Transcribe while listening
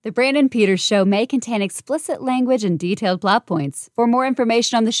The Brandon Peters Show may contain explicit language and detailed plot points. For more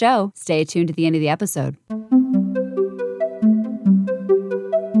information on the show, stay tuned to the end of the episode.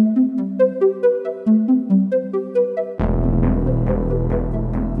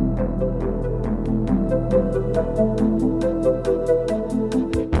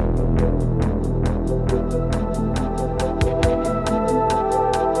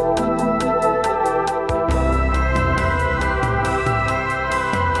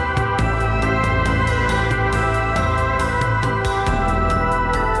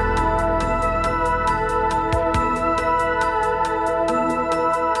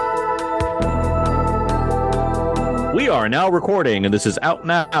 We are now recording, and this is Out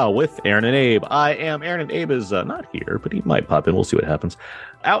Now with Aaron and Abe. I am Aaron, and Abe is not here, but he might pop in. We'll see what happens.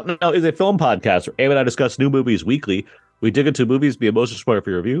 Out Now is a film podcast where Abe and I discuss new movies weekly. We dig into movies, be emotional spoiler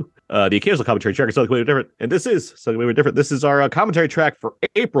for your review. The occasional commentary track is something way different, and this is something way different. This is our commentary track for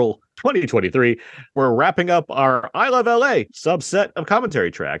April 2023. We're wrapping up our I Love LA subset of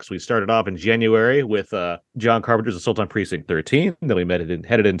commentary tracks. We started off in January with John Carpenter's Assault on Precinct 13. Then we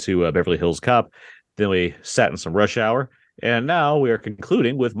headed into Beverly Hills Cop. Then we sat in some Rush Hour. And now we are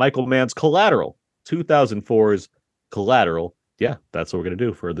concluding with Michael Mann's Collateral, 2004's Collateral. Yeah, that's what we're going to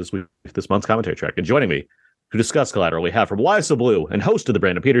do for this month's commentary track. And joining me to discuss Collateral, we have from Why So Blue and host of the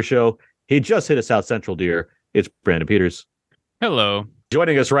Brandon Peters Show. He just hit a South Central deer. It's Brandon Peters. Hello.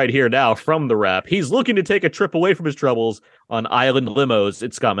 Joining us right here now from the Wrap. He's looking to take a trip away from his troubles on island limos.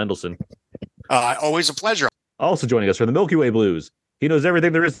 It's Scott Mendelson. Always a pleasure. Also joining us from the Milky Way Blues. He knows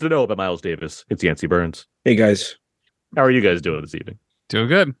everything there is to know about Miles Davis. It's Yancy Berns. Hey, guys. How are you guys doing this evening? Doing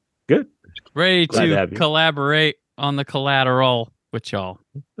good. Good. Ready to collaborate on the Collateral with y'all.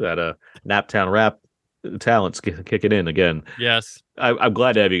 That Naptown rap talent's kicking in again. Yes. I'm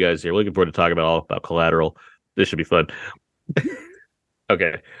glad to have you guys here. Looking forward to talking about Collateral. This should be fun.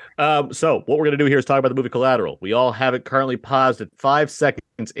 Okay. So what we're going to do here is talk about the movie Collateral. We all have it currently paused at 5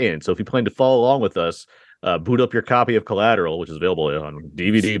 seconds in. So if you plan to follow along with us, boot up your copy of Collateral, which is available on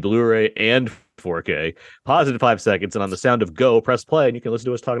DVD, Blu-ray, and 4K. Pause it in 5 seconds, and on the sound of go, press play, and you can listen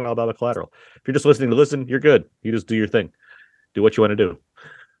to us talking all about the Collateral. If you're just listening to listen, you're good. You just do your thing. Do what you want to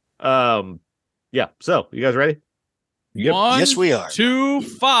do. Yeah. So, you guys ready? Yep. Yes, we are. 2,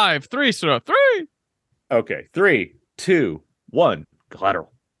 5, 3. So 3. Okay. 3, 2, 1.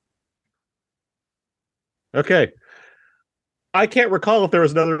 Collateral. Okay. I can't recall if there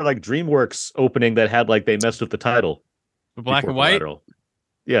was another like DreamWorks opening that had like they messed with the title. The black and white? Collateral.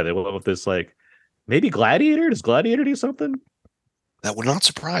 Yeah, they went with this like maybe Gladiator. Does Gladiator do something? That would not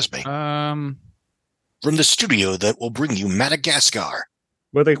surprise me. From the studio that will bring you Madagascar.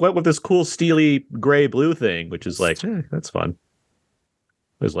 Where they went with this cool steely gray blue thing, which is like that's fun.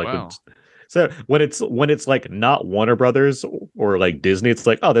 It was like wow. So when it's like not Warner Brothers or like Disney, it's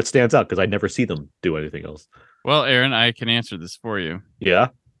like, oh, that stands out because I never see them do anything else. Well, Aaron, I can answer this for you. Yeah.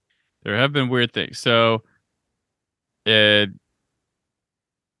 There have been weird things. So the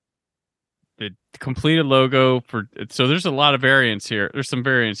completed logo so there's a lot of variants here. There's some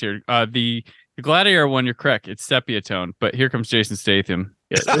variants here. The Gladiator one, you're correct. It's sepia tone, but here comes Jason Statham.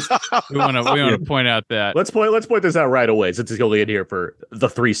 Yeah, we want to point out that. Let's point this out right away since he's only in here for the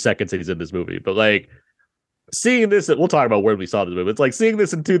 3 seconds that he's in this movie. But like seeing this, we'll talk about where we saw this movie. It's like seeing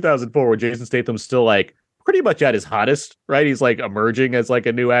this in 2004 where Jason Statham's still like pretty much at his hottest, right? He's like emerging as like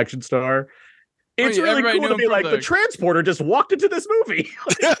a new action star. It's really cool to be like the transporter just walked into this movie.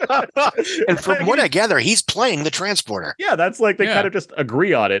 And from what I gather, he's playing the transporter. Yeah, that's like they kind of just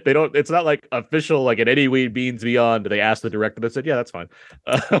agree on it. They don't. It's not like official. Like in any way beans beyond, they asked the director. They said, "Yeah, that's fine."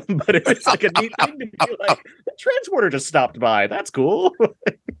 But it's like a neat thing to be like the transporter just stopped by. That's cool.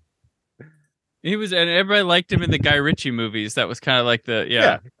 He was, and everybody liked him in the Guy Ritchie movies. That was kind of like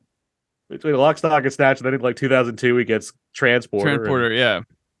the between Lock, Stock, and Snatch, and then in like 2002, he gets Transporter. Yeah.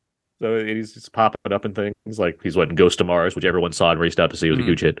 So he's just popping up in things like he's what in Ghost of Mars, which everyone saw and raced out to see. It was a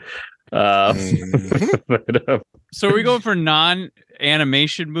huge hit. So are we going for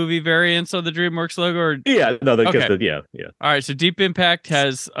non-animation movie variants of the DreamWorks logo? Or... Yeah, no, okay. Yeah. All right, so Deep Impact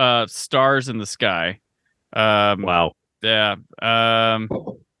has stars in the sky. Wow. Yeah.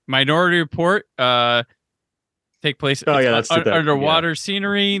 Minority Report take place that's underwater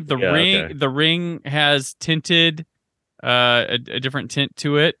scenery. The Ring has tinted. A different tint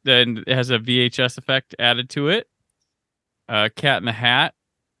to it, then it has a VHS effect added to it. Cat in the Hat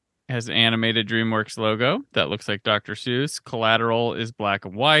has an animated DreamWorks logo that looks like Dr. Seuss. Collateral is black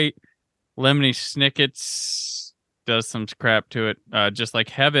and white. Lemony Snicket's does some crap to it, just like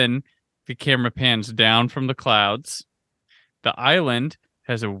Heaven. The camera pans down from the clouds. The Island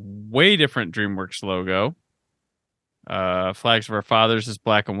has a way different DreamWorks logo. Flags of Our Fathers is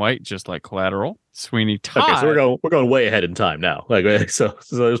black and white, just like Collateral. Sweeney Todd. Okay, so we're going way ahead in time now. Like so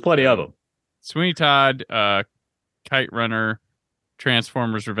there's plenty of them. Sweeney Todd, Kite Runner,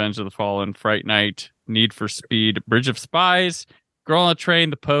 Transformers: Revenge of the Fallen, Fright Night, Need for Speed, Bridge of Spies, Girl on a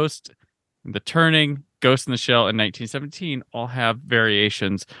Train, The Post, The Turning, Ghost in the Shell, and 1917 all have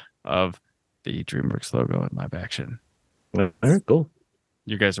variations of the DreamWorks logo in live action. All right, cool.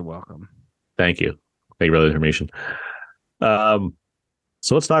 You guys are welcome. Thank you for the information. So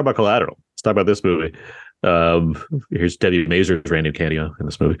let's talk about Collateral. Let's talk about this movie. Here's Debbie Mazur's random cameo in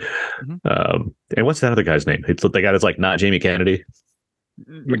this movie. Mm-hmm. And what's that other guy's name? It's the guy that's like not Jamie Kennedy.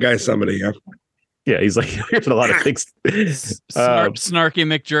 The guy's somebody, yeah. Yeah, he's like here's a lot of things. Snarky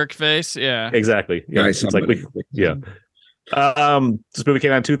McJerkface, yeah. Exactly. Yeah, it's like yeah. This movie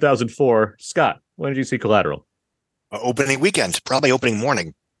came out in 2004. Scott, when did you see Collateral? Opening weekend, probably opening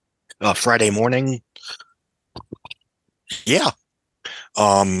morning. Friday morning. Yeah.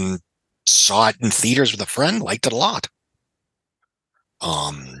 Saw it in theaters with a friend, liked it a lot.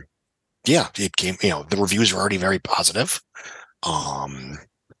 Yeah, it came, the reviews were already very positive. And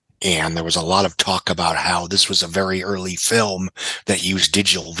there was a lot of talk about how this was a very early film that used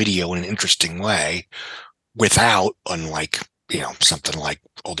digital video in an interesting way without, unlike, something like,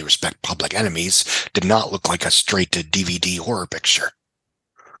 all due respect, Public Enemies, did not look like a straight to DVD horror picture.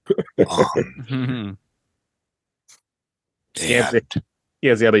 Yeah,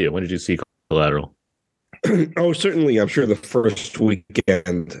 how about you? When did you see Collateral? Oh, certainly. I'm sure the first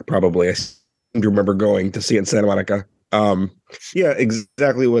weekend, probably. I seem to remember going to see it in Santa Monica. Yeah,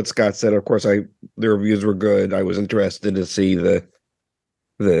 exactly what Scott said. Of course, the reviews were good. I was interested to see the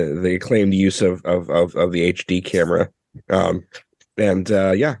acclaimed use of the HD camera. Yeah, in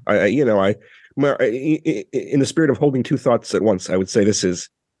the spirit of holding two thoughts at once, I would say this is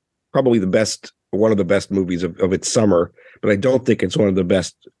probably one of the best movies of its summer, but I don't think it's one of the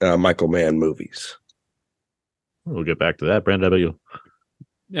best Michael Mann movies. We'll get back to that. Brandon, how about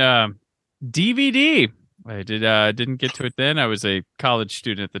you? DVD. I didn't get to it then. I was a college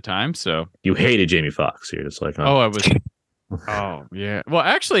student at the time, so you hated Jamie Foxx. You're just like, oh, I was. Oh yeah. Well,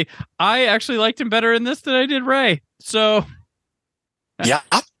 actually, I actually liked him better in this than I did Ray. So yeah,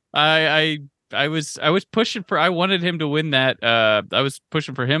 I was pushing for. I wanted him to win that. I was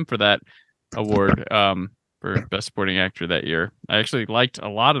pushing for him for that award for best supporting actor that year. I actually liked a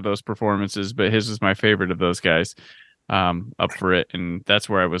lot of those performances, but his was my favorite of those guys up for it, and that's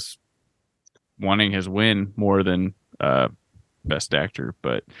where I was wanting his win more than best actor.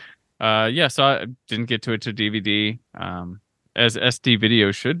 But yeah, so I didn't get to it to DVD, as SD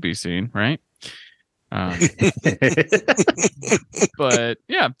video should be seen, right? But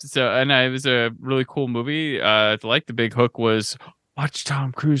yeah, so it was a really cool movie. Like the big hook was watch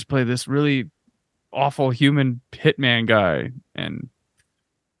Tom Cruise play this really awful human hitman guy, and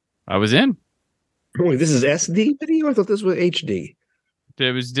I was in. Wait, this is SD video? I thought this was HD.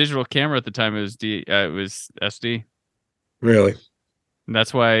 It was digital camera at the time. It was it was SD. Really? And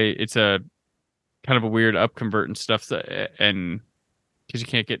that's why it's a kind of a weird upconvert and stuff. And because you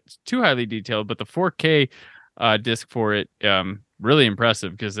can't get too highly detailed, but the 4K disc for it, really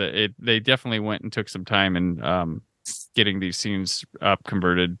impressive because they definitely went and took some time in getting these scenes up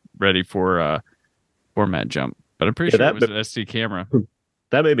converted, ready for format jump. But I'm pretty sure it was an SD camera.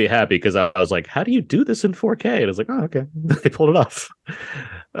 That made me happy because I was like, how do you do this in 4K? And I was like, oh, okay. They pulled it off.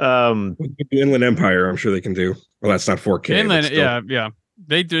 Inland Empire, I'm sure they can do. Well, that's not 4K. Inland, yeah.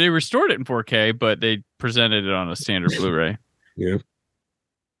 They restored it in 4K, but they presented it on a standard Blu-ray. Yeah.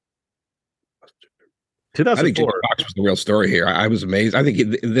 2004. I think Jamie Foxx was the real story here. I was amazed. I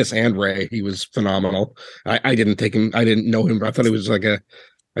think this and Ray, he was phenomenal. I didn't take him. I didn't know him. I thought he was like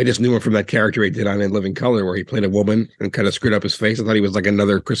I just knew him from that character he did on In Living Color, where he played a woman and kind of screwed up his face. I thought he was like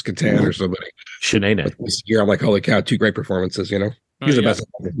another Chris Kattan or somebody. Shanae. This year, I'm like, holy cow, two great performances. He's the best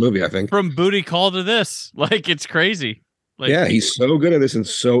in this movie, I think. From booty call to this, like it's crazy. Like, yeah, he's so good at this and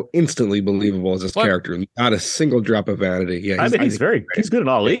so instantly believable as this character. Not a single drop of vanity. Yeah, he's good in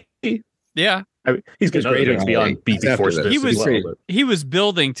Ali. Yeah. He's good at things beyond BB Force. He was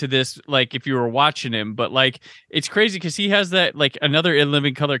building to this, like if you were watching him, but like it's crazy because he has that like another In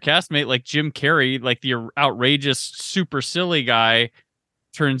Living Color castmate like Jim Carrey, like the outrageous, super silly guy,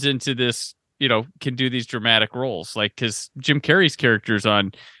 turns into this, can do these dramatic roles. Like because Jim Carrey's characters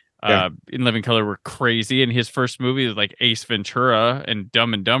on In Living Color were crazy, and his first movie was like Ace Ventura and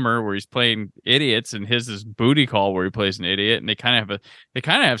Dumb and Dumber, where he's playing idiots, and his is Booty Call, where he plays an idiot, and they kind of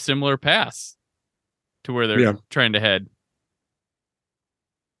have similar paths to where they're trying to head.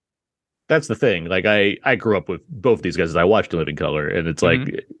 That's the thing. Like I grew up with both these guys as I watched In Living Color, and it's like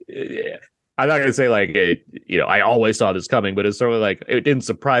I'm not gonna say like I always saw this coming, but it's sort of like it didn't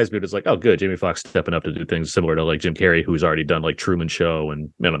surprise me. But it's like, oh, good, Jamie Foxx stepping up to do things similar to like Jim Carrey, who's already done like Truman Show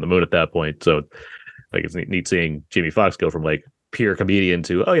and Man on the Moon at that point. So like it's neat seeing Jamie Foxx go from like pure comedian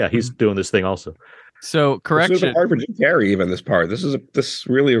to he's doing this thing also. So correction. This is hard for Jim Carrey, even this part. This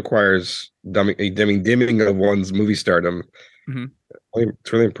really requires dimming of one's movie stardom. Mm-hmm.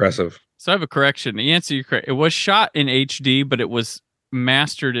 It's really impressive. So I have a correction. The answer you're correct. It was shot in HD, but it was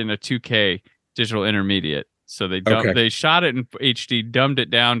mastered in a 2K digital intermediate. So they shot it in HD, dumbed it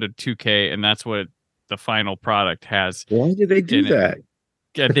down to 2K, and that's what the final product has. Why did they do that?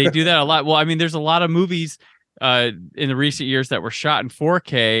 Yeah, they do that a lot. Well, I mean, there's a lot of movies in the recent years that were shot in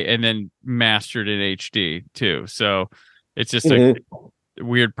 4K and then mastered in HD too. So it's just a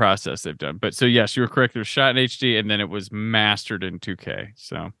weird process they've done. But so yes, you were correct. It was shot in HD and then it was mastered in 2K.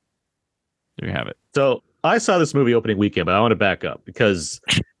 So there you have it. So I saw this movie opening weekend, but I want to back up because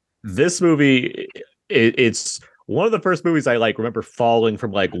this movie, it's one of the first movies I like remember following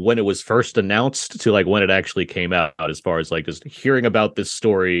from like when it was first announced to like when it actually came out, as far as like just hearing about this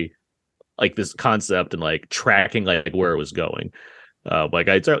story, like this concept and like tracking like where it was going. Like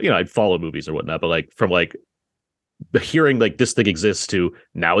I'd follow movies or whatnot, but like from like hearing like this thing exists to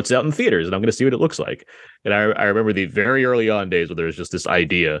now it's out in theaters and I'm going to see what it looks like. And I remember the very early on days where there was just this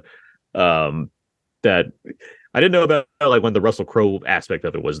idea that I didn't know about like when the Russell Crowe aspect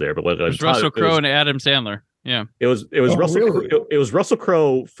of it was there, but when it was Russell Crowe and Adam Sandler. Yeah, it was Russell. Really? It was Russell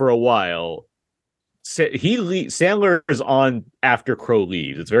Crowe for a while. Sandler is on after Crowe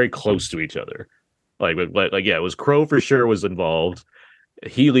leaves. It's very close to each other. Like yeah, it was Crowe for sure was involved.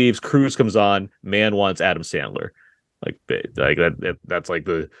 He leaves. Cruise comes on. Mann wants Adam Sandler. Like that's like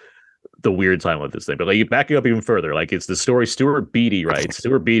the weird time with this thing. But like backing up even further, like it's the story Stuart Beattie writes.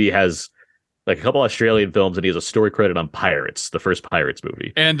 Stuart Beattie has like a couple Australian films, and he has a story credit on Pirates, the first Pirates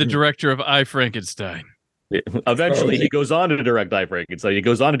movie, and the director of I, Frankenstein. Eventually, he goes on to direct I, Frankenstein. He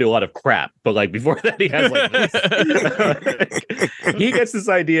goes on to do a lot of crap, but like before that, he has like this. He gets this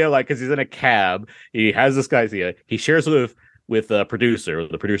idea like because he's in a cab. He has this guy's idea. He shares it with the producer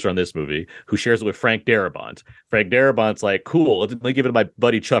on this movie, who shares it with Frank Darabont. Frank Darabont's like, cool, let me give it to my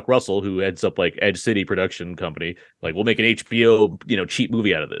buddy Chuck Russell, who heads up like Edge City production company. Like, we'll make an HBO, cheap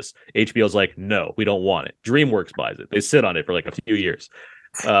movie out of this. HBO's like, no, we don't want it. DreamWorks buys it. They sit on it for like a few years.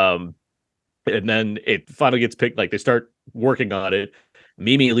 And then it finally gets picked. Like, they start working on it.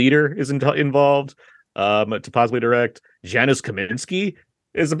 Mimi Leader is involved to possibly direct. Janusz Kaminski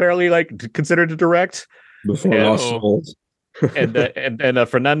is apparently like considered to direct. Before Lost Souls. and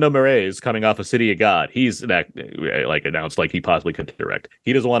Fernando Meirelles coming off of City of God. He's announced like he possibly could direct.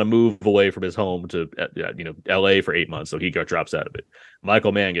 He doesn't want to move away from his home to LA for 8 months, so he drops out of it.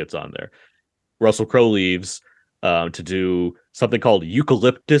 Michael Mann gets on there. Russell Crowe leaves to do something called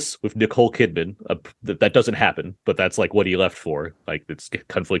Eucalyptus with Nicole Kidman. That doesn't happen, but that's like what he left for. Like, it's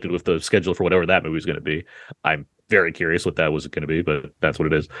conflicted with the schedule for whatever that movie is going to be. I'm very curious what that was going to be, but that's what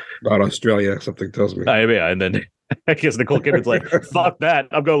it is. About Australia, something tells me. Yeah, and then I guess Nicole Kidman's like, fuck that.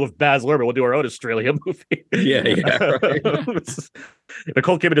 I'm going with Baz Luhrmann. We'll do our own Australia movie. Yeah, right.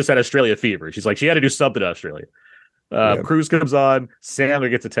 Nicole Kidman just had Australia fever. She's like, she had to do something to Australia. Cruise comes on. Sandler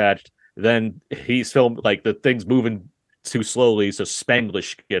gets attached. Then he's filmed, like, the thing's moving too slowly, so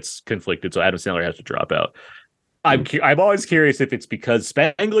Spanglish gets conflicted, so Adam Sandler has to drop out. I'm always curious if it's because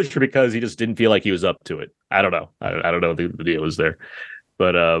Spanglish or because he just didn't feel like he was up to it. I don't know. I don't know if the deal was there.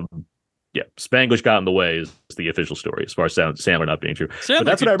 But yeah, Spanglish got in the way is the official story as far as Sandler not being true. Sandler but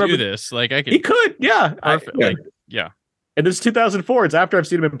that's what I remember. Do this. Like, I could. He could, yeah. Yeah. And this is 2004. It's after I've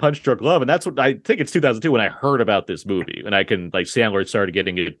seen him in Punch Drunk Love, and that's what I think it's 2002 when I heard about this movie, and I can like Sandler started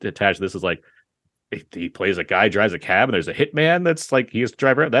getting it attached. This is like he plays a guy, drives a cab, and there's a hitman that's like he has to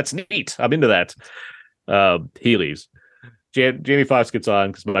drive around. That's neat. I'm into that. He leaves. Jamie Foxx gets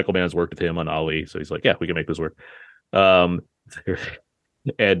on because Michael Mann's worked with him on Ali, so he's like, yeah, we can make this work. And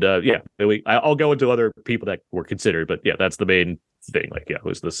I'll go into other people that were considered, but yeah, that's the main thing. Like, yeah, it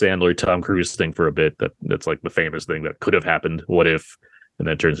was the Sandler Tom Cruise thing for a bit. That's like the famous thing that could have happened. What if? And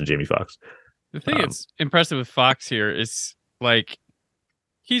then it turns to Jamie Foxx. The thing that's impressive with Fox here is like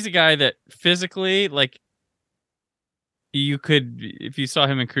he's a guy that physically, like, you could, if you saw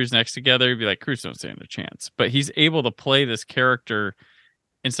him and Cruise next together, you'd be like, Cruise don't stand a chance. But he's able to play this character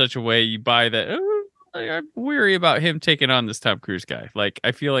in such a way you buy that. Oh, I'm weary about him taking on this Tom Cruise guy. Like,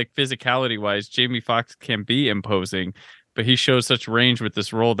 I feel like physicality wise, Jamie Foxx can be imposing, but he shows such range with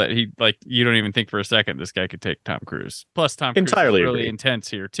this role that he, like, you don't even think for a second this guy could take Tom Cruise. Plus, Tom Cruise is really intense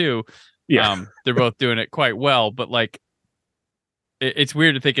here too. Yeah, they're both doing it quite well. But like, it's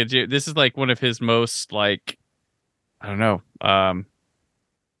weird to think of this is like one of his most, like, I don't know.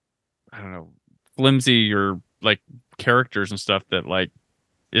 I don't know, flimsy or like characters and stuff that like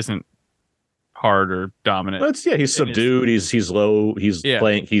isn't hard or dominant. He's subdued. He's low. He's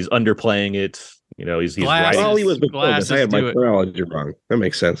playing. He's underplaying it. You know, he's writing. Ali was before this. I had my chronology wrong. That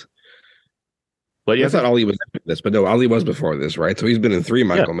makes sense. But I thought Ali was after this, but no, Ali was before this, right? So he's been in 3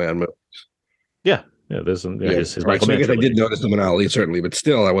 Michael Mann movies. Yeah. There's some. His right. So I guess I did notice him in Ali, certainly, but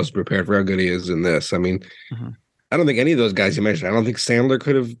still, I wasn't prepared for how good he is in this. I mean, I don't think any of those guys you mentioned. I don't think Sandler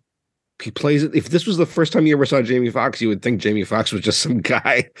could have. He plays it. If this was the first time you ever saw Jamie Foxx, you would think Jamie Foxx was just some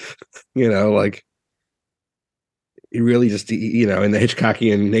guy, like he really just, in the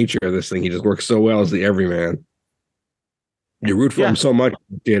Hitchcockian nature of this thing, he just works so well as the everyman. You root for him so much.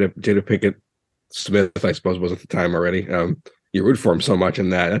 Jada Pinkett Smith, I suppose, was at the time already. You root for him so much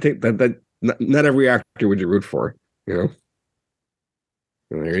in that. I think that not every actor would you root for, And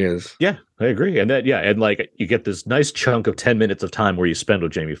there he is. Yeah, I agree. And that, and like you get this nice chunk of 10 minutes of time where you spend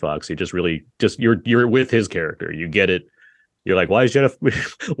with Jamie Foxx. You just really you're with his character. You get it. You're like, why is Jada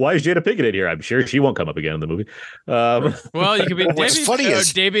Pinkett in here? I'm sure she won't come up again in the movie. Well, you could be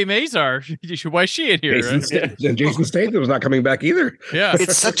Davey Mazar. Why is she in here? And Jason Statham was not coming back either. Yeah,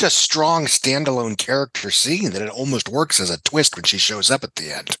 it's such a strong standalone character scene that it almost works as a twist when she shows up at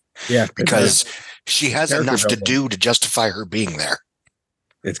the end. Yeah, because she has enough to do to justify her being there.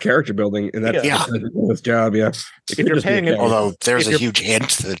 It's character building, and that's his job. Yeah, if you're paying, although there's a huge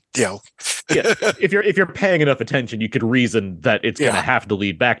hint that if you're paying enough attention, you could reason that it's going to have to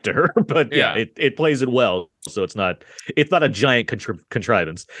lead back to her. But it plays it well, so it's not a giant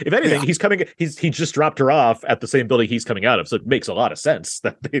contrivance. If anything, he's coming. He just dropped her off at the same building he's coming out of, so it makes a lot of sense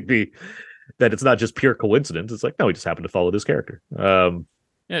that that it's not just pure coincidence. It's like, no, he just happened to follow this character.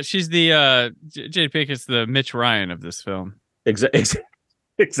 She's the Jada Pinkett's the Mitch Ryan of this film.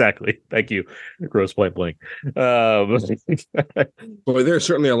 Exactly. Thank you. Gross point blank. Boy, there's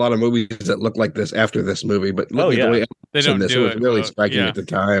certainly a lot of movies that look like this after this movie, but the way they don't do it was really striking at the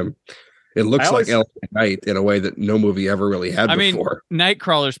time. It looks like L.A. Night in a way that no movie ever really had before. I mean,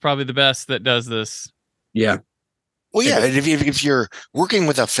 Nightcrawler's probably the best that does this. Yeah. Well, yeah. If you're working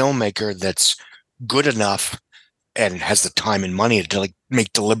with a filmmaker that's good enough and has the time and money to like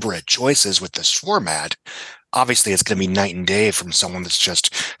make deliberate choices with this format, obviously it's going to be night and day from someone that's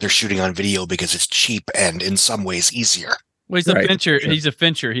just they're shooting on video because it's cheap and in some ways easier. Well, he's a Fincher. Sure. He's a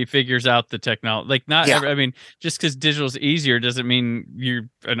Fincher. He figures out the technology. Like I mean, just because digital's easier doesn't mean you're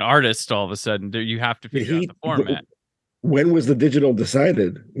an artist all of a sudden. You have to figure out the format. When was the digital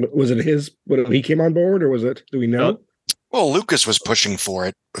decided? Was it his when he came on board, or was it? Do we know? Well, Lucas was pushing for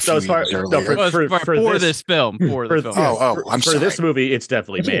it a few years earlier. For this film. I'm sorry. For this movie, it's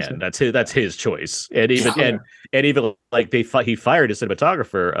definitely Mann. That's his choice. And even like he fired a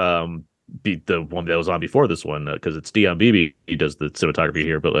cinematographer, the one that was on before this one, because it's Dion Beebe. He does the cinematography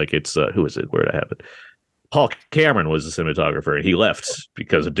here, but like it's who is it? Where did I have it? Paul Cameron was the cinematographer, and he left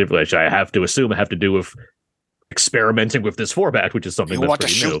because of different. Which I have to assume have to do with experimenting with this format, which is something you want to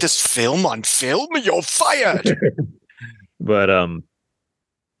shoot this film on film. You're fired.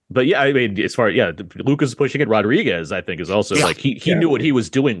 But yeah, I mean, as far Lucas is pushing it. Rodriguez, I think, is also like he knew what he was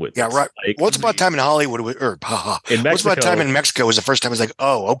doing with this. Right. Like, Once Upon a Time in Hollywood, Once Upon a Time in Mexico was the first time I was like,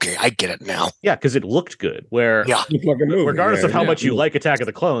 oh, okay, I get it now. Yeah, because it looked good. Where regardless of how much you like Attack of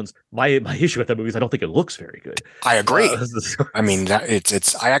the Clones, my issue with that movie is I don't think it looks very good. I agree. I mean, I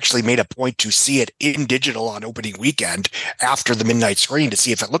actually made a point to see it in digital on opening weekend after the midnight screen to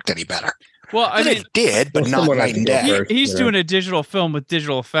see if it looked any better. Well, I mean, it did, but not night and day. He's doing a digital film with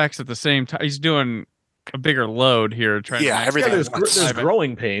digital effects at the same time. He's doing a bigger load here. Everything. There's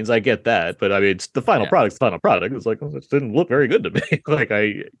growing pains. I get that, but I mean, it's the final product. The final product. It's like it didn't look very good to me. Like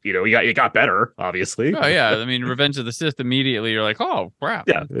you got better, obviously. Oh yeah, I mean, Revenge of the Sith. Immediately, you're like, oh crap.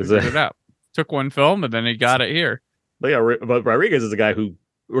 Yeah, figured it out. Took one film and then he got it here. But yeah, but Rodriguez is a guy who,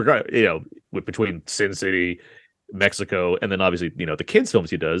 between Sin City, Mexico, and then obviously the kids films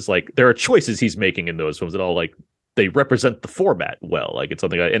he does, like there are choices he's making in those films that all like they represent the format well. Like it's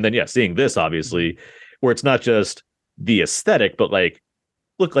something and then seeing this obviously where it's not just the aesthetic but like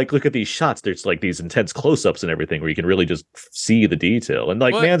look at these shots, there's like these intense close-ups and everything where you can really just see the detail, and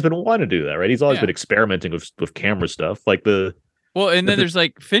like Mann's been wanting to do that, right? He's always been experimenting with camera stuff like and then there's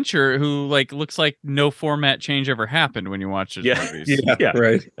like Fincher who like looks like no format change ever happened when you watch his movies. Yeah,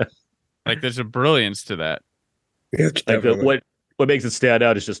 right. Like there's a brilliance to that. Yeah, like what makes it stand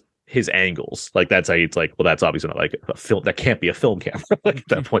out is just his angles. Like that's how it's like, well, that's obviously not like a film. That can't be a film camera. Like at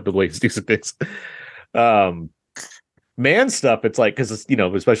that point, the way he's using things. Mann stuff. It's like because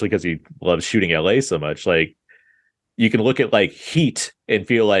especially because he loves shooting LA so much. Like you can look at like Heat and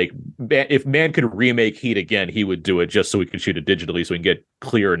feel like if Mann could remake Heat again, he would do it just so we could shoot it digitally so we can get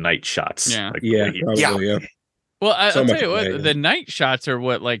clear night shots. Yeah. Like, yeah. Well, I'll tell you what, amazing. the night shots are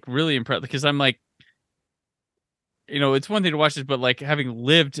what like really impressive, because I'm like, it's one thing to watch this, but like having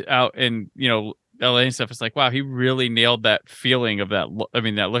lived out in, LA and stuff, it's like, wow, he really nailed that feeling of that.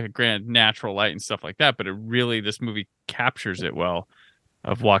 That look at grand natural light and stuff like that, but this movie captures it well,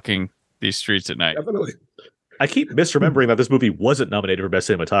 of walking these streets at night. Definitely. I keep misremembering that this movie wasn't nominated for Best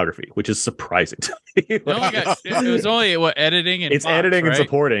Cinematography, which is surprising to me. It was only editing and it's Fox, editing and right?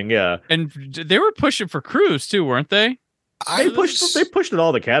 supporting, yeah. And they were pushing for Cruise too, weren't they? They pushed in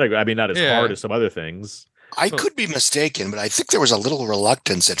all the categories. I mean, not as hard as some other things. I could be mistaken, but I think there was a little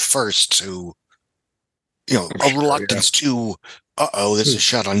reluctance at first to, to, this is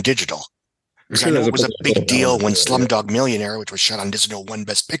shot on digital. Because I know it was a big deal when Slumdog Millionaire, which was shot on digital, won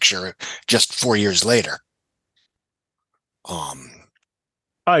Best Picture just 4 years later.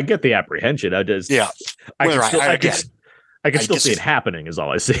 I get the apprehension. I can still see it happening. Is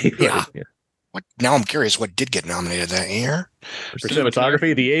all I see. Yeah. What? Now I'm curious. What did get nominated that year for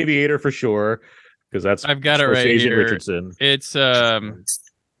cinematography? The Aviator for sure, because that's I've got it right here. Richardson. It's 5.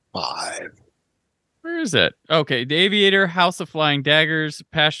 Where is it? Okay, The Aviator, House of Flying Daggers,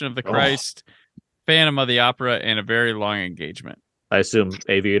 Passion of the Christ, Phantom of the Opera, and A Very Long Engagement. I assume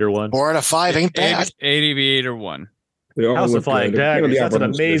Aviator won. 4 out of 5 ain't bad. Aviator won. House of Flying Daggers. That's an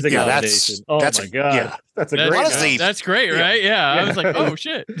amazing nomination. That's my god, yeah. that's a great. Honestly, that's great, right? Yeah, I was like, oh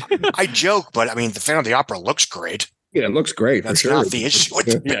shit. I joke, but I mean, the Phantom of the Opera looks great. Yeah, it looks great. That's for sure. not the issue.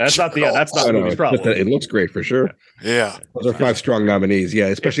 That's not the movie's problem. It looks great for sure. Yeah, those are 5 strong nominees. Yeah,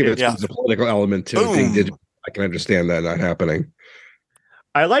 especially if it's a political element to it. I can understand that not happening.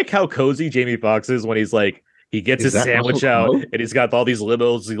 I like how cozy Jamie Foxx is when he's like. He gets his sandwich out, and he's got all these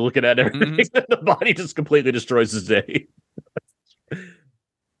limos. He's looking at everything. Mm-hmm. The body just completely destroys his day.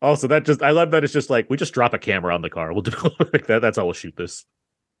 Also, I love that it's just like we just drop a camera on the car. We'll do like that. That's how we'll shoot this.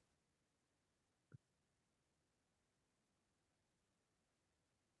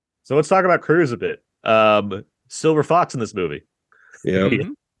 So let's talk about Cruise a bit. Silver Fox in this movie. Yeah.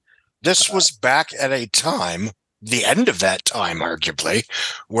 This was back at a time, the end of that time, arguably,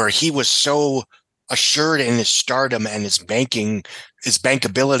 where he was so assured in his stardom and his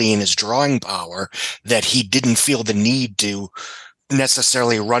bankability and his drawing power that he didn't feel the need to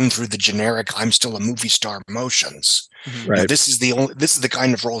necessarily run through the generic "I'm still a movie star" motions. Right. Now, this is the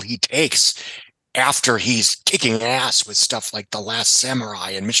kind of role he takes after he's kicking ass with stuff like The Last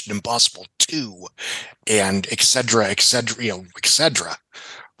Samurai and Mission Impossible 2 and et cetera, et cetera.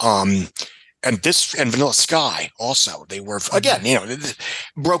 And this and Vanilla Sky also, they were, again,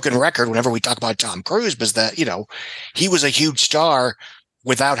 broken record whenever we talk about Tom Cruise, was that, he was a huge star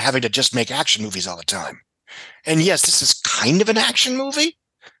without having to just make action movies all the time. And yes, this is kind of an action movie.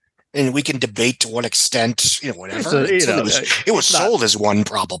 And we can debate to what extent, whatever. It was sold as one,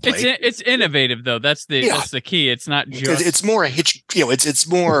 probably. It's innovative, though. That's the key. It's not just. It's more a it's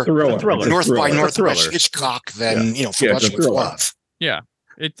more thriller. North by Northwest Hitchcock than For Russia with Love. Yeah,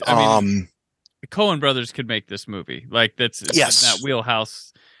 the Coen brothers could make this movie. Like that's in that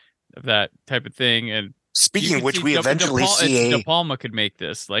wheelhouse of that type of thing. And speaking of which, we eventually see De Palma could make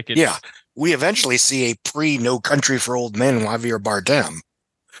this. We eventually see a pre-No Country for Old Men Javier Bardem.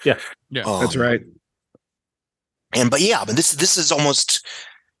 Yeah, that's right. But this is almost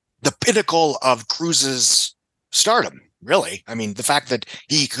the pinnacle of Cruise's stardom. Really, I mean, the fact that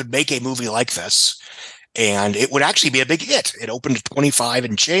he could make a movie like this. And it would actually be a big hit. It opened at 25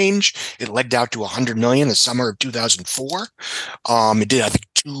 and change. It legged out to 100 million the summer of 2004. It did, I think,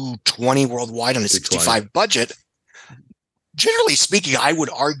 220 worldwide on a 65 budget. Generally speaking, I would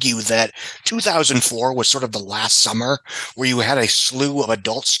argue that 2004 was sort of the last summer where you had a slew of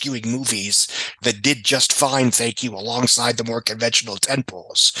adult skewing movies that did just fine, thank you, alongside the more conventional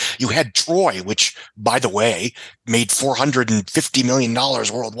tentpoles. You had Troy, which, by the way, made $450 million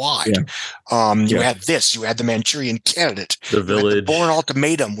worldwide. Yeah. You had this. You had The Manchurian Candidate. The Village. The Bourne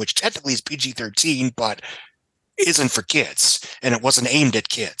Ultimatum, which technically is PG-13, but isn't for kids, and it wasn't aimed at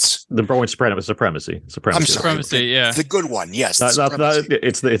kids. The Bourne Supremacy. I'm sorry. Supremacy, yeah. The good one, yes. It's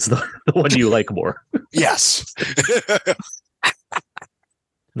the one you like more. Yes.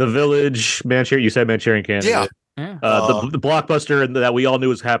 The Village, Manchurian. You said Manchurian Candidate. Yeah. The blockbuster that we all knew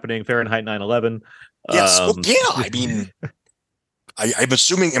was happening, Fahrenheit 9/11. Yes. I mean, I'm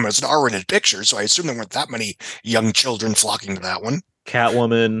assuming it was an R-rated picture, so I assume there weren't that many young children flocking to that one.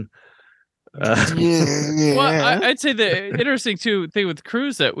 Catwoman. Well, I'd say the interesting thing with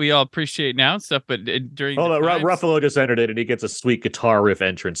Cruise that we all appreciate now and stuff, but during Ruffalo just entered it and he gets a sweet guitar riff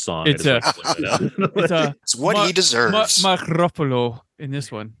entrance song. It's what he deserves. Mark Ruffalo in this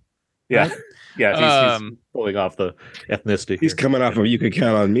one. Yeah, right? Yeah. He's pulling off the ethnicity. He's coming off of "You Could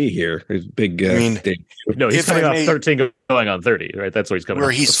Count on Me" here. His big. No, he's coming off 13, going on 30. Right, that's where he's coming.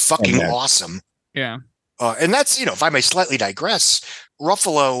 Where he's fucking awesome. Yeah, and that's if I may slightly digress,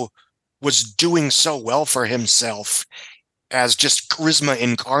 Ruffalo was doing so well for himself as just charisma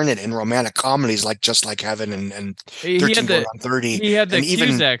incarnate in romantic comedies like Just Like Heaven and 13 Going on 30. He had the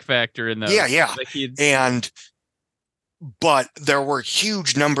Cusack factor in those. Yeah. But there were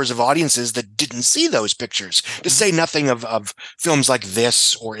huge numbers of audiences that didn't see those pictures, to say nothing of films like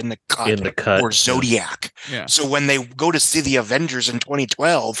this or In the Cut or Zodiac. Yeah. So when they go to see The Avengers in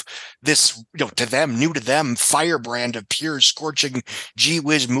 2012, this, to them, new to them, firebrand of pure scorching gee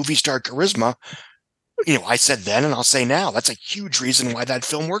whiz movie star charisma, I said then and I'll say now, that's a huge reason why that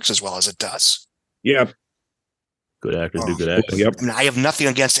film works as well as it does. Yeah. Good actors do good acting. Yep. I mean, I have nothing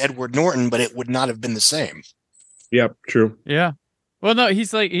against Edward Norton, but it would not have been the same. Yep, true. Yeah. Well, no,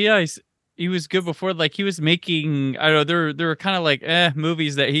 he's like, he was good before. Like he was making, I don't know, there were kind of like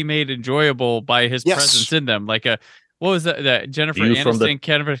movies that he made enjoyable by his presence in them. Like what was that Jennifer Aniston,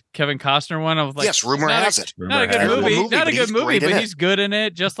 Kevin Costner one? I was like, yes, rumor has it. Not a good movie. Not a good movie, but he's good in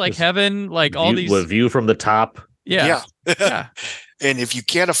it. Just like Heaven, like all these. With View from the Top. Yeah. And if you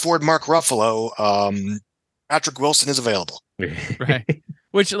can't afford Mark Ruffalo, Patrick Wilson is available. Right.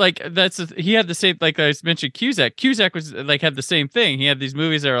 Which he had the same, like I mentioned, Cusack. Cusack was had the same thing. He had these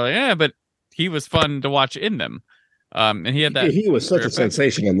movies that were like, but he was fun to watch in them. And he had that. He was such a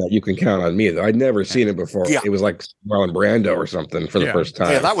sensation in that You Can Count on Me, though. I'd never seen it before. Yeah. It was like Marlon Brando or something for the first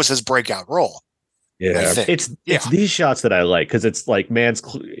time. Yeah, that was his breakout role. Yeah, it's these shots that I like because it's like Mann's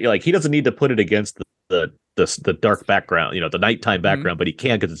he doesn't need to put it against the dark background, the nighttime background, but he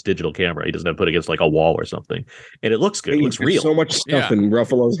can because it's digital camera. He doesn't have to put it against like a wall or something, and it looks good. It looks real. So much stuff in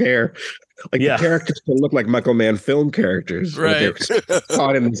Ruffalo's hair. The characters can look like Michael Mann film characters, right? They're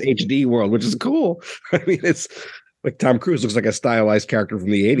caught in this HD world, which is cool. I mean, it's like Tom Cruise looks like a stylized character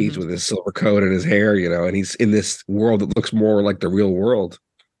from the '80s with his silver coat and his hair, and he's in this world that looks more like the real world.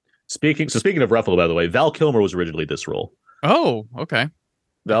 Speaking of Ruffalo, by the way, Val Kilmer was originally this role. Oh, okay.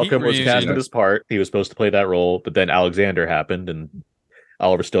 Val Kilmer was cast in this part. He was supposed to play that role, but then Alexander happened, and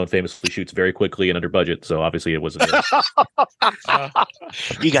Oliver Stone famously shoots very quickly and under budget, so obviously it wasn't.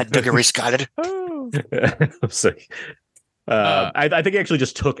 You got Douglas Scotted. I think he actually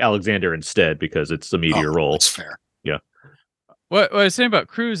just took Alexander instead because it's a meteor role. That's fair. Yeah. What I was saying about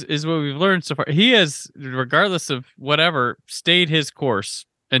Cruise is what we've learned so far. He has, regardless of whatever, stayed his course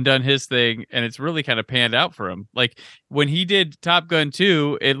and done his thing, and it's really kind of panned out for him. Like when he did Top Gun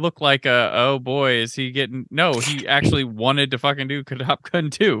 2, it looked like oh boy, is he getting? No, he actually wanted to fucking do Top Gun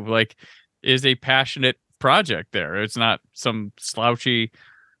 2. Like, is a passionate project there. It's not some slouchy,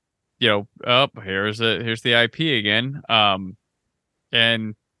 here's the IP again.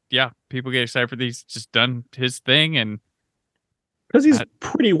 And yeah, people get excited for these. Just done his thing, and because he's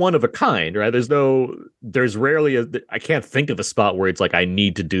pretty one of a kind, right? There's rarely I can't think of a spot where it's like I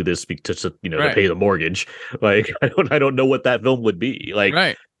need to do this to pay the mortgage. Like I don't know what that film would be like.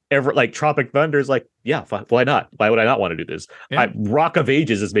 Right. Like Tropic Thunder is like, yeah, why not? Why would I not want to do this? Yeah. Rock of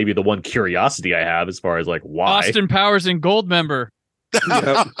Ages is maybe the one curiosity I have as far as like why. Austin Powers and Goldmember.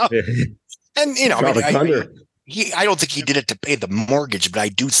 And Tropic Thunder. I don't think he did it to pay the mortgage, but I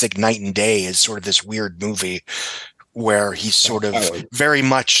do think Night and Day is sort of this weird movie where he's sort of very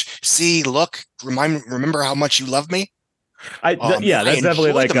much remember how much you love me. That's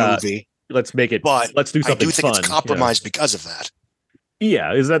definitely like movie, let's make it. But let's do something. I do think it's compromised because of that.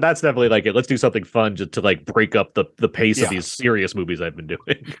 Yeah, that's definitely like it. Let's do something fun to like break up the pace of these serious movies I've been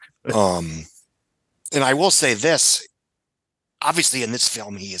doing. And I will say this: obviously, in this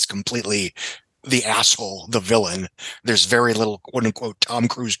film, he is completely the asshole, the villain. There's very little "quote unquote" Tom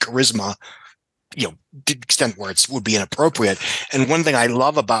Cruise charisma. To the extent where it would be inappropriate. And one thing I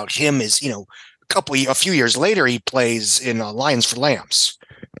love about him is, a few years later, he plays in Lions for Lambs,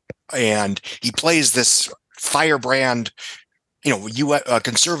 and he plays this firebrand,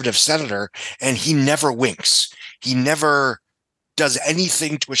 conservative senator, and he never winks. He never does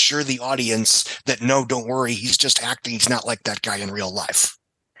anything to assure the audience that, no, don't worry, he's just acting. He's not like that guy in real life.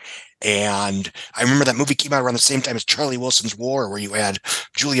 And I remember that movie came out around the same time as Charlie Wilson's War, where you had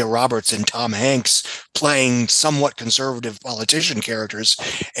Julia Roberts and Tom Hanks playing somewhat conservative politician characters.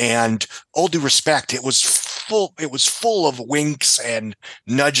 And all due respect, it was full of winks and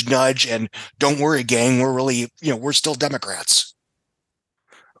nudge, and don't worry, gang, we're really, we're still Democrats.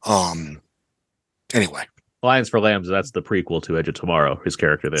 Anyway. Lions for Lambs, that's the prequel to Edge of Tomorrow, his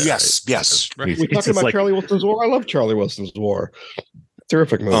character there. Yes, right? yes. We're talking about Charlie Wilson's War. I love Charlie Wilson's War.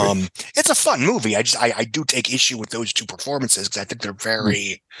 Terrific movie. It's a fun movie. I do take issue with those two performances because I think they're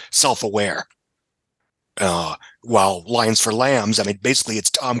very self-aware. While Lions for Lambs, I mean, basically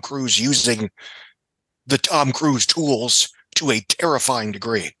it's Tom Cruise using the Tom Cruise tools to a terrifying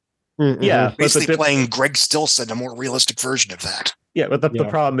degree. Mm-hmm. Yeah. Basically playing Greg Stilson, a more realistic version of that. Yeah, but the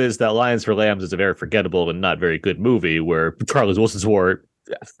problem is that Lions for Lambs is a very forgettable and not very good movie where Charlie Wilson's War,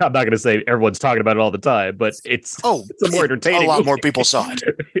 I'm not going to say everyone's talking about it all the time, but it's a more entertaining A lot movie. more people saw it.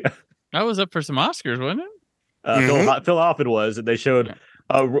 Yeah. That was up for some Oscars, wasn't it? Phil Hoffman was, and they showed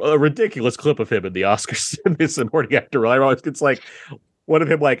a ridiculous clip of him in the Oscars in this supporting actor role. It's like one of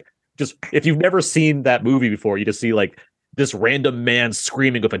him, like, just, if you've never seen that movie before, you just see like this random man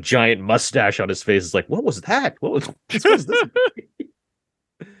screaming with a giant mustache on his face. It's like, what was that? What was this?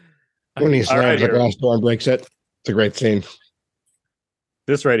 When he slams the glass door and breaks it, it's a great scene.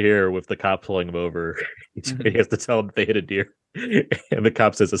 This right here with the cop pulling him over, he has to tell him they hit a deer, and the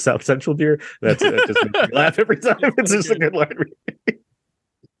cop says a South Central deer. That just makes me laugh every time. It's just a good line.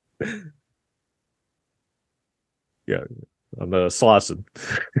 Yeah, I'm Slauson.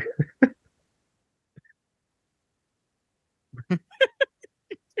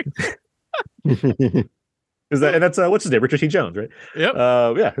 That's what's his name? Richard T. Jones, right? Yep.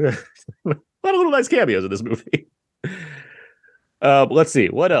 Yeah. A lot of little nice cameos in this movie. Let's see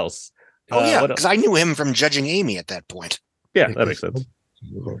what else. Because I knew him from Judging Amy at that point. Yeah, that makes sense.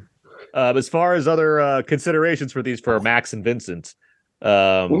 As far as other considerations for Max and Vincent,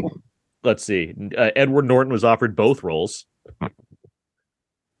 let's see. Edward Norton was offered both roles.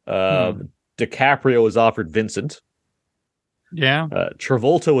 DiCaprio was offered Vincent. Yeah.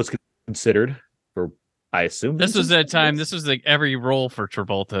 Travolta was considered for, I assume. This was that time. This was like every role for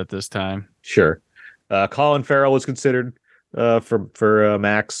Travolta at this time. Sure. Colin Farrell was considered for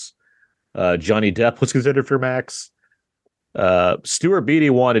Max. Johnny Depp was considered for Max. Stuart Beatty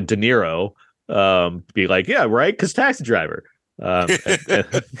wanted De Niro to be like, yeah, right, because Taxi Driver.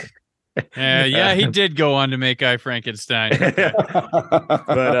 Yeah, he did go on to make Guy Frankenstein. But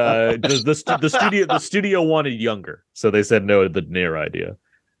the studio wanted younger, so they said no to the De Niro idea.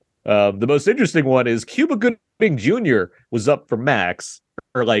 The most interesting one is Cuba Gooding Jr. was up for Max,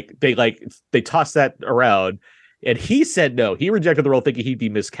 or they tossed that around, and he said no. He rejected the role, thinking he'd be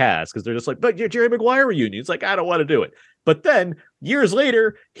miscast because they're just like, but you're Jerry Maguire reunion. It's like, I don't want to do it. But then years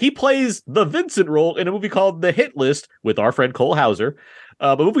later, he plays the Vincent role in a movie called The Hit List with our friend Cole Hauser.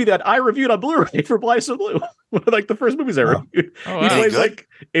 A movie that I reviewed on Blu-ray for Bly So Blue, one of like the first movies I reviewed. Oh, he plays like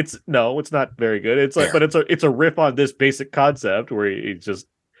it's not very good. It's like, but it's a riff on this basic concept where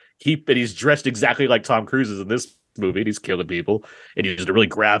he's dressed exactly like Tom Cruise is in this movie. And he's killing people, and he used a really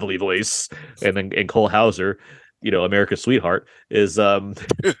gravelly voice. And Cole Hauser, America's sweetheart, is in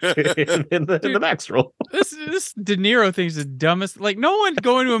the Max role. This De Niro thing is the dumbest. Like, no one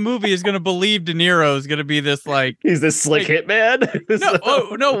going to a movie is going to believe De Niro is going to be this like he's this slick hitman.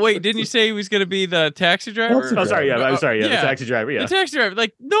 No, wait, didn't you say he was going to be the taxi driver? Oh, sorry, I'm sorry, the taxi driver. Yeah, the taxi driver.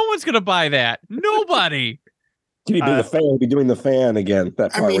 Like, no one's going to buy that. Nobody. He'd be doing the fan again.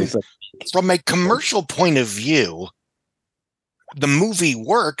 That part. I mean, from a commercial point of view, the movie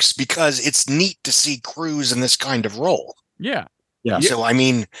works because it's neat to see Cruise in this kind of role. Yeah. So, I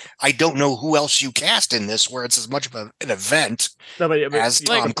mean, I don't know who else you cast in this where it's as much of an event as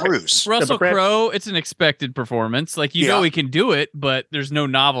Tom Cruise. Russell Crowe, it's an expected performance. Like, know he can do it, but there's no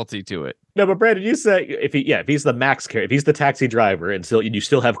novelty to it. No, but Brandon, you say if he's the Max character, if he's the taxi driver, and you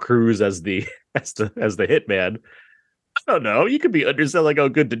still have Cruise as the hitman. I don't know. You could be underselling how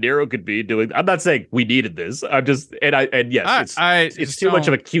good De Niro could be doing. I'm not saying we needed this. I'm just it's too much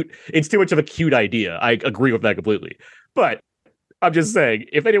of a cute idea. I agree with that completely. But I'm just saying,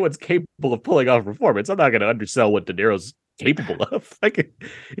 if anyone's capable of pulling off a performance, I'm not going to undersell what De Niro's capable of. Like,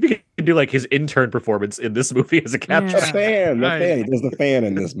 if you can do like his intern performance in this movie as a capture fan, he does the fan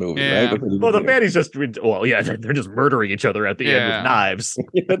in this movie, right? Well, the fan is just they're just murdering each other at the end with knives.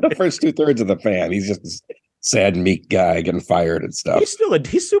 The first 2/3 of the fan, he's just this sad, meek guy getting fired and stuff.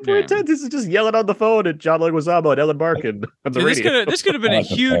 He's super intense. He's just yelling on the phone at John Leguizamo and Ellen Barkin on the radio. This could have been a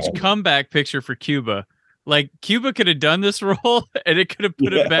huge comeback picture for Cuba. Like, Cuba could have done this role, and it could have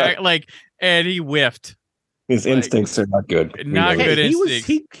put it back. And he whiffed. His instincts are not good. Not good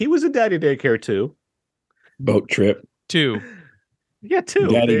instincts. He was in Daddy Daycare too. Boat Trip 2. Yeah, 2.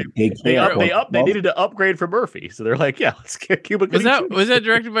 They needed to upgrade for Murphy, so they're like, yeah, let's get Cuba. Was that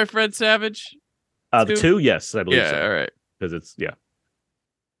directed by Fred Savage? The 2, yes, I believe so. Yeah, all right. Because it's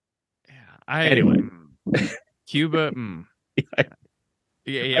anyway, Cuba.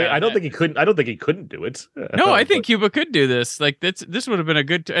 Yeah, I don't think he couldn't. I don't think he couldn't do it. No, I think Cuba could do this. Like this would have been a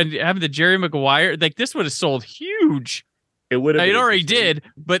good and having the Jerry Maguire. Like this would have sold huge. It would have. It already did,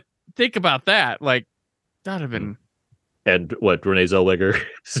 but think about that. Like that'd have been. And what Renee Zellweger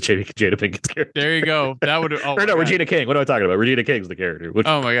is Jada Pinkett's character. There you go. That would have. Or no, Regina King. What am I talking about? Regina King's the character. Which,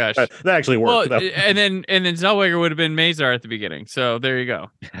 oh my gosh, that actually worked. Well, and then Zellweger would have been Mazar at the beginning. So there you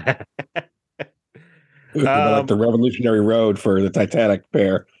go. Like the Revolutionary Road for the Titanic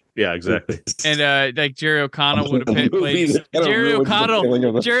pair. Yeah, exactly. And like Jerry O'Connell would have played Jerry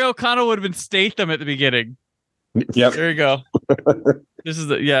O'Connell. Jerry O'Connell would have been Statham at the beginning. Yep. There you go. This is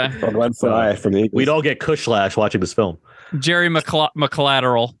the Glenn Fry from the Eagles. We'd all get Kushlash watching this film. Jerry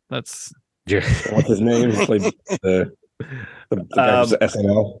Collateral. That's what's his name? He played the guy from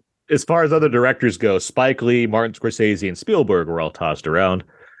SNL. As far as other directors go, Spike Lee, Martin Scorsese, and Spielberg were all tossed around.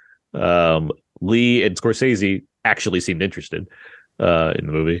 Lee and Scorsese actually seemed interested in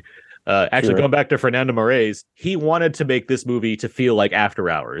the movie. Going back to Fernando Moraes, he wanted to make this movie to feel like After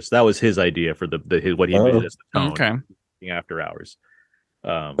Hours. That was his idea for what he made as the tone. Okay. After Hours.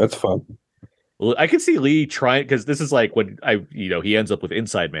 That's fun. Well, I can see Lee trying, because this is like when he ends up with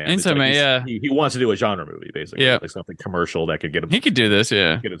Inside Man. Inside Man, yeah. He wants to do a genre movie, basically. Yeah. Like something commercial that could get him. He could do this,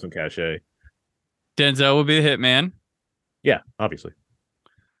 yeah. Get him some cachet. Denzel would be the hitman. Yeah, obviously.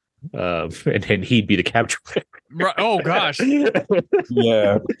 And he'd be the capture. Oh gosh.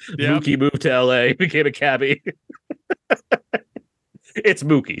 Yeah. Mookie moved to LA, became a cabbie. It's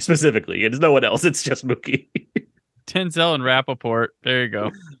Mookie specifically. It's no one else. It's just Mookie. Denzel and Rappaport. There you go.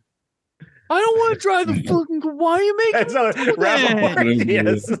 I don't want to drive the fucking. Why are you making? That's Rappaport.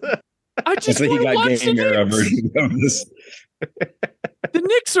 Yes. I just want to watch the Knicks. Version of this. The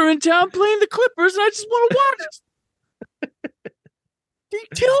Knicks are in town playing the Clippers, and I just want to watch it. They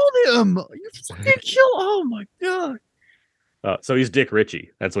killed him. You fucking kill. Oh my god. So he's Dick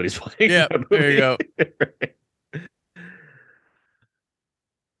Ritchie. That's what he's playing. Yeah. There you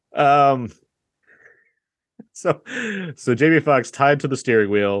go. So Jamie Foxx tied to the steering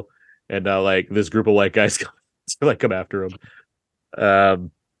wheel, and now like this group of white guys come after him.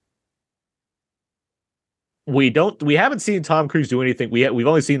 We haven't seen Tom Cruise do anything. We've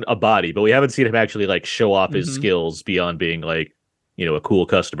only seen a body, but we haven't seen him actually like show off his skills beyond being like, a cool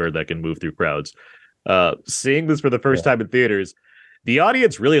customer that can move through crowds. Seeing this for the first time in theaters, the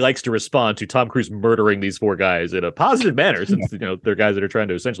audience really likes to respond to Tom Cruise murdering these four guys in a positive manner, since they're guys that are trying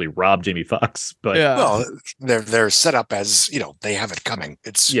to essentially rob Jamie Foxx. But well, they're set up as they have it coming.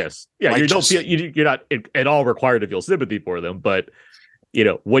 It's yes, yeah. You're not at all required to feel sympathy for them, but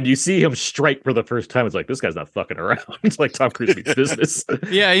when you see him strike for the first time, it's like, this guy's not fucking around. It's like Tom Cruise means business.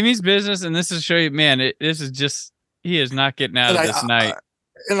 Yeah, he means business, and this is show you, man. This is just he is not getting out of this night.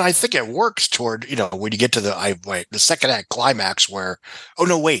 And I think it works toward, when you get to the second act climax where, oh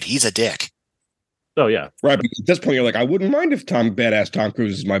no, wait, he's a dick. Oh yeah. Right. Because at this point you're like, I wouldn't mind if badass Tom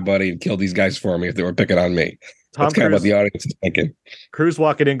Cruise is my buddy and killed these guys for me if they were picking on me. That's kind of what the audience is thinking. Cruise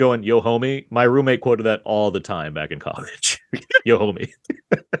walking in going, yo homie. My roommate quoted that all the time back in college. Yo homie.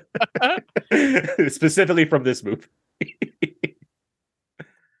 Specifically from this movie.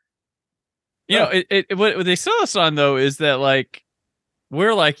 What they sell us on though is that like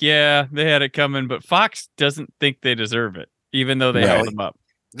we're like, yeah, they had it coming, but Fox doesn't think they deserve it, even though they held him up.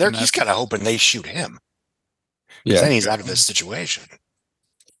 He's kind of hoping they shoot him. Yeah, then he's out of this situation.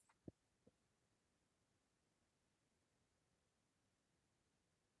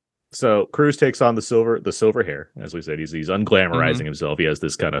 So Cruise takes on the silver hair, as we said. He's unglamorizing himself. He has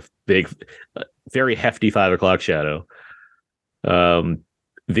this kind of big, very hefty 5 o'clock shadow.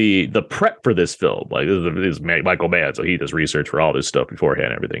 The prep for this film, like this is Michael Mann, so he does research for all this stuff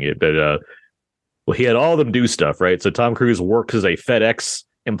beforehand, and everything. He had all of them do stuff, right? So Tom Cruise works as a FedEx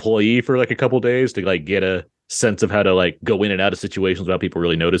employee for like a couple days to like get a sense of how to like go in and out of situations without people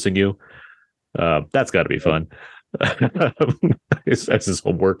really noticing you. That's got to be fun. That's his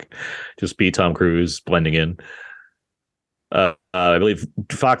homework. Just be Tom Cruise blending in. I believe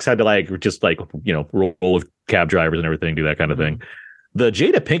Fox had to roll with cab drivers and everything, do that kind of thing. The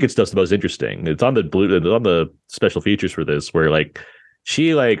Jada Pinkett stuff's the most interesting. It's on the special features for this, where like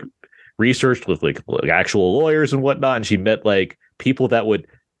she like researched with like actual lawyers and whatnot, and she met like people that would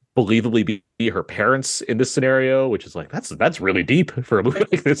believably be her parents in this scenario, which is like that's really deep for a movie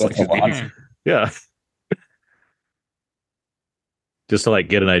like this. Like, yeah. Just to like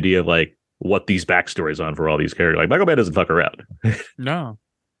get an idea of like what these backstories on for all these characters. Like Michael Mann doesn't fuck around. No.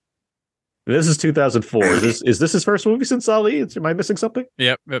 This is 2004. Is this his first movie since Ali? Am I missing something?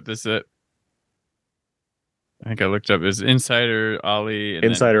 Yep, that's it. I think I looked up his Insider Ali.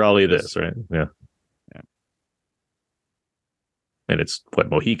 Insider Ali, this right? Yeah. and it's what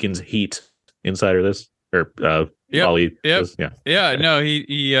Mohican's Heat inside of this or Yep. Ollie. Yep. Yeah. No, he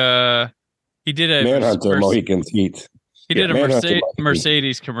did a Manhunter Mohican's Heat. He did a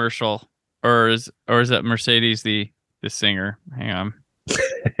Mercedes commercial, or is that Mercedes the singer? Hang on.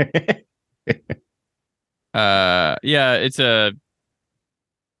 It's a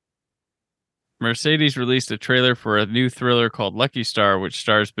Mercedes released a trailer for a new thriller called Lucky Star, which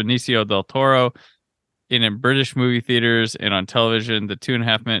stars Benicio del Toro in British movie theaters and on television. The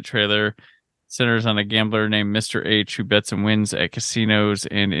 2.5-minute trailer centers on a gambler named Mr. H who bets and wins at casinos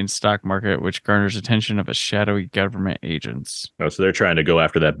and in stock market, which garners attention of a shadowy government agents. Oh, so they're trying to go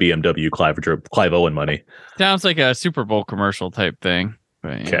after that BMW Clive Owen money. Sounds like a Super Bowl commercial type thing.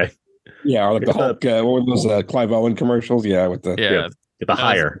 But, okay. Yeah, or like the Hulk. What were those Clive Owen commercials? Yeah, with the the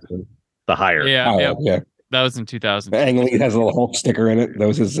hire. The hire. Yeah. That was in 2000. Ang Lee has a little Hulk sticker in it. That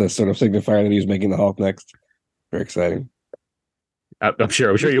was his sort of signifier that he was making the Hulk next. Very exciting. I'm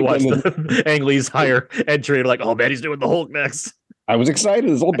sure you watched the Ang Lee's hire entry and like, oh man, he's doing the Hulk next. I was excited.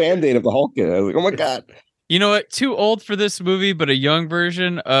 This little band-aid of the Hulk. I was like, oh my God. You know what? Too old for this movie, but a young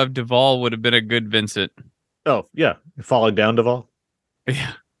version of Duvall would have been a good Vincent. Oh, yeah. Falling down Duvall.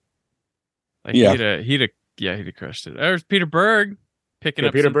 Yeah. He'd have crushed it. There's Peter Berg picking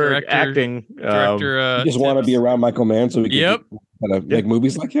up Peter Berg acting. You just want to be around Michael Mann so we can make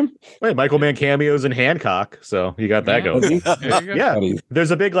movies like him. Wait, Michael Mann cameos in Hancock, so you got that going. Yeah, there's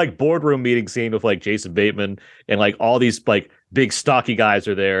a big like boardroom meeting scene with like Jason Bateman and like all these like big stocky guys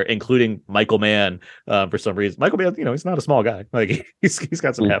are there, including Michael Mann. For some reason, Michael Mann, he's not a small guy. Like he's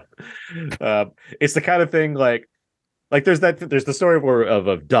got some heft. It's the kind of thing like there's the story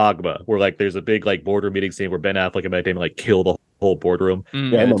of Dogma where like there's a big like boardroom meeting scene where Ben Affleck and Matt Damon like kill the whole boardroom,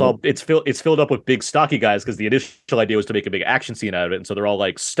 and it's filled up with big stocky guys because the initial idea was to make a big action scene out of it, and so they're all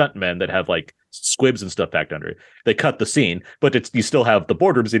like stuntmen that have like squibs and stuff packed under it. They cut the scene, but you still have the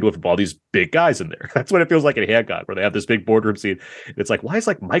boardroom scene with all these big guys in there. That's what it feels like in Hancock, where they have this big boardroom scene. It's like, why is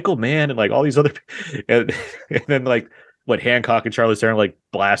like Michael Mann and like all these other, and then like what Hancock and Charlize Theron like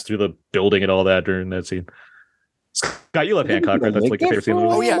blast through the building and all that during that scene. Scott, you love Hancock, right? That's like your favorite scene.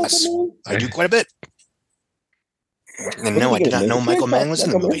 Oh yes, I do quite a bit. And no, I did not know Michael Mann was in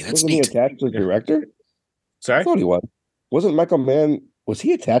the movie. That's neat. Wasn't he attached to the director? Sorry? I thought he was. Wasn't Michael Mann, was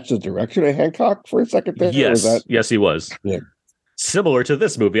he attached to the director to Hancock for a second there? Yes, he was. Yeah. Similar to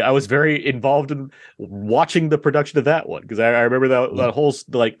this movie, I was very involved in watching the production of that one because I remember that whole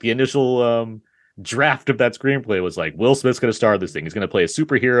like the initial draft of that screenplay was like Will Smith's going to star in this thing. He's going to play a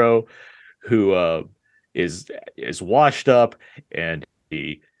superhero who is washed up and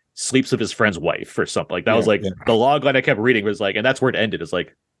he sleeps with his friend's wife or something like that. Was like the log line I kept reading was like, and that's where it ended. It's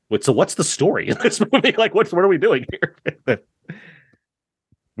like, so what's the story in this movie? Like, what are we doing here?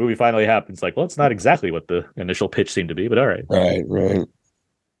 Movie finally happens. Like, well, it's not exactly what the initial pitch seemed to be, but all right. Right.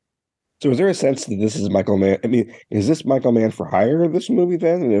 So is there a sense that this is Michael Mann? I mean, is this Michael Mann for hire this movie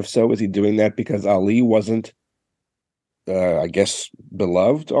then? And if so, is he doing that because Ali wasn't, I guess,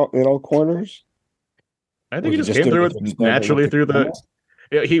 beloved in all corners? I think he just came through it naturally through the.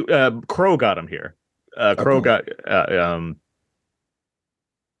 Yeah, Crow got him here. Crow got.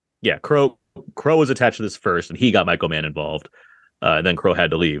 Crow was attached to this first, and he got Michael Mann involved. And then Crow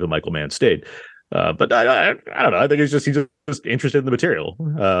had to leave, and Michael Mann stayed. But I don't know. I think he's just interested in the material.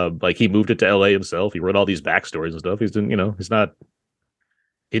 Like he moved it to LA himself. He wrote all these backstories and stuff. He's not.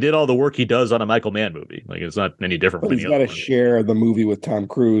 He did all the work he does on a Michael Mann movie. Like it's not any different. But he's got to share the movie with Tom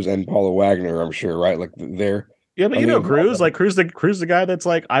Cruise and Paula Wagner, I'm sure, right? Like they're. Yeah, but Cruise, like Cruise, the guy that's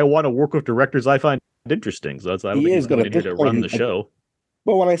like, I want to work with directors I find interesting. So that's I don't think he's going to run the show.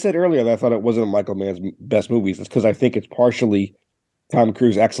 Well, when I said earlier that I thought it wasn't Michael Mann's best movies, it's because I think it's partially Tom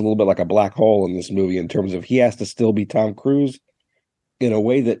Cruise acts a little bit like a black hole in this movie in terms of he has to still be Tom Cruise in a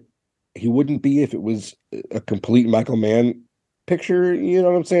way that he wouldn't be if it was a complete Michael Mann picture. You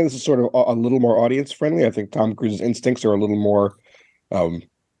know what I'm saying? This is sort of a little more audience friendly. I think Tom Cruise's instincts are a little more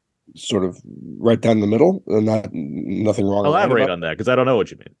sort of right down the middle. Nothing wrong. Elaborate on that because I don't know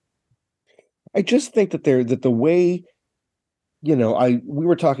what you mean. I just think that the way. We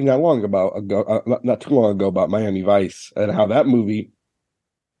were talking not too long ago about Miami Vice and how that movie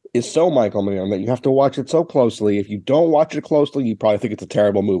is so Michael Mann that you have to watch it so closely. If you don't watch it closely, you probably think it's a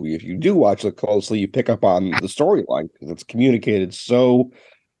terrible movie. If you do watch it closely, you pick up on the storyline because it's communicated it's so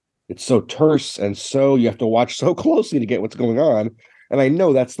terse and so you have to watch so closely to get what's going on. And I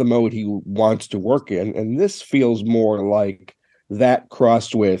know that's the mode he wants to work in. And this feels more like that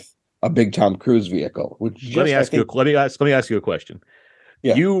crossed with a big Tom Cruise vehicle. Let me ask you a question.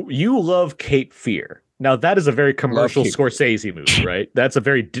 Yeah. You love Cape Fear. Now that is a very commercial Scorsese movie, right? That's a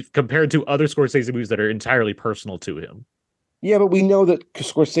very compared to other Scorsese movies that are entirely personal to him. Yeah, but we know that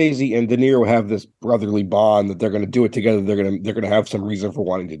Scorsese and De Niro have this brotherly bond that they're going to do it together. They're going to have some reason for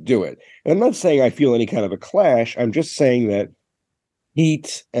wanting to do it. And I'm not saying I feel any kind of a clash. I'm just saying that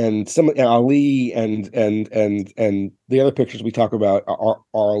Heat and Ali and the other pictures we talk about are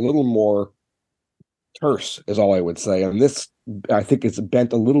a little more terse, is all I would say. And this, I think, is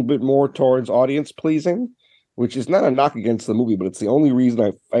bent a little bit more towards audience pleasing, which is not a knock against the movie, but it's the only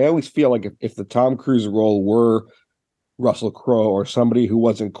reason I always feel like if the Tom Cruise role were Russell Crowe or somebody who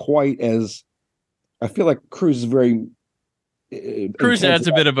wasn't quite as, I feel like Cruise is very Cruise adds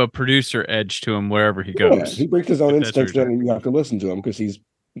a bit of a producer edge to him wherever he goes. Yeah, he brings his own instincts in, and you have to listen to him because he's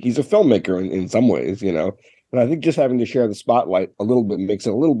a filmmaker in some ways, you know. And I think just having to share the spotlight a little bit makes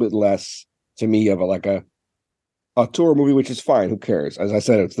it a little bit less, to me, of a tour movie, which is fine. Who cares? As I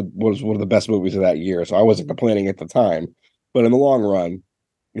said, was one of the best movies of that year, so I wasn't complaining at the time. But in the long run,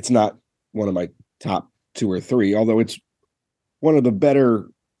 it's not one of my top 2 or 3, although it's one of the better.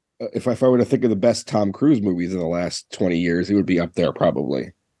 If I were to think of the best Tom Cruise movies in the last 20 years, it would be up there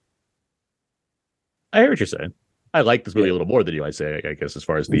probably. I hear what you're saying. I like this movie a little more than you, I say, I guess, as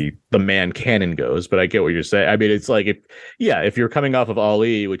far as the Mann canon goes, but I get what you're saying. I mean, it's like, if you're coming off of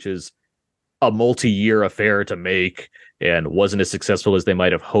Ali, which is a multi-year affair to make and wasn't as successful as they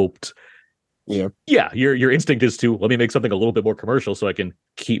might have hoped. Yeah, your instinct is to, let me make something a little bit more commercial so I can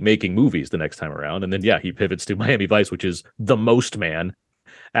keep making movies the next time around. And then, he pivots to Miami Vice, which is the most Mann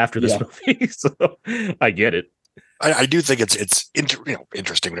after this movie. So I get it. I do think it's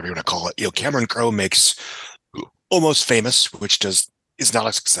interesting, whatever you want to call it. Cameron Crowe makes Almost Famous, which is not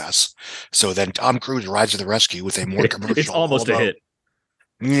a success. So then Tom Cruise rides to the rescue with a more commercial. It's almost a hit.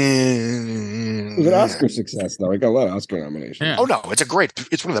 It was an Oscar success, though. It got a lot of Oscar nominations. Yeah. Oh no,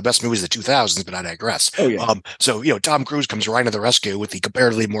 it's one of the best movies of the 2000s, but I digress. Oh yeah. So Tom Cruise comes right to the rescue with the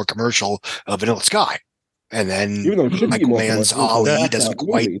comparatively more commercial Vanilla Sky, and then Michael Mann's Ali doesn't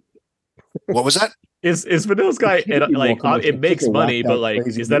quite. What was that? Is Vanilla Sky it makes money, but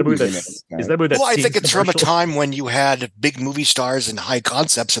is that a movie that's well, I think it's from a time when you had big movie stars and high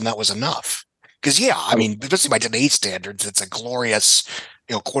concepts, and that was enough. Because I mean, especially by today's standards, it's a glorious,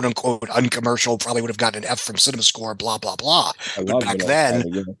 quote unquote, uncommercial. Probably would have gotten an F from CinemaScore, blah blah blah. But back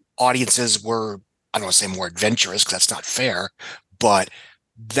then, audiences were, I don't want to say more adventurous because that's not fair, but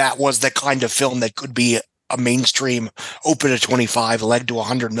that was the kind of film that could be a mainstream, open at 25, led to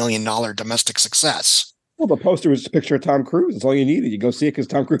 $100 million domestic success. Well, the poster was a picture of Tom Cruise. It's all you needed. You go see it because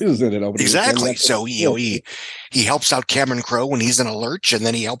Tom Cruise is in it. Exactly. So he helps out Cameron Crowe when he's in a lurch, and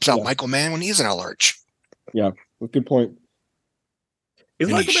then he helps out Michael Mann when he's in a lurch. Yeah, good point.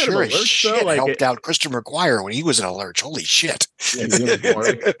 And he sure as shit helped out Christopher McGuire when he was in a lurch. Holy shit!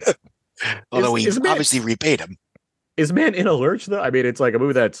 Although he obviously repaid him. Is Mann in a lurch though? I mean, it's like a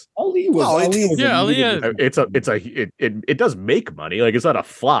movie that's it does make money. Like, it's not a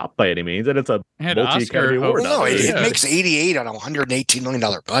flop by any means, and it's a multi-Academy Award. No, it makes 88 on a $118 million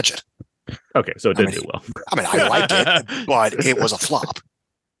budget. Okay, so it didn't do well. I mean, I like it, but it was a flop.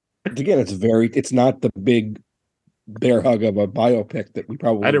 Again, it's not the big bear hug of a biopic that we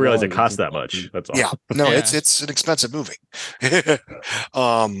probably. I didn't realize it cost that much. That's all. Yeah, no, it's an expensive movie.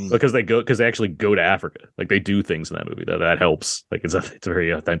 Because they actually go to Africa. Like, they do things in that movie that helps. Like, it's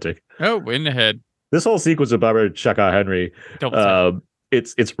very authentic. Oh, in the head. This whole sequence of Barbara Chaka Henry,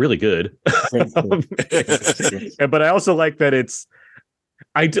 it's really good. But I also like that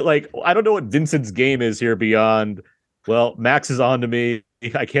I don't know what Vincent's game is here beyond. Well, Max is on to me.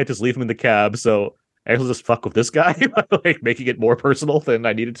 I can't just leave him in the cab, so I will just fuck with this guy, like making it more personal than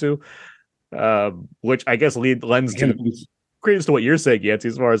I needed to. Which I guess lends to credence to what you're saying, Yancy,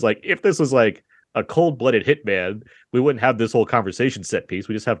 as far as like, if this was like a cold-blooded hitman, we wouldn't have this whole conversation set piece.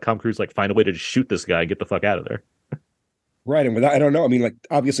 We just have Tom Cruise like find a way to shoot this guy and get the fuck out of there. Right, and without, I don't know. I mean, like,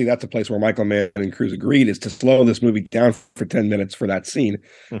 obviously that's a place where Michael Mann and Cruise agreed is to slow this movie down for 10 minutes for that scene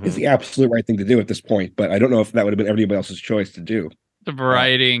is the absolute right thing to do at this point. But I don't know if that would have been everybody else's choice to do. The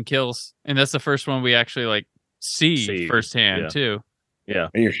variety and kills, and that's the first one we actually like see firsthand too. Yeah,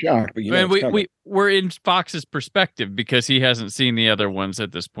 and you're shocked, but we're in Fox's perspective because he hasn't seen the other ones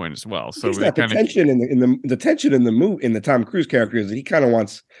at this point as well. So the tension in the tension in the movie in the Tom Cruise character is that he kind of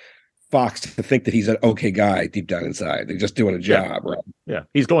wants Fox to think that he's an okay guy deep down inside. They're just doing a job, right? Yeah,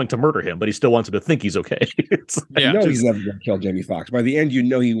 he's going to murder him, but he still wants him to think he's okay. You know he's never going to kill Jamie Foxx. By the end, you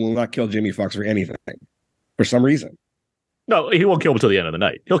know he will not kill Jamie Foxx for anything, for some reason. No, he won't kill him until the end of the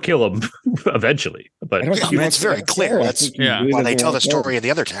night. He'll kill him eventually. But it's very clear. That's why they tell the story of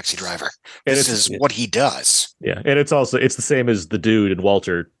the other taxi driver. This is what he does. Yeah, and it's the same as the dude in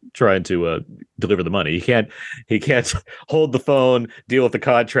Walter deliver the money. He can't hold the phone, deal with the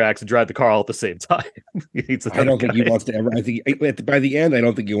contracts, and drive the car all at the same time. I don't think he wants to ever. I think by the end, I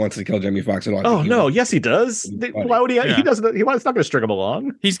don't think he wants to kill Jamie Foxx at all. Oh no, yes he does. Why would he? Yeah. He doesn't. He's not going to string him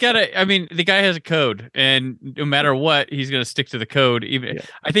along. He's got to. I mean, the guy has a code, and no matter what, he's going to stick to the code. Even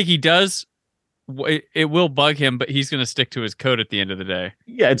I think he does. It will bug him, but he's going to stick to his code at the end of the day.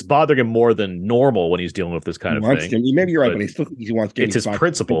 Yeah, it's bothering him more than normal when he's dealing with this kind of thing. Maybe you're right, but he still thinks he wants. It's his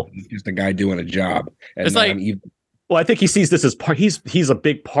principle. He's just a guy doing a job. It's like. Well, I think he sees this as part. He's a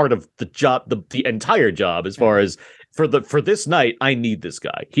big part of the job, the entire job. As far as for this night, I need this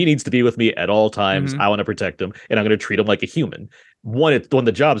guy. He needs to be with me at all times. I want to protect him, and I'm going to treat him like a human. When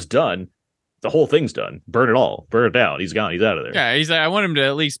the job's done, the whole thing's done. Burn it all. Burn it down. He's gone. He's out of there. Yeah, he's like, I want him to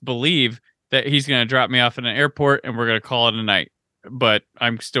at least believe that he's going to drop me off in an airport and we're going to call it a night. But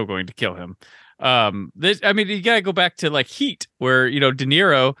I'm still going to kill him. You got to go back to like Heat, where De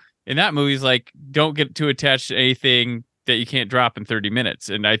Niro in that movie is like, don't get too attached to anything that you can't drop in 30 minutes.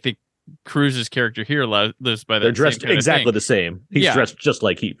 And I think Cruise's character here lives by that. They're dressed exactly the same. He's dressed just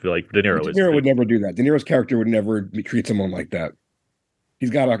like Heat, like De Niro is. De Niro would never do that. De Niro's character would never treat someone like that. He's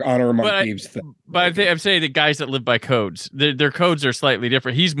got to honor among thieves thing. But I'm saying the guys that live by codes, their codes are slightly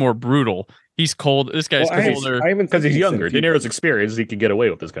different. He's more brutal. He's cold. This guy's colder because he's younger. De Niro's experienced. He can get away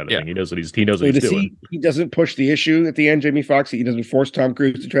with this kind of thing. He knows what he's doing. He doesn't push the issue at the end. Jamie Foxx. He doesn't force Tom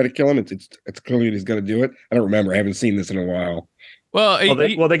Cruise to try to kill him. It's clear that he's going to do it. I don't remember. I haven't seen this in a while.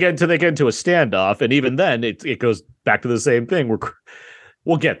 They get into a standoff, and even then, it goes back to the same thing.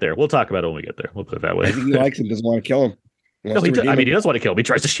 We'll get there. We'll talk about it when we get there. We'll put it that way. I think he likes him. Doesn't want to kill him. No, he doesn't want to kill him. He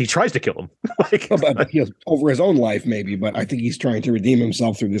tries to kill him. Over his own life, maybe, but I think he's trying to redeem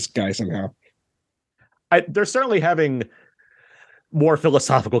himself through this guy somehow. They're certainly having more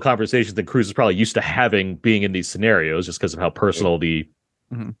philosophical conversations than Cruise is probably used to having, being in these scenarios, just because of how personal the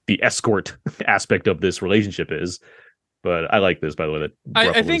escort aspect of this relationship is. But I like this, by the way. That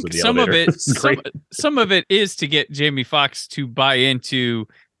I think some of it is to get Jamie Foxx to buy into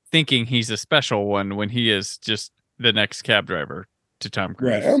thinking he's a special one when he is just the next cab driver to Tom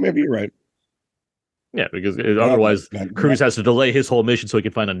Cruise. Right. Oh, maybe you're right. Yeah, because otherwise Cruise has to delay his whole mission so he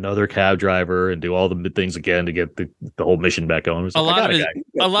can find another cab driver and do all the things again to get the whole mission back going. A lot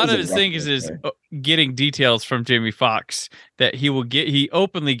of his thing is getting details from Jamie Foxx that he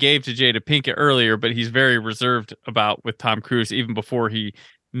openly gave to Jada Pinkett earlier, but he's very reserved about with Tom Cruise even before he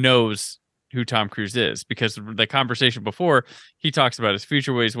knows who Tom Cruise is, because the conversation before, he talks about his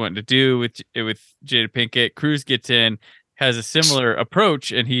future, what he's wanting to do with Jada Pinkett. Cruise gets in, has a similar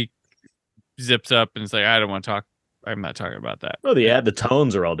approach, and he zips up and is like, I don't want to talk. I'm not talking about that. Well, the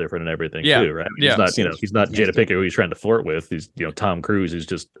tones are all different and everything too, right? He's not Jada Pinkett who he's trying to flirt with. He's Tom Cruise who's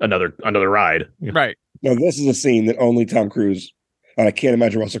just another ride. Right. Now this is a scene that only Tom Cruise, and I can't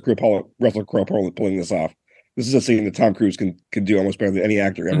imagine Russell Crowe pulling this off. This is a scene that Tom Cruise can do almost better than any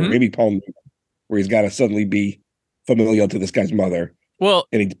actor ever. Maybe Paul Newman, where he's got to suddenly be familial to this guy's mother. Well,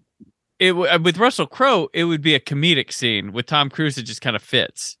 with Russell Crowe, it would be a comedic scene. With Tom Cruise, it just kind of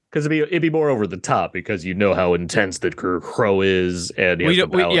fits. Because it'd be more over the top because you know how intense that Crowe is, and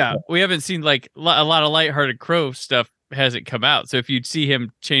we haven't seen like a lot of lighthearted Crowe stuff hasn't come out. So if you'd see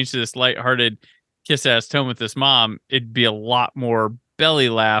him change to this lighthearted kiss ass tone with this mom, it'd be a lot more belly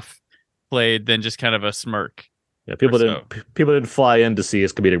laugh played than just kind of a smirk. Yeah, people didn't fly in to see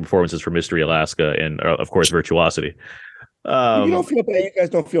his comedic performances for Mystery Alaska and of course Virtuosity. You don't feel bad. You guys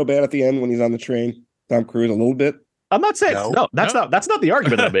don't feel bad at the end when he's on the train, Tom Cruise, a little bit. I'm not saying that's not the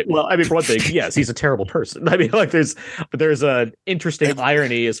argument of it. Well, I mean, for one thing, yes, he's a terrible person. I mean, like there's an interesting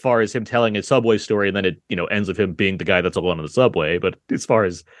irony as far as him telling his subway story, and then it ends with him being the guy that's alone on the subway. But as far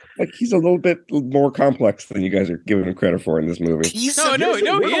as he's a little bit more complex than you guys are giving him credit for in this movie. I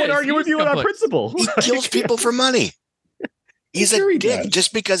would argue with you on our principle. He kills people for money. He's a dick.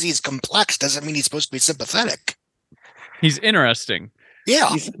 Just because he's complex doesn't mean he's supposed to be sympathetic. He's interesting.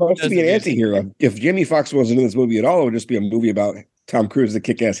 Yeah. He's supposed to be an anti-hero. If Jamie Foxx wasn't in this movie at all, it would just be a movie about Tom Cruise, the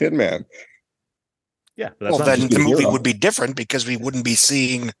kick-ass hitman. Yeah. Well, then the movie would be different because we wouldn't be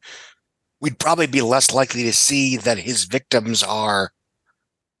seeing... We'd probably be less likely to see that his victims are...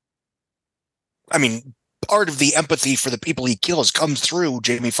 I mean, part of the empathy for the people he kills comes through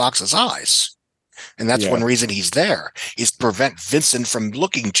Jamie Foxx's eyes. And that's one reason he's there, is to prevent Vincent from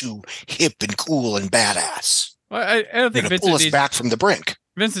looking too hip and cool and badass. Well, I don't think Vincent pull us back from the brink.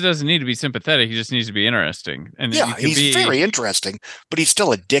 Vincent doesn't need to be sympathetic. He just needs to be interesting. And he's very interesting, but he's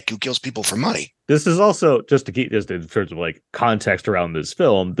still a dick who kills people for money. This is also, just to keep this in terms of like context around this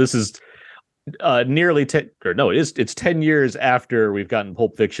film, this is it's 10 years after we've gotten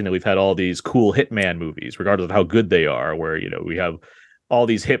Pulp Fiction and we've had all these cool hitman movies, regardless of how good they are, where we have all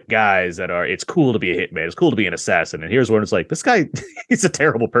these hip guys that are, it's cool to be a hitman, it's cool to be an assassin. And here's one, it's like, this guy, he's a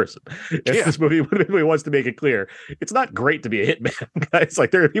terrible person. This movie wants to make it clear, it's not great to be a hitman. It's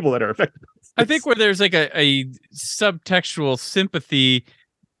like, there are people that are affected. I think where there's like a subtextual sympathy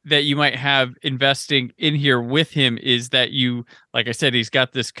that you might have investing in here with him is that you, like I said, he's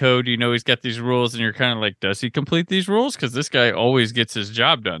got this code, he's got these rules, and you're kind of like, does he complete these rules? Because this guy always gets his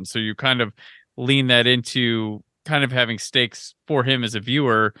job done. So you kind of lean that into kind of having stakes for him as a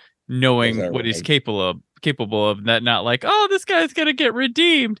viewer, knowing what he's capable of, that not like, oh, this guy's gonna get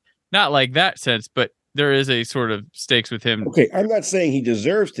redeemed, not like that sense, but there is a sort of stakes with him. Okay, I'm not saying he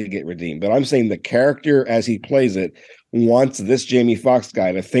deserves to get redeemed, but I'm saying the character as he plays it wants this Jamie Foxx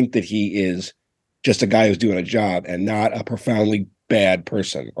guy to think that he is just a guy who's doing a job and not a profoundly bad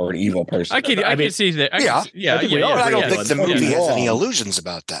person or an evil person. I can see that. But I don't think the movie has any illusions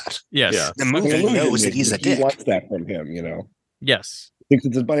about that. Yes. Yeah. The movie knows that he's a dick. He wants that from him, Yes. He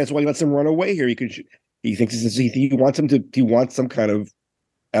thinks that's why he lets him run away here. He thinks he wants some kind of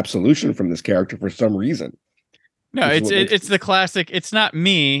absolution from this character for some reason. No, it's the classic, it's not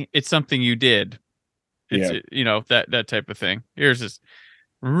me, it's something you did. It's that type of thing. Here's this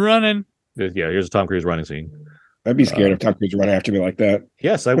running. Yeah, here's a Tom Cruise running scene. I'd be scared if Tom Cruise running after me like that.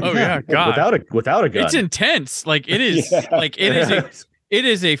 Yes, I would. Oh yeah, God. Without a gun. It's intense. Like it is. Like it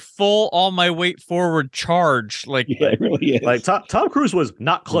is a full all my weight forward charge. Like it really is. Like Tom Cruise was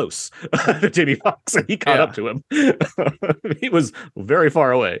not close to Jamie Foxx, and he caught up to him. He was very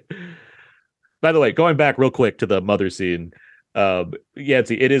far away. By the way, going back real quick to the mother scene.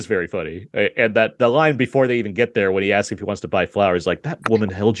 Yancy, it is very funny, and that the line before they even get there, when he asks if he wants to buy flowers, like, that woman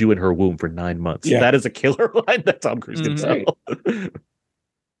held you in her womb for 9 months. That is a killer line that Tom Cruise can tell.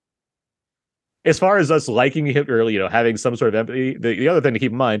 As far as us liking him, or having some sort of empathy, the other thing to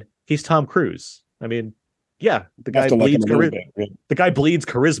keep in mind, he's Tom Cruise. I mean, the guy bleeds charisma. The guy bleeds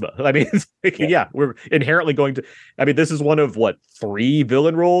charisma. I mean, we're inherently going to. I mean, this is one of 3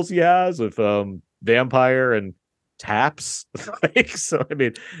 villain roles he has with vampire and Taps. So I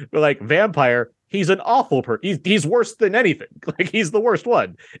mean, like, vampire, he's an awful person. He's worse than anything. Like, he's the worst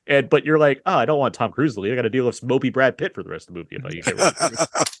one. But you're like, oh, I don't want Tom Cruise to lead. I got to deal with mopey Brad Pitt for the rest of the movie. If I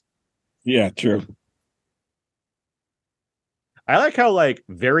get Yeah, true. I like how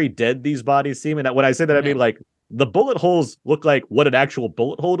very dead these bodies seem, and when I say that, I mean the bullet holes look like what an actual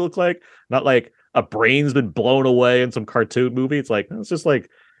bullet hole would look like, not like a brain's been blown away in some cartoon movie. It's like, it's just like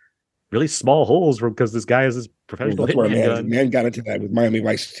really small holes because this guy is this professional hitman gun. Man got into that with Miami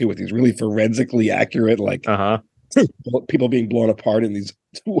Vice too, with these really forensically accurate, people being blown apart in these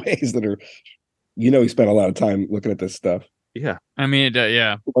ways that are, he spent a lot of time looking at this stuff. Yeah, I mean,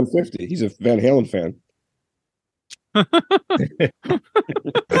 150. He's a Van Halen fan.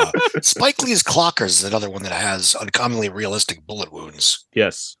 Spike Lee's Clockers is another one that has uncommonly realistic bullet wounds.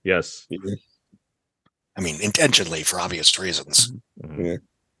 Yes. I mean, intentionally for obvious reasons. Mm-hmm. Yeah.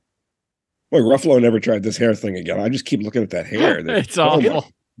 Boy, Ruffalo never tried this hair thing again. I just keep looking at that hair. It's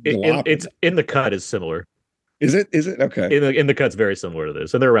awful. It's in the cut is similar. Is it? Okay. In the cut's very similar to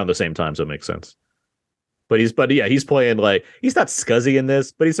this, and they're around the same time, so it makes sense. But he's playing he's not scuzzy in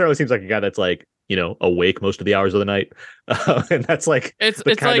this, but he certainly seems like a guy that's awake most of the hours of the night, and that's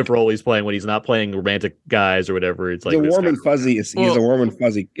the kind of role he's playing when he's not playing romantic guys or whatever. It's like the warm and fuzzy. He's a warm and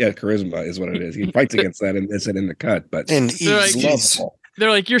fuzzy charisma is what it is. He fights against that, and it's in the cut. But he's lovable. They're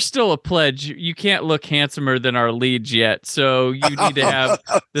like, you're still a pledge. You can't look handsomer than our leads yet, so you need to have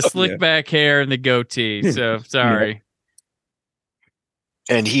the slick back hair and the goatee. So sorry.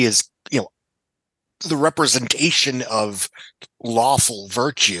 And he is, the representation of lawful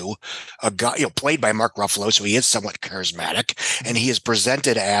virtue, a guy, played by Mark Ruffalo, so he is somewhat charismatic, and he is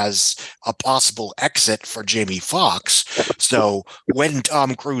presented as a possible exit for Jamie Foxx. So when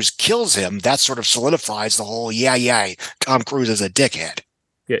Tom Cruise kills him, that sort of solidifies the whole, Tom Cruise is a dickhead.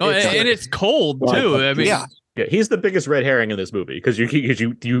 Yeah, and it's cold too. I mean, yeah, he's the biggest red herring in this movie because you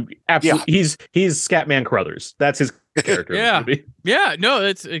absolutely he's Scatman Crothers. That's his character. Yeah, in the movie. Yeah, no,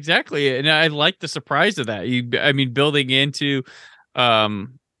 that's exactly, and I like the surprise of that. Building into,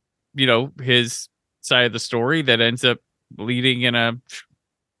 his side of the story that ends up leading in a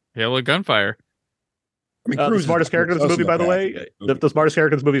hail of gunfire. The smartest character in this movie, by the way, the smartest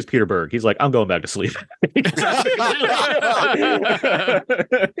character in this movie is Peter Berg. He's like, I'm going back to sleep.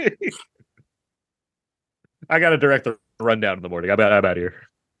 I got to direct the rundown in the morning. I'm out of here.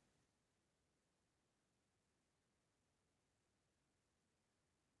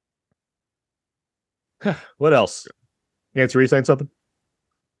 What else? Yancy, were you saying something?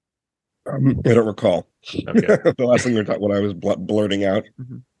 I don't recall. Okay. The last thing what I was blurting out.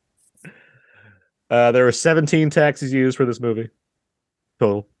 There were 17 taxis used for this movie.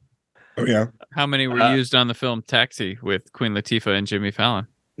 So, Oh yeah. How many were used on the film Taxi with Queen Latifah and Jimmy Fallon?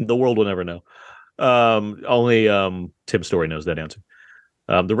 The world will never know. Only Tim Story knows that answer.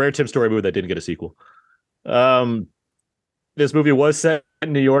 The rare Tim Story movie that didn't get a sequel. This movie was set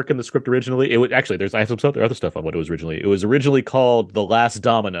in New York in the script originally. It would actually. I have some other stuff on what it was originally. It was originally called The Last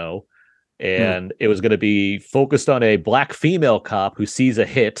Domino, and it was going to be focused on a black female cop who sees a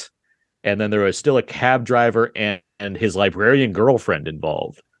hit, and then there was still a cab driver and his librarian girlfriend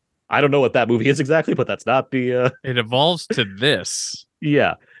involved. I don't know what that movie is exactly, but that's not the. It evolves to this.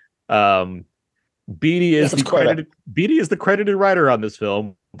 Yeah. Beatty is the credited writer on this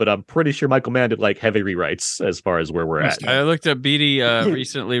film, but I'm pretty sure Michael Mann did like heavy rewrites as far as where we're at. I looked up Beatty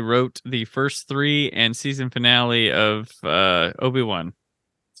recently wrote the first 3 and season finale of Obi-Wan.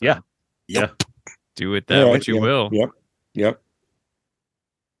 So, yeah. Do with that what you will. Yep.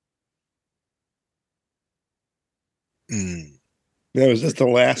 That was just the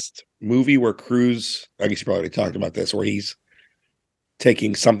last movie where Cruise, I guess you probably talked about this, where he's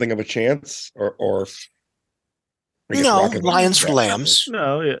taking something of a chance, or no, Lions for Lambs.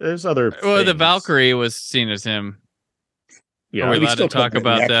 No, there's other. Well, things. The Valkyrie was seen as him. Yeah, are we allowed to talk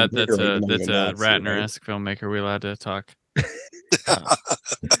about that? That's a Ratner-esque filmmaker. Are we allowed to talk?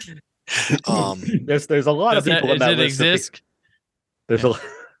 There's a lot of people in that Does it list. exist? There's Does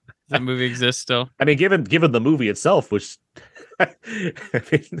that movie exist still? I mean, given the movie itself, which I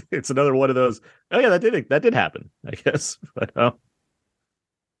mean, it's another one of those. Oh yeah, that did happen, I guess. But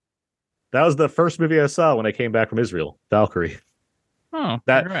that was the first movie I saw when I came back from Israel, Valkyrie. Oh,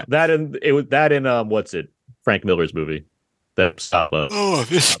 that in what's it? Frank Miller's movie. That Spirit.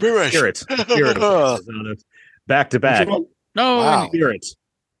 Back to back. No, wow. Spirit.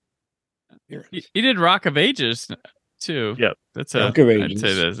 He did Rock of Ages too. Yep, that's Rock of I'd Ages.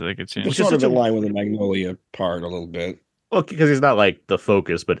 say that's like a change. It's sort of in line with the Magnolia part a little bit. Well, because he's not like the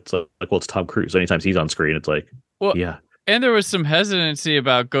focus, but it's like, well, it's Tom Cruise. Anytime he's on screen, it's like, well, yeah. And there was some hesitancy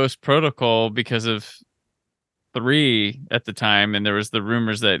about Ghost Protocol because of 3 at the time, and there was the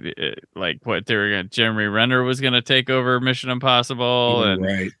rumors that Jeremy Renner was going to take over Mission Impossible,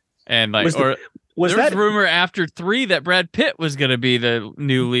 and like there was rumor after 3 that Brad Pitt was going to be the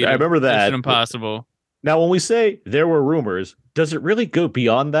new lead. I remember that Mission Impossible. Now, when we say there were rumors, does it really go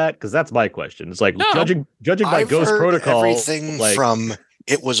beyond that? Because that's my question. It's like judging by Ghost Protocol, everything from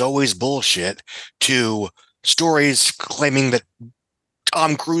it was always bullshit to stories claiming that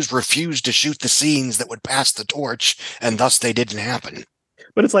Tom Cruise refused to shoot the scenes that would pass the torch, and thus they didn't happen.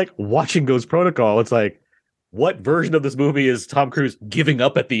 But it's like watching Ghost Protocol. It's like, what version of this movie is Tom Cruise giving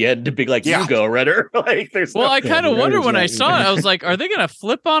up at the end to be like, you go, Renner? Like, I kind of wonder when I saw it. I was like, are they going to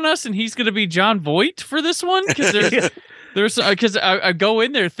flip on us and he's going to be John Voight for this one? Because because I go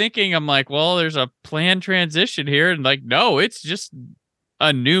in there thinking, I'm like, well, there's a planned transition here, and like, no, it's just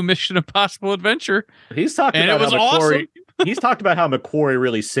a new Mission Impossible adventure. He's talking about how McQuarrie. Awesome. He's talked about how McQuarrie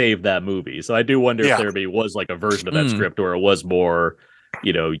really saved that movie. So I do wonder if there was like a version of that script, or it was more,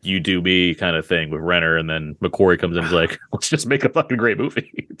 you do me kind of thing with Renner, and then McQuarrie comes in and is like, let's just make a fucking great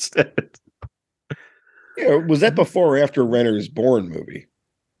movie instead. Yeah, was that before or after Renner's Bourne movie?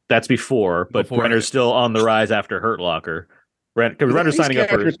 That's before, but Renner's still on the rise after Hurt Locker. Because Renner's signing up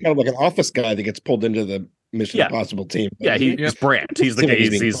for... It's kind of like an office guy that gets pulled into the Mission Impossible team. Yeah, he's Brandt. He's the guy.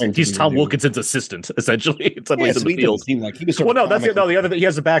 He's Tom Wilkinson's assistant, essentially. It's in the field. Like he was that's it. No, the other thing, he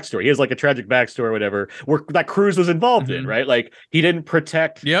has a backstory. He has like a tragic backstory or whatever, where that Cruise was involved in, right? Like he didn't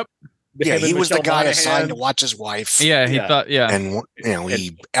protect. Yep. Yeah, he was the guy assigned to watch his wife. Yeah, he thought. Yeah, and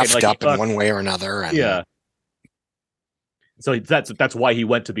he effed up in one way or another. And, yeah. So that's why he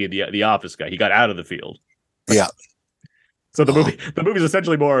went to be the office guy. He got out of the field. Yeah. So the movie's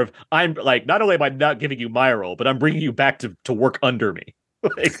essentially more of, I'm like, not only am I not giving you my role, but I'm bringing you back to work under me,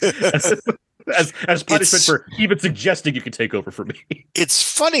 like, as punishment for even suggesting you can take over for me. It's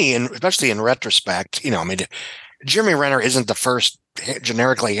funny, and especially in retrospect, Jeremy Renner isn't the first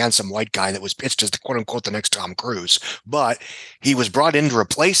generically handsome white guy that was pitched as the quote unquote the next Tom Cruise, but he was brought in to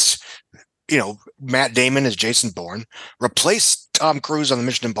replace, Matt Damon as Jason Bourne, replace Tom Cruise on the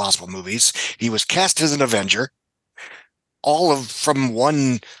Mission Impossible movies. He was cast as an Avenger. From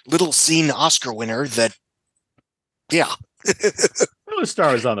one little scene Oscar winner that, Those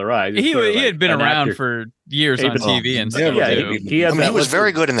stars on the rise. He had been around for years on TV and stuff. He was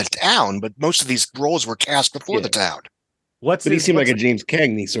very good in The Town, but most of these roles were cast before The Town. But he seemed like a James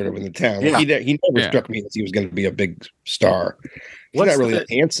Cagney sort of in The Town. Yeah. He never struck me as he was going to be a big star. He's not really that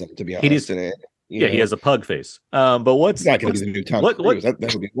handsome, to be honest. He has a pug face. But what's not going to be the new Tom Cruise? That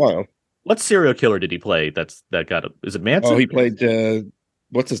would be wild. What serial killer did he play? Is it Manson? Oh, he played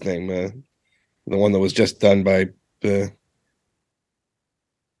what's his name? The one that was just done by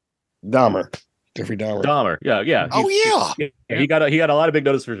Dahmer. Jeffrey Dahmer. Dahmer. Yeah. Oh yeah. He got a lot of big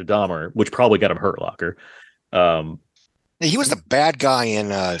notice for Dahmer, which probably got him Hurt Locker. He was the bad guy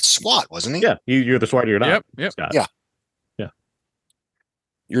in SWAT, wasn't he? Yeah, you're the SWAT, you're not. Yep. Scott. Yeah.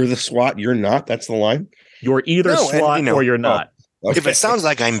 You're the SWAT, you're not. That's the line. You're either SWAT or you're not. Okay. If it sounds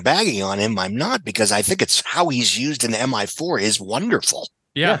like I'm bagging on him, I'm not, because I think it's how he's used in MI4 is wonderful.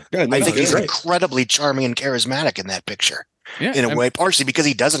 Yeah. Good. I think he's great. incredibly charming and charismatic in that picture. Yeah. In a way, partially because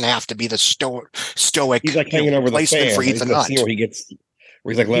he doesn't have to be the stoic He's like hanging over the fan. for Ethan Hunt.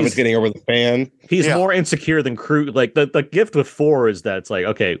 Where he's like Levin's getting over the fan. He's more insecure than Crew. Like the gift with 4 is that it's like,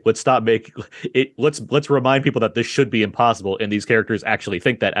 okay, let's stop making it. Let's remind people that this should be impossible, and these characters actually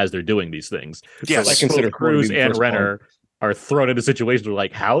think that as they're doing these things. Yes, so, I consider Cruz and Renner are thrown into situations where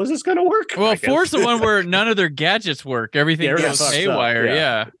like, how is this going to work? Well, 4's the one where none of their gadgets work. Everything goes haywire.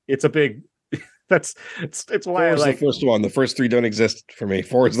 Yeah. It's a big. It's why 4 is the first one. The first 3 don't exist for me.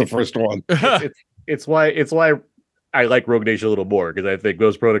 4 is the first one. It's why I like Rogue Nation a little more, because I think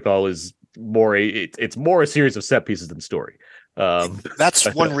Ghost Protocol is more it's more a series of set pieces than story. That's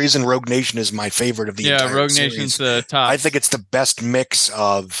one reason Rogue Nation is my favorite of the entire Rogue series. Nation's the top. I think it's the best mix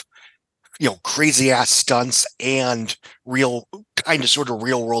of crazy ass stunts and real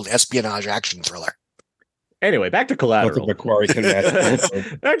world espionage action thriller. Anyway, back to Collateral. Back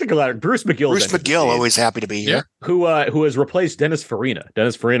to Collateral. Bruce McGill always happy to be here. Who has replaced Dennis Farina.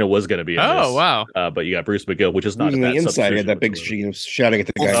 Dennis Farina was going to be in this. Wow. But you got Bruce McGill, which is not the inside. He had that big scene shouting at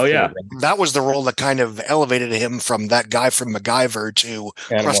the guy. Oh yeah, that was the role that kind of elevated him from that guy from MacGyver to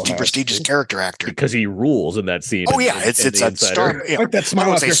crusty, prestigious character actor. Because he rules in that scene. Oh yeah, it's a star. Like that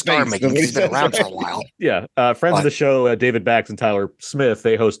smile off your star face. making. He's been around for a while. Yeah, friends of the show, David Bax and Tyler Smith,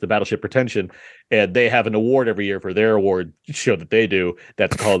 they host the Battleship Pretension, and they have an award every year for their award show that they do.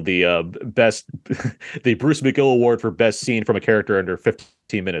 That's called the the Bruce McGill Award for best scene from a character under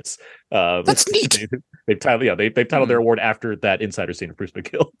 15 minutes. That's neat. They've titled their award after that insider scene of Bruce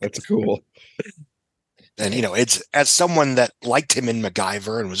McGill. That's cool. And it's as someone that liked him in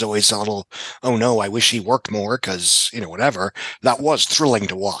MacGyver and was always a little, oh no, I wish he worked more because whatever. That was thrilling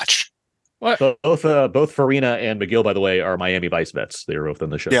to watch. What? Both Farina and McGill, by the way, are Miami Vice vets. They were both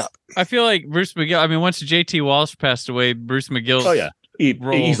on the show. Yeah, I feel like Bruce McGill. I mean, once JT Walsh passed away, Bruce McGill. Oh yeah, he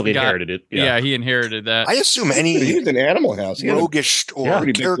easily inherited it. Yeah, he inherited that. I assume any he was in Animal House. roguish or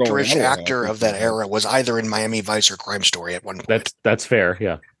characterish actor of that era was either in Miami Vice or Crime Story at one point. That's fair.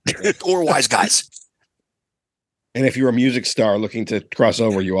 Yeah, or Wise Guys. And if you're a music star looking to cross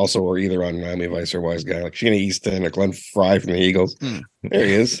over, you also were either on Miami Vice or Wise Guy, like Sheena Easton or Glenn Fry from the Eagles. There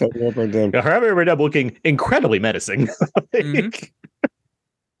he is. However, up looking incredibly menacing. And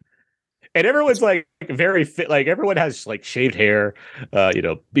everyone's like very fit. Like everyone has like shaved hair,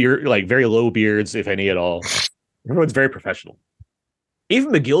 beard, like very low beards, if any at all. Everyone's very professional.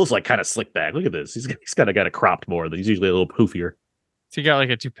 Even McGill's like kind of slicked back. Look at this. He's kind of got it cropped more. He's usually a little poofier. So he got like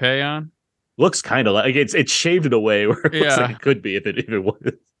a toupee on. Looks kind of like it's shaved in a way where it looks like it could be if it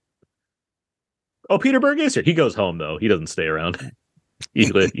was. Oh, Peter Berg is here. He goes home though. He doesn't stay around.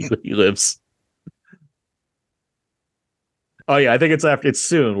 He lives. Oh yeah, I think it's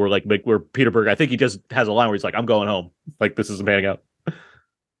soon. Where Peter Berg. I think he just has a line where he's like, "I'm going home." Like this isn't panning out.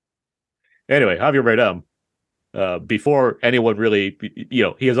 Anyway, Javier Bardem. Before anyone really, he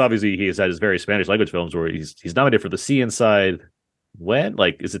has had his very Spanish language films where he's nominated for The Sea Inside. When?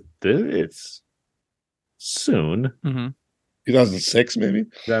 Like, is it? It's soon. 2006, maybe.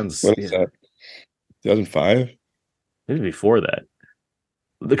 When is that? 2005. Maybe before that.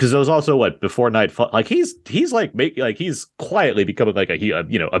 Because it was also before Nightfall. Like he's quietly becoming like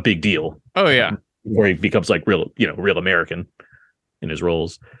a big deal. Oh yeah. Where he becomes like real American in his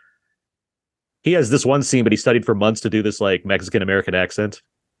roles. He has this one scene, but he studied for months to do this like Mexican American accent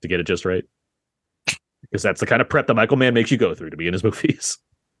to get it just right. Because that's the kind of prep that Michael Mann makes you go through to be in his movies.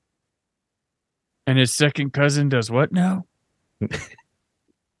 And his second cousin does what now?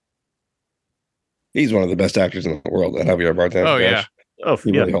 He's one of the best actors in the world. That Javier Bardem. Oh yeah. Oh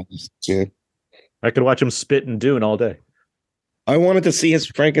yeah. I could watch him spit in Dune all day. I wanted to see his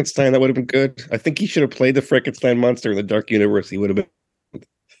Frankenstein. That would have been good. I think he should have played the Frankenstein monster in the Dark Universe. He would have been.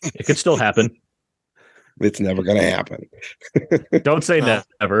 It could still happen. It's never going to happen. Don't say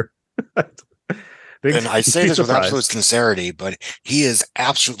never. And I say this with absolute sincerity, but he is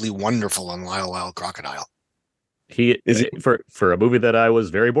absolutely wonderful in Lyle Crocodile. He is for a movie that I was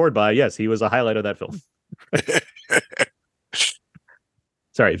very bored by. Yes, he was a highlight of that film.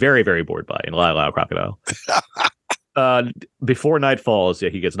 Sorry, very, very bored by in Lyle Crocodile. Before Night Falls,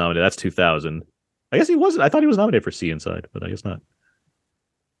 he gets nominated. That's 2000. I guess he wasn't. I thought he was nominated for Sea Inside, but I guess not.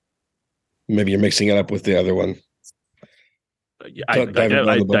 Maybe you're mixing it up with the other one. I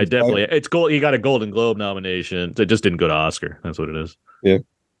definitely. It's gold. He got a Golden Globe nomination. It just didn't go to Oscar. That's what it is. Yeah.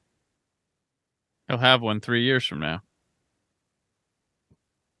 He'll have one 3 years from now.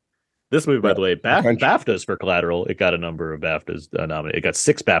 This movie, by the way, BAFTAs for Collateral. It got a number of BAFTAs nominated. It got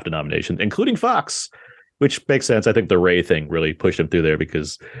 6 BAFTA nominations, including Fox, which makes sense. I think the Ray thing really pushed him through there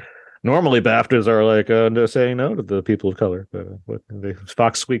because normally BAFTAs are like saying no to the people of color. But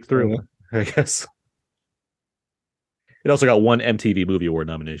Fox squeaked through, I guess. It also got 1 MTV Movie Award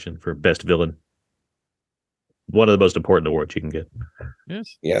nomination for Best Villain. One of the most important awards you can get.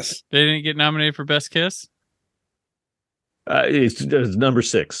 Yes. They didn't get nominated for Best Kiss? It's number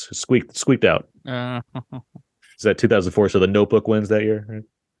 6. Squeaked out. Is that 2004? So The Notebook wins that year, right?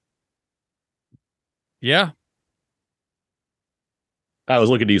 Yeah. I was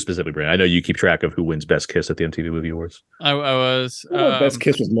looking to you specifically, Brandon. I know you keep track of who wins Best Kiss at the MTV Movie Awards. I was. Best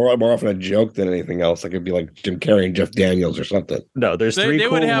Kiss was more often a joke than anything else. Like it'd be like Jim Carrey and Jeff Daniels or something. No, there's 3 They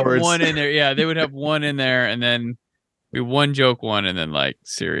cool would have awards. one in there. Yeah, they would have one in there, and then be one joke one, and then like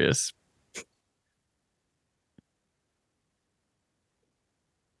serious.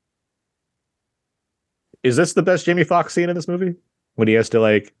 Is this the best Jamie Foxx scene in this movie? When he has to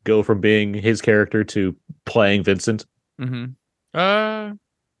like go from being his character to playing Vincent? Mm-hmm.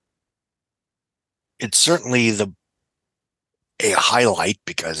 It's certainly a highlight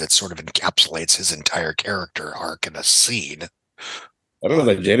because it sort of encapsulates his entire character arc in a scene. I don't know,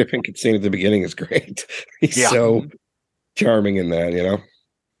 that Jada Pinkett scene at the beginning is great. He's so charming in that, you know?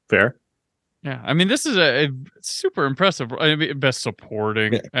 Fair. Yeah, I mean, this is a super impressive. I mean, best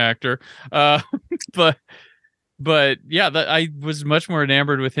supporting actor, but yeah, I was much more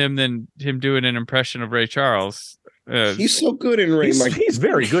enamored with him than him doing an impression of Ray Charles. He's so good in Ray. He's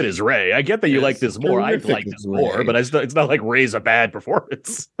very good as Ray. I get that you like this more. I like this more, but it's not like Ray's a bad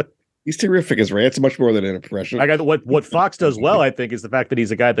performance. He's terrific as Ray. It's much more than an impression. I got what Fox does well, I think, is the fact that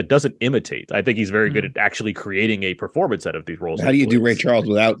he's a guy that doesn't imitate. I think he's very good at actually creating a performance out of these roles. How do you do Ray Charles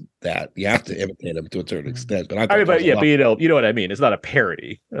without that? You have to imitate him to a certain extent. But you know what I mean. It's not a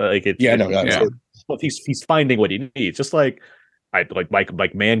parody. He's finding what he needs. Just like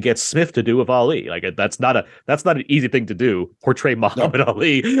Mann gets Smith to do with Ali. Like that's not an easy thing to do. Portray Muhammad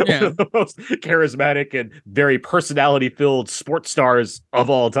Ali, one of the most charismatic and very personality filled sports stars of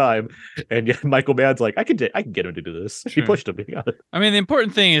all time. And Michael Mann's like, I can get him to do this. Sure. He pushed him. He got it. I mean, the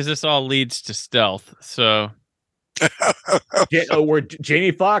important thing is this all leads to stealth. So. Where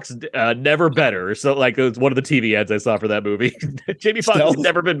Jamie Foxx never better. So like it was one of the TV ads I saw for that movie. Jamie Foxx has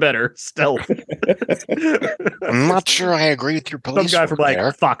never been better. Stealth. I'm not sure I agree with your police. Some guy from like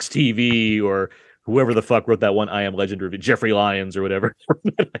Fox TV or whoever the fuck wrote that one I Am Legend review, Jeffrey Lyons or whatever.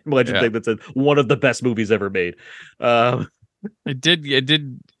 I Am Legend thing that said one of the best movies ever made. It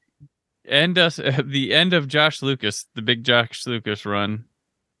did end us at the end of Josh Lucas, the big Josh Lucas run.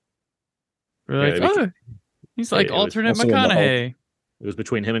 We're like, he's like alternate McConaughey. It was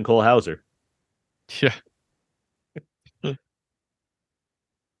between him and Cole Hauser. Yeah.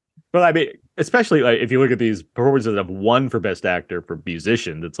 But I mean, especially if you look at these performances of one for Best Actor for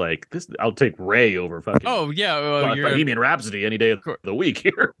musician, it's like this. I'll take Ray over fucking. Oh yeah, Bohemian Rhapsody any day of the week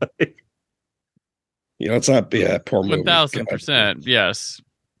here. It's not poor movie. 1,000%. Yes.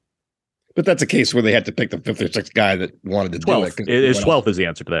 But that's a case where they had to pick the 5th or 6th guy that wanted to do it. Is 12th is the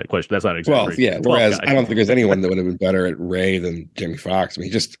answer to that question. That's not exactly 12th, yeah. Whereas I don't think there's anyone that would have been better at Ray than Jamie Foxx. I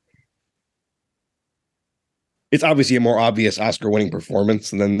mean, it's obviously a more obvious Oscar-winning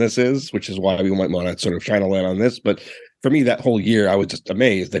performance than this is, which is why we might want to sort of shine a light on this. But for me, that whole year, I was just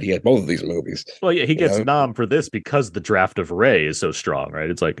amazed that he had both of these movies. Well, yeah, he gets nom for this because the draft of Ray is so strong, right?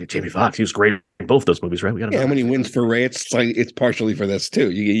 It's like Jamie Foxx, he was great in both those movies, right? And when he wins for Ray, it's partially for this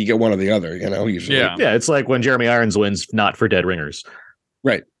too. You get one or the other, usually. Yeah, it's like when Jeremy Irons wins, not for Dead Ringers,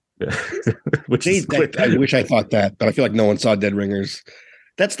 right? I wish I thought that, but I feel like no one saw Dead Ringers.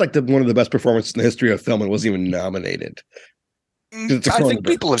 That's like one of the best performances in the history of film and wasn't even nominated. I think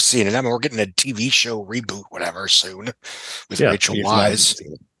people have seen it. I mean, we're getting a TV show reboot, whatever, soon with Rachel Weisz.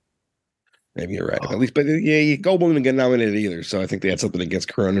 Maybe you're right. At least, but Goldblum didn't get nominated either. So I think they had something against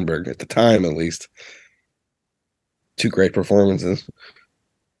Cronenberg at the time, at least. 2 great performances.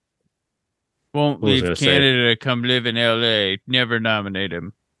 Won't leave Canada to come live in LA. Never nominate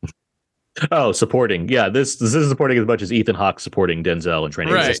him. Oh, supporting. Yeah, this is supporting as much as Ethan Hawke supporting Denzel and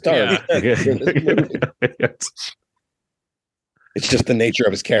Training. Right. Yeah. It's just the nature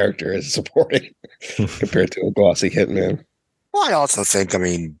of his character as supporting compared to a glossy hitman. Well, I also think, I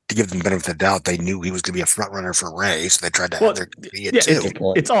mean, to give them the benefit of the doubt, they knew he was going to be a front runner for Ray, so they tried to have their be it too.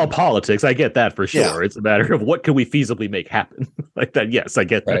 It's all politics. I get that for sure. Yeah. It's a matter of what can we feasibly make happen like that. Yes, I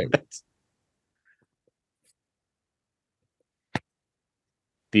get that.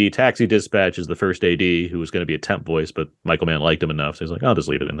 the taxi dispatch is the first AD who was going to be a temp voice, but Michael Mann liked him enough, so he's like, I'll just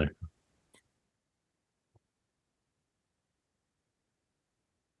leave it in there.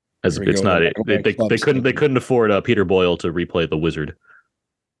 As it's not it, they couldn't afford Peter Boyle to replay the Wizard.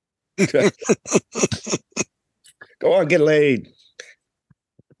 Go on, get laid.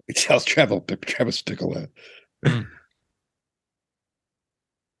 He tells Travis Bickle that.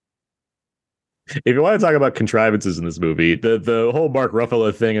 If you want to talk about contrivances in this movie, the whole Mark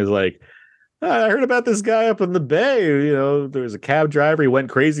Ruffalo thing is like, I heard about this guy up in the Bay. You know, there was a cab driver. He went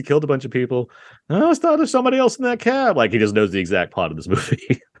crazy, killed a bunch of people. I thought there's somebody else in that cab. Like, he just knows the exact plot of this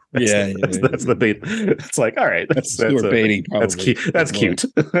movie. That's the thing. It's like, all right, that's Beatty. That's cute. That's cute.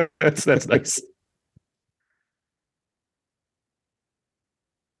 that's nice.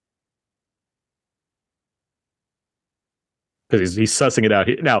 Because he's sussing it out.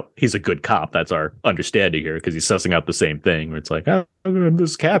 Now, he's a good cop. That's our understanding here, because he's sussing out the same thing. Where it's like,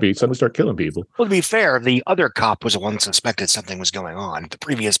 this cabbie suddenly start killing people. Well, to be fair, the other cop was the one suspected something was going on. The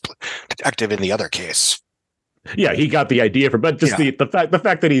previous detective in the other case. Yeah, he got the idea from, but just the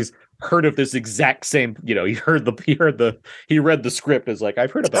fact that he's heard of this exact same, he read the script is like,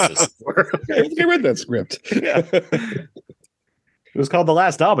 I've heard about this before. He read that script. Yeah. It was called The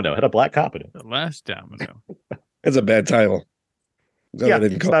Last Domino. It had a black cop in it. The Last Domino. That's a bad title.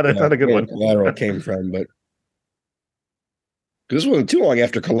 It's not a good one. Collateral came from, but this wasn't too long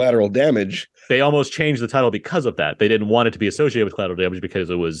after Collateral Damage. They almost changed the title because of that. They didn't want it to be associated with Collateral Damage because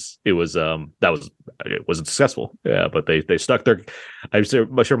it wasn't successful. Yeah, but they stuck their. I'm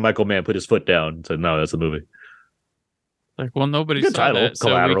sure Michael Mann put his foot down and said, "No, that's the movie." Like, well, nobody saw title, that,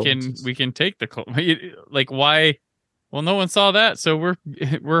 Collateral. So we can take the like why? Well, no one saw that, so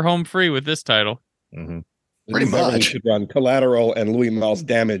we're home free with this title. Mm-hmm. Pretty much. Should run Collateral and Louis Malle's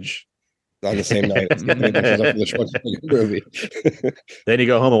Damage on the same night. Movie. Then you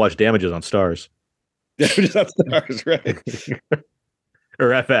go home and watch Damages on Stars. Damages on Stars, right? Or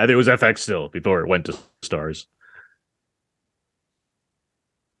FX. It was FX still before it went to Stars.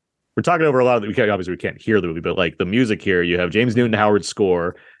 We're talking over a lot of obviously we can't hear the movie, but like the music here, you have James Newton Howard's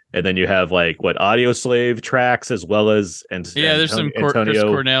score. And then you have Audio Slave tracks as well as there's some Chris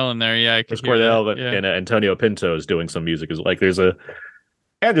Cornell in there. Yeah, Chris Cornell and Antonio Pinto is doing some music. Is like there's and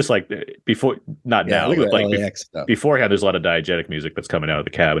just like before, not now, but like beforehand, there's a lot of diegetic music that's coming out of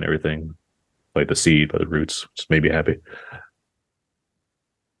the cab and everything, like the Seed by the Roots, which made me happy.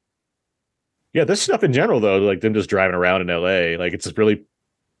 Yeah, this stuff in general though, like them just driving around in LA, like it's really,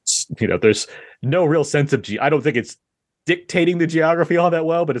 there's no real sense of I don't think it's dictating the geography all that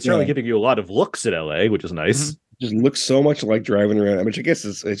well, but it's certainly giving you a lot of looks at LA, which is nice. Mm-hmm. Just looks so much like driving around, which I guess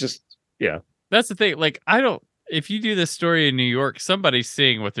it's just that's the thing. Like, if you do this story in New York, somebody's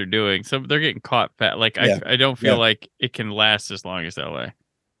seeing what they're doing, so they're getting caught fat. Like, I don't feel like it can last as long as LA.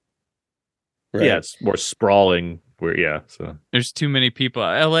 Right. Yeah, it's more sprawling. So there's too many people.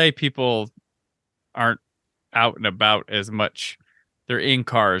 LA people aren't out and about as much. They're in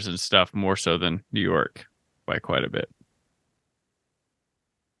cars and stuff more so than New York by quite a bit.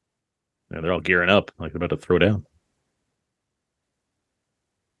 Yeah, they're all gearing up, like they're about to throw down.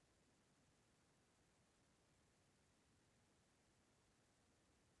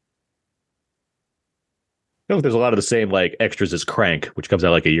 I think there's a lot of the same like extras as Crank, which comes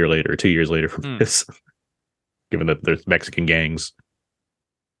out like a year later or 2 years later from this, given that there's Mexican gangs.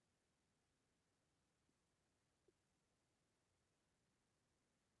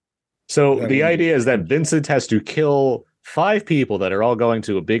 So the idea is that Vincent has to kill 5 people that are all going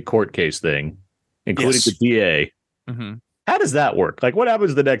to a big court case thing, including the DA. Mm-hmm. How does that work? Like, what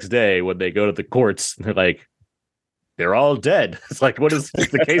happens the next day when they go to the courts and they're like, they're all dead? It's like, what is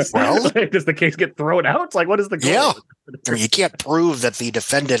the case? Does the case get thrown out? It's like, what is the goal? Yeah. You can't prove that the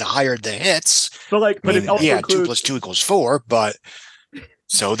defendant hired the hits. But it also includes 2 + 2 = 4, but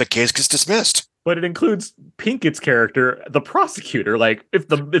so the case gets dismissed. But it includes Pinkett's character, the prosecutor. Like, if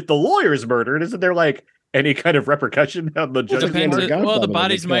the lawyer is murdered, isn't there like any kind of repercussion on the judge? Well, the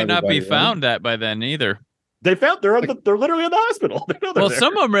bodies might not be found by then either. They found they're literally in the hospital. Well,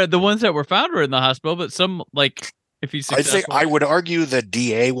 some of them the ones that were found were in the hospital, but some if he's I would argue the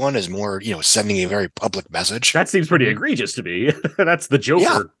DA one is more sending a very public message. That seems pretty egregious to me. That's the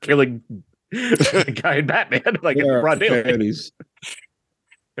Joker killing the guy in Batman in broad daylight.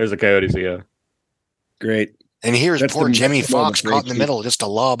 There's a Coyotes, yeah. Great. And here's poor Jimmy Fox caught in the middle, just a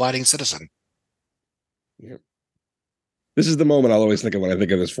law-abiding citizen. Yeah. This is the moment I'll always think of when I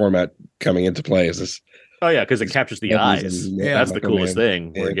think of this format coming into play. Is this? Oh yeah, because it captures the eyes. That's the coolest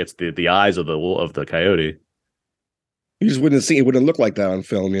thing, where it gets the eyes of the coyote. You just wouldn't see it. Wouldn't look like that on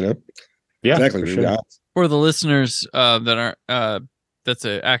film, Yeah, exactly. For sure. For the listeners that aren't That's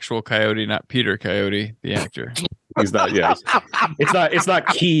an actual Coyote, not Peter Coyote, the actor. He's not. Yeah, it's not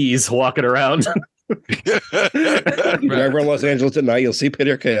Keys walking around. Drive around Los Angeles at night, you'll see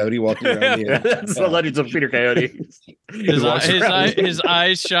Peter Coyote walking around. That's the legends of Peter Coyote. His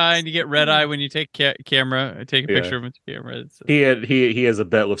eyes shine. You get red eye when you take camera. Take a picture of him with the camera. He has a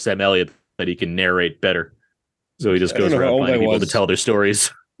bet with Sam Elliott that he can narrate better, so he just goes around finding people to tell their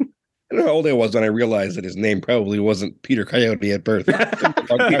stories. I don't know how old I was when I realized that his name probably wasn't Peter Coyote at birth.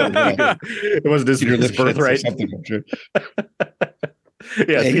 It wasn't his birthright. Something, I'm sure.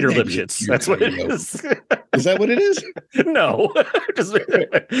 Yeah, Peter Lipschitz. That's what it is. Is that what it is? No. I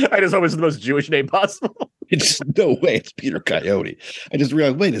just hope it's the most Jewish name possible. It's no way it's Peter Coyote. I just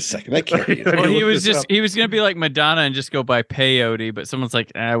realized, wait a second, that can't be. Well, he was gonna be like Madonna and just go by Peyote, but someone's like,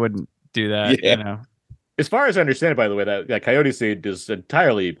 I wouldn't do that, you know. As far as I understand it, by the way, that Coyote scene is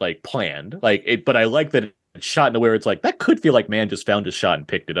entirely like planned. Like it, but I like that it's shot in a way where it's like that could feel like Mann just found his shot and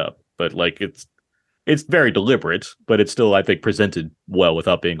picked it up. But like it's very deliberate, but it's still, I think, presented well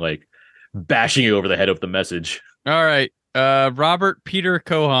without being like bashing you over the head with the message. All right. Robert Peter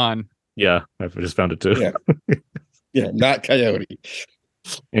Cohan. Yeah, I just found it too. Yeah, not Coyote.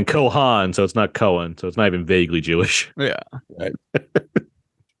 And Cohan, so it's not Cohen, so it's not even vaguely Jewish. Yeah. Right.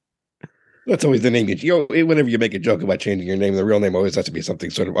 That's always the name. Whenever you make a joke about changing your name, the real name always has to be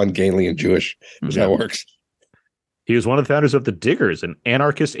something sort of ungainly and Jewish. That's how it works. He was one of the founders of the Diggers, an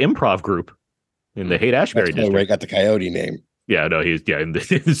anarchist improv group in the Haight-Ashbury district. Where he got the Coyote name. Yeah, no, he's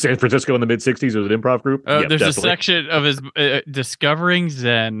in San Francisco in the mid-'60s. It was an improv group. There's definitely a section of his Discovering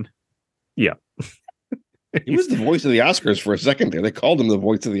Zen. Yeah. He was the voice of the Oscars for a second there. They called him the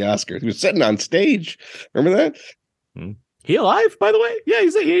voice of the Oscars. He was sitting on stage. Remember that? He alive, by the way? Yeah,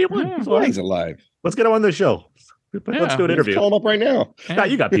 he's alive. Let's get him on the show. Let's do an interview. Call him up right now. Yeah,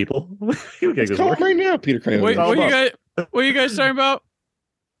 you got people. Let's call him right now, Peter Coyote. What are you guys talking about?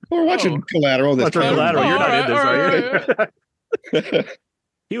 We're watching Collateral. Collateral. You're not in this, are you?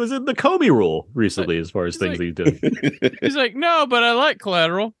 He was in the Comey Rule recently, as far as things he did. He's like, no, but I like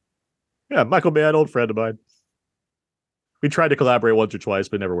Collateral. Yeah, Michael Mann, old friend of mine. We tried to collaborate once or twice,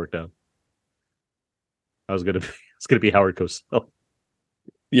 but it never worked out. It's gonna be Howard Cosell.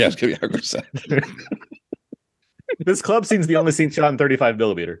 Yeah, it's gonna be Howard Cosell. This club scene's the only scene shot in 35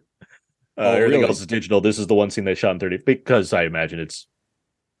 millimeter. Everything else is digital. This is the one scene they shot in 30 because I imagine it's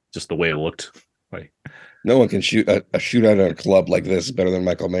just the way it looked. Like, no one can shoot a shootout at a club like this better than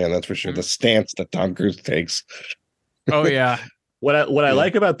Michael Mann. That's for sure. The stance that Tom Cruise takes. Oh yeah. What I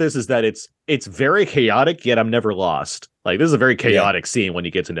like about this is that it's very chaotic, yet I'm never lost. Like, this is a very chaotic scene when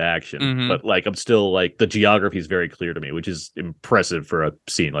he gets into action, but like I'm still like the geography is very clear to me, which is impressive for a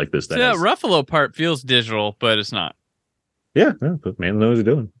scene like this. That Ruffalo part feels digital, but it's not. Yeah, but Mann knows what he's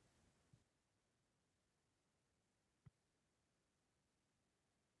doing.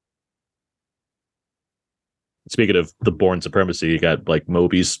 Speaking of the Bourne Supremacy, you got like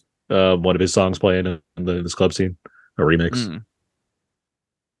Moby's one of his songs playing in this club scene, a remix.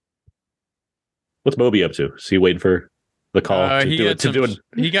 What's Moby up to? Is he waiting for the call to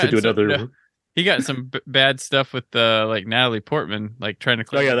do another? He got some bad stuff with like Natalie Portman, like trying to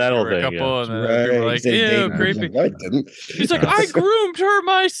clear that whole thing. Couple, and then people were like, ew, creepy. He's like, I groomed her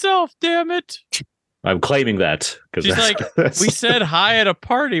myself, damn it. I'm claiming that because she's like, we said hi at a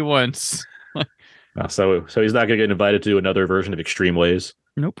party once. So he's not going to get invited to do another version of Extreme Ways.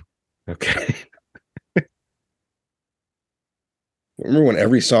 Nope. Okay. Remember when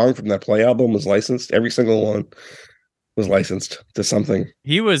every song from that Play album was licensed? Every single one was licensed to something.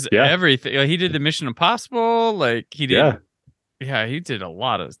 He was everything. He did the Mission Impossible. Like he did. Yeah, he did a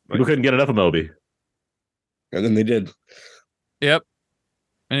lot of. People couldn't get enough of Moby. And then they did. Yep.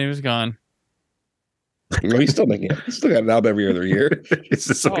 And he was gone. No, he's still making it. He's still got an album every other year.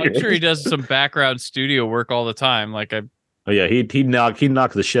 I'm sure he does some background studio work all the time. Like he knocked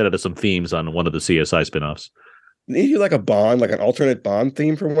the shit out of some themes on one of the CSI spinoffs. Did he do like a Bond, like an alternate Bond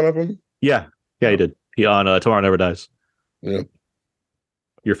theme for one of them? Yeah, he did. He on Tomorrow Never Dies. Yeah,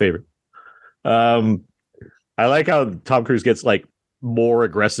 your favorite. I like how Tom Cruise gets like more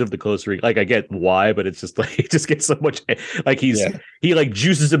aggressive the closer like I get why, but it's just like he just gets so much like he like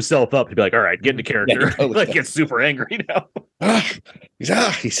juices himself up to be like, all right, get into character. Yeah, totally. Like gets super angry now.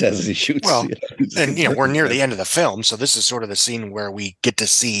 He says as he shoots. Well, and we're near the end of the film, so this is sort of the scene where we get to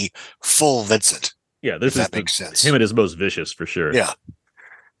see full Vincent. Yeah, that makes sense. Him at his most vicious for sure. Yeah.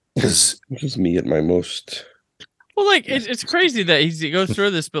 This is me at my most. Well, like it's crazy that he goes through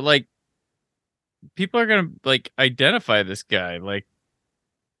this, but like people are gonna like identify this guy. Like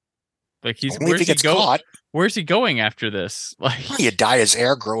Like only if he gets caught. Where's he going after this? Like, you dye his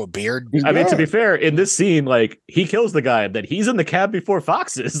hair, grow a beard. I mean, to be fair, in this scene, like he kills the guy, that he's in the cab before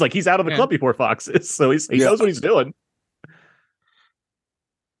Fox is. Like he's out of the club before Fox is, so he knows what he's doing.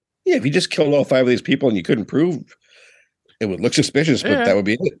 Yeah, if you just killed all 5 of these people and you couldn't prove, it would look suspicious, but that would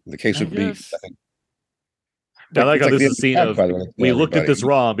be it. The case would be. I like how this is a scene of we looked at this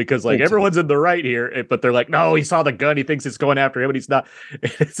wrong because like everyone's in the right here, but they're like, no, he saw the gun, he thinks it's going after him, and he's not.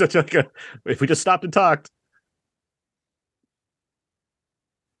 It's such like a if we just stopped and talked.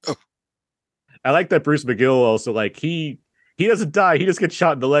 Oh. I like that Bruce McGill also like he doesn't die, he just gets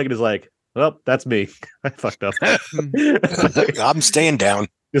shot in the leg and is like, well, that's me. I fucked up. I'm staying down.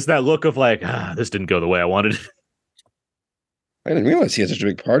 Just that look of like, this didn't go the way I wanted. I didn't realize he has such a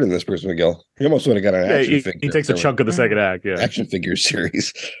big part in this, Bruce McGill. He almost would have got an action figure. He takes a chunk of the second act, action figure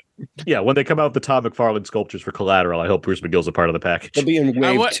series. Yeah, when they come out with the Todd McFarlane sculptures for Collateral, I hope Bruce McGill's a part of the package. He'll be in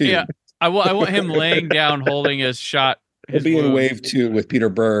Wave 2. Yeah, I want him laying down, holding his shot. He'll be in Wave 2 with Peter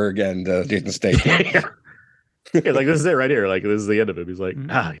Berg and Jason Statham. Yeah, like this is it right here. Like this is the end of it. He's like,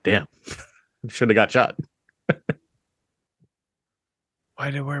 damn, shouldn't have got shot.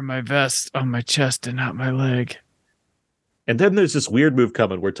 Why'd I wear my vest on my chest and not my leg? And then there's this weird move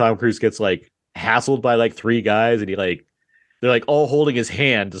coming where Tom Cruise gets like hassled by like 3 guys, and they're like all holding his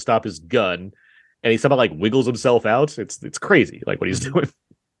hand to stop his gun, and he somehow like wiggles himself out. It's crazy, like what he's doing.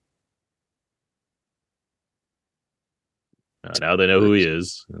 Now they know who he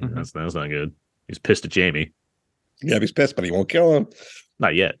is. That's not good. He's pissed at Jamie. Yeah, he's pissed, but he won't kill him.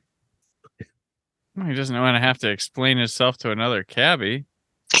 Not yet. He doesn't want to have to explain himself to another cabbie.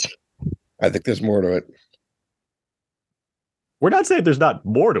 I think there's more to it. We're not saying there's not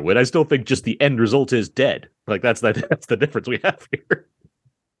more to it. I still think just the end result is dead. Like that's the difference we have here.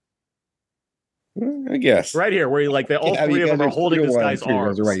 I guess right here, where all 3 of them are holding this guy's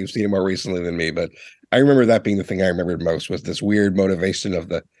arms. Right, you've seen it more recently than me, but I remember that being the thing I remembered most was this weird motivation of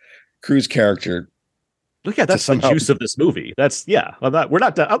the Cruise character. Look, yeah, that's the juice of this movie. We're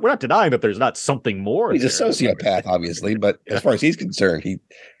not denying that there's not something more. He's a sociopath, obviously, but as far as he's concerned, he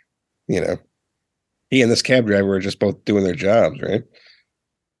and this cab driver are just both doing their jobs, right?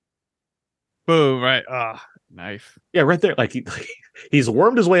 Boom! Right. Knife. Yeah, right there. Like he's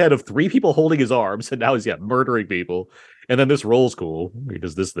wormed his way out of 3 people holding his arms, and now he's murdering people. And then this roll's cool. He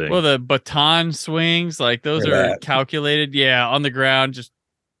does this thing. Well, the baton swings, like those are calculated. Yeah, on the ground, just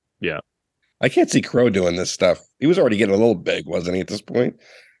I can't see Crow doing this stuff. He was already getting a little big, wasn't he, at this point?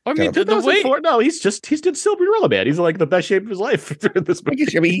 I mean, the way... No, he's did Silverella, man. He's like the best shape of his life during this movie.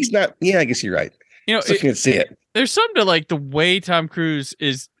 I mean, he's not... Yeah, I guess you're right. So you can see it. There's something to like the way Tom Cruise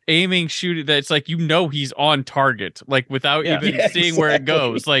is aiming, shooting, that it's like, he's on target, like without even seeing where it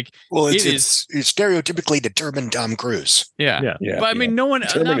goes. Like, well, it's stereotypically determined Tom Cruise. Yeah. But I mean,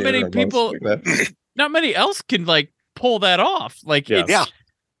 not many people, not many else can like pull that off. Like,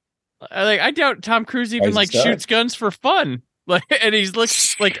 I doubt Tom Cruise even shoots guns for fun. Like, and he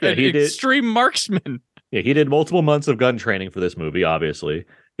looks like an extreme marksman. Yeah, he did multiple months of gun training for this movie, obviously.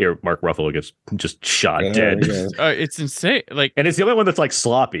 Here, Mark Ruffalo gets just shot dead. It's insane. Like, and it's the only one that's like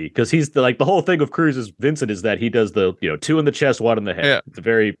sloppy because he's the whole thing of Cruise's Vincent is that he does the 2 in the chest, 1 in the head. Yeah. It's a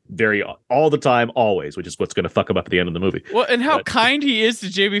very, very all the time, always, which is what's going to fuck him up at the end of the movie. Well, and how kind he is to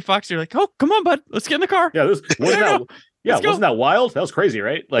Jamie Foxx. You're like, oh, come on, bud, let's get in the car. Yeah, wasn't that wild? That was crazy,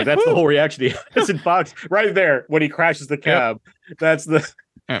 right? Like that's the whole reaction he has in Fox right there when he crashes the cab. Yep. That's the.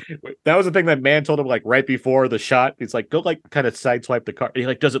 That was the thing that Mann told him like right before the shot. He's like, go like kind of sideswipe the car. And he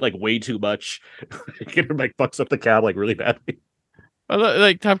like does it like way too much. He like fucks up the cab like really badly.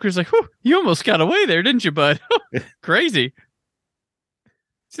 Like Tom Cruise, like, whew, you almost got away there, didn't you, bud? Crazy.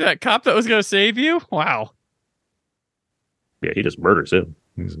 See that cop that was going to save you? Wow. Yeah, he just murders him.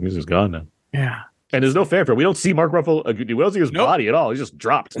 He's just gone now. Yeah. And there's no fanfare. We don't see Mark Ruffalo. We don't see his body at all. He's just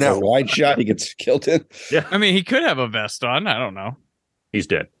dropped. No, wide shot. He gets killed in. Yeah. I mean, he could have a vest on. I don't know. He's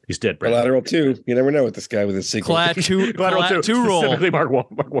dead. He's dead. Collateral 2. You never know with this guy with his sequel. Collateral 2 roll. Specifically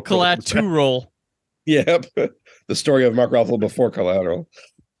Mark Collateral 2 roll. Yep. The story of Mark Ruffalo before Collateral.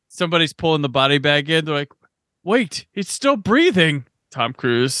 Somebody's pulling the body bag in. They're like, wait, it's still breathing. Tom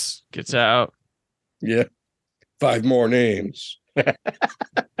Cruise gets out. Yeah. 5 more names.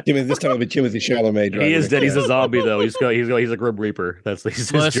 This time it'll be Timothy Chalamet. He is dead. He's a zombie though. He's a Grim Reaper. That's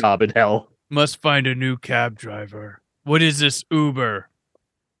his job in hell. Must find a new cab driver. What is this Uber?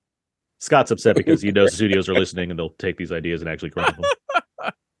 Scott's upset because he knows studios are listening and they'll take these ideas and actually crunch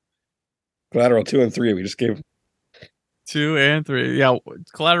them. Collateral 2 and 3. We just gave 2 and 3. Yeah,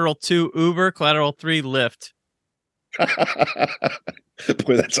 Collateral 2 Uber, Collateral 3 Lyft. Boy,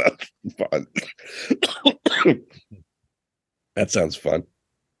 that sounds fun. That sounds fun.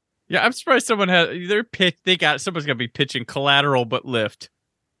 Yeah, I'm surprised someone has someone's gonna be pitching Collateral but Lyft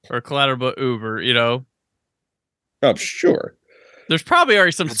or Collateral but Uber, you know. Oh, sure. There's probably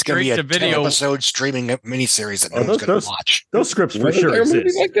already some It's going to be a video 10-episode streaming miniseries that no one's going to watch. Those scripts for sure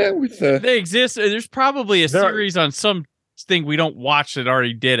exist. Like that with They exist. There's probably a series on some thing we don't watch that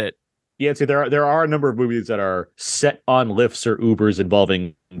already did it. Yeah, see, there are a number of movies that are set on Lyfts or Ubers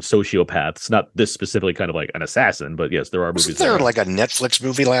involving sociopaths. Not this specifically kind of like an assassin, but yes, there are movies. Wasn't there like a Netflix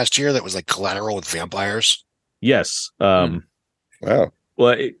movie last year that was like Collateral with vampires? Yes. Wow.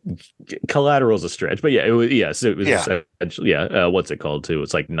 Well, Collateral is a stretch, but yeah, it was essentially, what's it called too?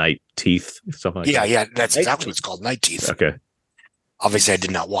 It's like Night Teeth, something like that. Yeah, that's exactly what it's called, Night Teeth. Okay. Obviously, I did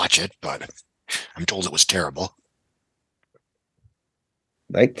not watch it, but I'm told it was terrible.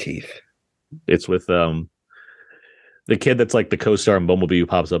 Night Teeth. It's with the kid that's like the co-star in Bumblebee who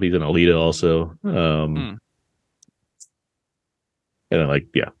pops up. He's in Alita also. And then a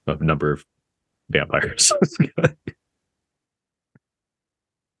number of vampires.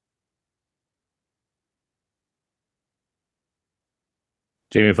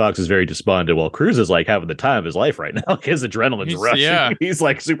 Jamie Foxx is very despondent while Cruise is like having the time of his life right now. His adrenaline's rushing. Yeah. He's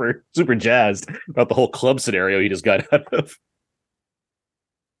like super, super jazzed about the whole club scenario he just got out of.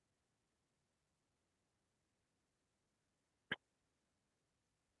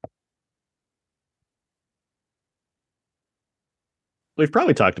 We've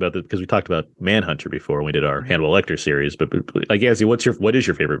probably talked about this because we talked about Manhunter before when we did our Hannibal Lecter series. But like, Yancy, what is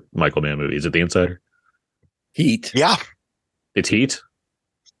your favorite Michael Mann movie? Is it The Insider? Heat. Yeah. It's Heat?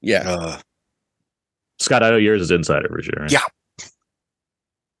 Yeah. Scott, I know yours is Insider for sure. Right? Yeah.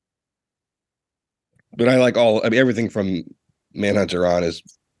 But I like everything from Manhunter on is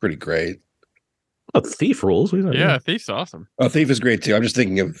pretty great. Oh, Thief rules. Yeah, Thief's awesome. Oh, Thief is great too. I'm just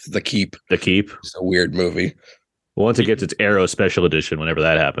thinking of The Keep. The Keep. It's a weird movie. Well, once it gets its Arrow special edition, whenever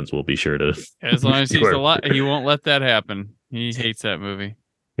that happens, we'll be sure to. As long as he's alive, he won't let that happen. He hates that movie.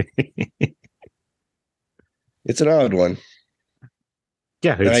 It's an odd one.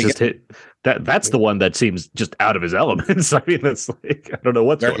 Yeah, it's just that's the one that seems just out of his elements. I mean, that's like, I don't know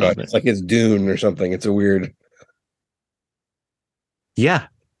what's going on. It's like it's Dune or something. It's a weird. Yeah.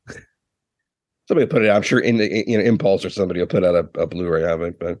 Somebody put it out. I'm sure in Impulse or somebody will put out a Blu-ray of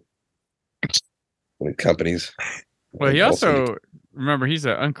it, but companies. Well, he also remember he's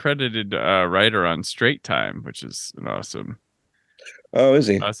an uncredited writer on Straight Time, which is an awesome. Oh, is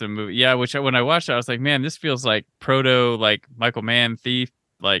he? Awesome movie. Yeah, which when I watched it, I was like, man, this feels like proto like Michael Mann Thief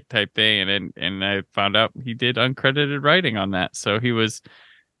like type thing, and I found out he did uncredited writing on that, so he was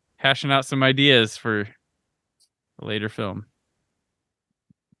hashing out some ideas for a later film.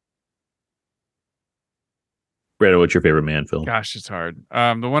 Brandon, what's your favorite Mann film? Gosh, it's hard.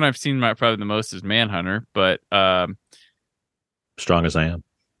 The one I've seen probably the most is Manhunter, but Strong as I Am.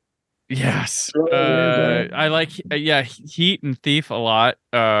 Yes. I like Heat and Thief a lot.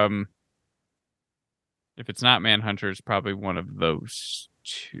 If it's not Manhunter, it's probably one of those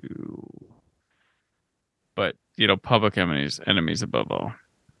two. But Public Enemies above all.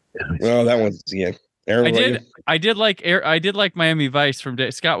 Well, that one's Aaron, I did like Miami Vice from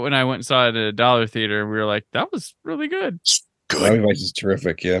Scott when I went and saw it at a Dollar Theater, and we were like, that was really good. Good. Miami Vice is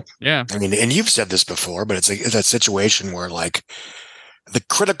terrific. Yeah. I mean, and you've said this before, but it's a situation where like the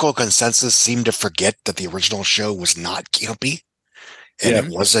critical consensus seemed to forget that the original show was not campy, and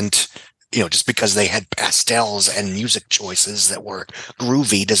it wasn't. Just because they had pastels and music choices that were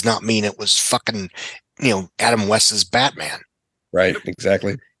groovy does not mean it was fucking, Adam West's Batman. Right.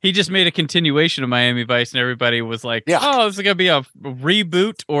 Exactly. He just made a continuation of Miami Vice, and everybody was like, "Oh, this is gonna be a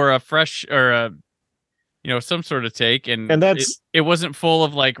reboot or a fresh or a, some sort of take." And that's it wasn't full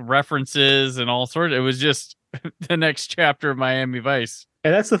of like references and all sorts. It was just the next chapter of Miami Vice.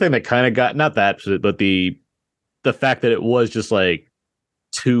 And that's the thing that kind of got not that, but the fact that it was just like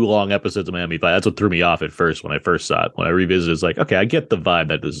 2 long episodes of Miami Vice. That's what threw me off at first when I first saw it. When I revisited, it's like, okay, I get the vibe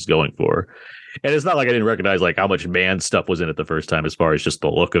that this is going for. And it's not like I didn't recognize like how much Mann stuff was in it the first time, as far as just the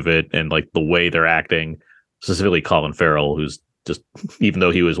look of it and like the way they're acting, specifically Colin Farrell, who's just, even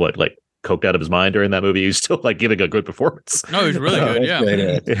though he was like coked out of his mind during that movie, he's still like giving a good performance. No, he's really good. Yeah.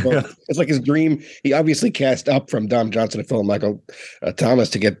 Well, it's like his dream. He obviously cast up from Dom Johnson and Philip Michael Thomas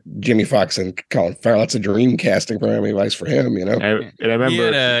to get Jimmy Foxx and Colin Farrell. That's a dream casting for Miami Vice for him, And I remember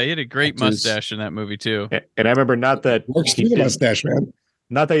he had a great mustache in that movie too. And I remember not that works through the mustache, man.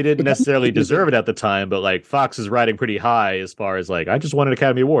 Not that he didn't necessarily deserve it at the time, but like Fox is riding pretty high as far as like, I just won an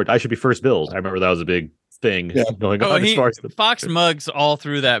Academy Award. I should be first billed. I remember that was a big thing going on. As far as Fox mugs all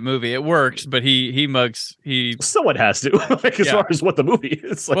through that movie. It works, but he mugs. Someone has to, as far as what the movie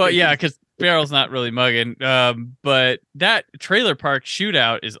is. Well, yeah, because Farrell's not really mugging. But that trailer park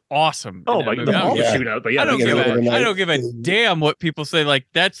shootout is awesome. Oh my god, shootout! But yeah, I don't give a damn what people say. Like,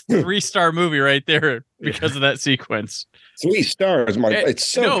 that's 3-star movie right there because of that sequence. 3 stars, it's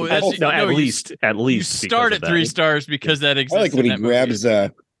so at least you start at 3 stars because that exists. I like when he grabs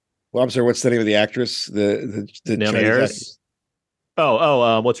well, I'm sorry, what's the name of the actress? The Naomi Harris.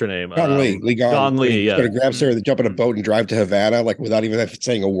 What's her name? Gong Li. Gong Li. Yeah. Grabs her, they jump on a boat and drive to Havana, like without even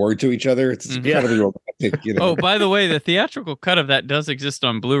saying a word to each other. It's incredibly romantic. You know? Oh, by the way, the theatrical cut of that does exist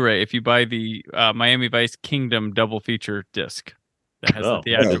on Blu-ray if you buy the Miami Vice Kingdom double feature disc. That has the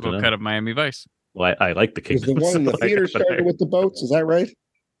theatrical cut of Miami Vice. Well, I like the Kingdom. The one in the theater started with the boats. Is that right?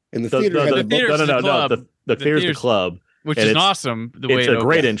 In the theater, the theater's the club. Which is awesome. It's a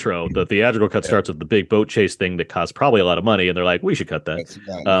great intro. The theatrical cut starts with the big boat chase thing that costs probably a lot of money, and they're like, "We should cut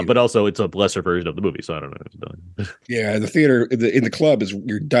that." But also, it's a lesser version of the movie, so I don't know. Yeah, the theater in the club is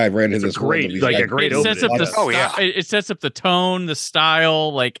you dive right into this. Great, like a great. It sets up it sets up the tone, the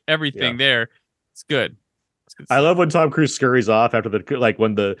style, like everything there. It's good. I love when Tom Cruise scurries off after when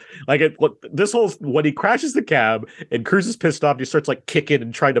he crashes the cab and Cruise is pissed off, he starts like kicking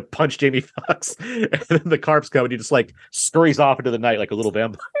and trying to punch Jamie Foxx, and then the cops come and he just like scurries off into the night like a little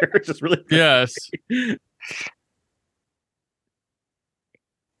vampire. It's just really yes. And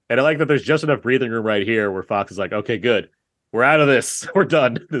I like that there's just enough breathing room right here where Fox is like, okay, good, we're out of this, we're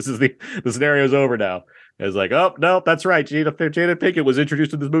done. The scenario's over now. It's like, oh no, that's right. Jada Pinkett was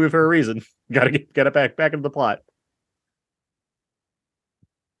introduced to this movie for a reason. Got to get it back into the plot.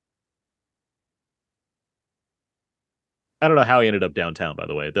 I don't know how he ended up downtown. By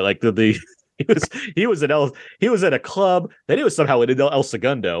the way, he was at a club. Then he was somehow in El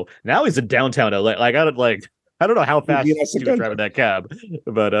Segundo. Now he's in downtown LA. Like I don't know how fast he was driving that cab,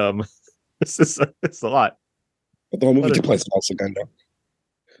 but it's a lot. But the whole movie took place in El Segundo.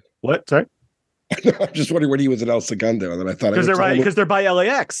 What? Sorry. I'm just wondering when he was in El Segundo, and then I thought because they're by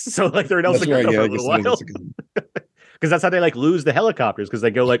LAX, so like they're in El Segundo for a little while. Because that's how they like lose the helicopters, because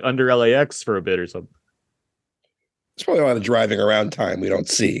they go like under LAX for a bit or something. There's probably a lot of driving around time we don't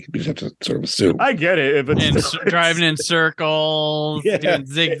see. We just have to sort of assume. I get it. Driving in circles, doing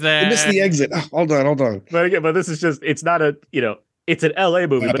zigzags. I missed the exit. Oh, hold on. But this is just, it's not a, it's an LA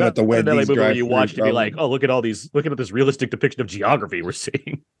movie, but not an LA movie where you watch to be like, oh, look at this realistic depiction of geography we're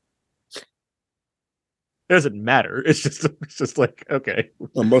seeing. It doesn't matter. It's just like, okay.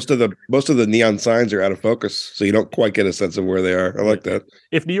 Well, most of the neon signs are out of focus, so you don't quite get a sense of where they are. I like that.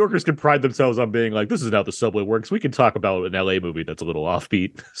 If New Yorkers can pride themselves on being like, this is how the subway works, we can talk about an LA movie that's a little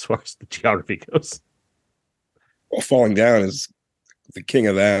offbeat as far as the geography goes. Well, Falling Down is the king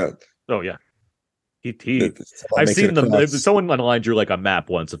of that. Oh yeah. I've seen them. Someone online drew like a map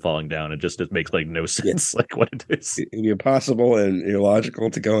once of Falling Down, and it makes like no sense, like what it is. It'd be impossible and illogical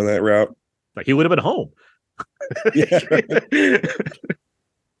to go in that route. Like he would have been home. Yeah.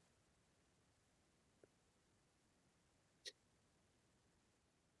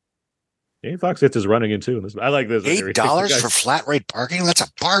 Jamie Foxx gets his running in too. I like this. $8 for flat rate parking? That's a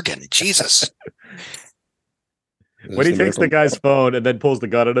bargain. Jesus. When he takes the guy's phone and then pulls the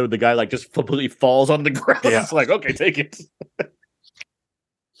gun on him, the guy like just completely falls on the ground. Yeah. It's like, okay, take it.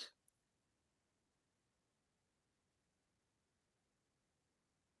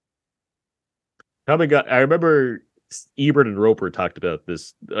 I remember Ebert and Roper talked about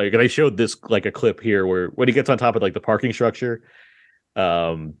this. Like, and I showed this like a clip here where when he gets on top of like the parking structure,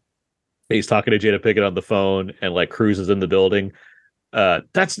 he's talking to Jada Pinkett on the phone, and like Cruise is in the building.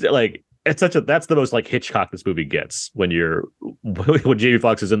 That's like that's the most like Hitchcock this movie gets when Jamie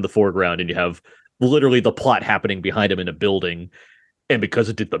Foxx is in the foreground and you have literally the plot happening behind him in a building, and because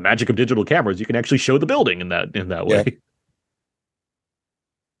it did the magic of digital cameras, you can actually show the building in that way. Yeah.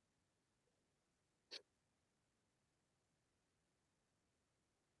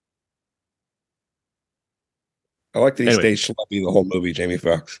 I like that he stays schlubby the whole movie, Jamie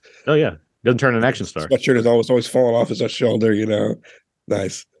Foxx. Oh yeah, doesn't turn an action star. Sweatshirt is always falling off his shoulder.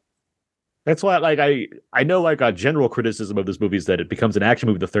 Nice. That's why, like, I know, like, a general criticism of this movie is that it becomes an action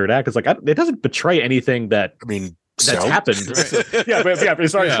movie. The third act is like it doesn't betray anything that that's happened. But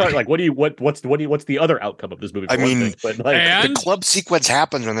sorry, like, what's the other outcome of this movie? I mean, the club sequence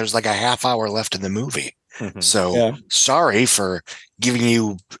happens when there's like a half hour left in the movie. So sorry for giving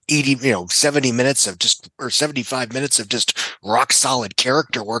you 70 minutes of or 75 minutes of just rock solid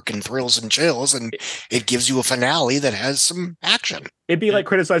character work and thrills and chills. And it gives you a finale that has some action. It'd be like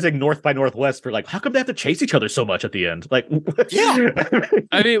criticizing North by Northwest for like, how come they have to chase each other so much at the end? Like, yeah.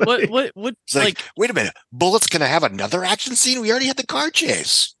 I mean, what, it's like, wait a minute, Bullet's going to have another action scene? We already had the car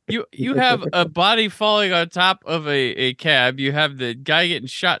chase. You have a body falling on top of a cab. You have the guy getting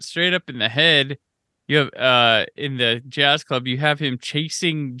shot straight up in the head. You have in the jazz club, you have him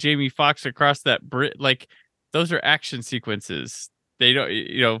chasing Jamie Foxx across that bridge. Like, those are action sequences. They don't,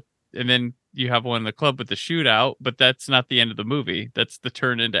 and then you have one in the club with the shootout, but that's not the end of the movie. That's the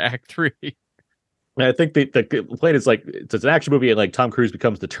turn into Act 3. I think the complaint is like, it's an action movie and like Tom Cruise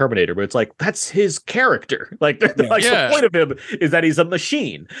becomes the Terminator, but it's like, that's his character. Like, the point of him is that he's a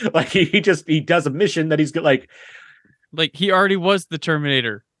machine. Like he does a mission that he's like he already was the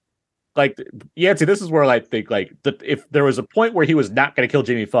Terminator. Like, Yancy, this is where I think like if there was a point where he was not going to kill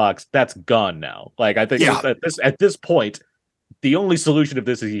Jamie Foxx, that's gone now. Like, I think at this point, the only solution of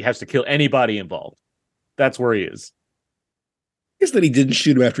this is he has to kill anybody involved. That's where he is. I guess that he didn't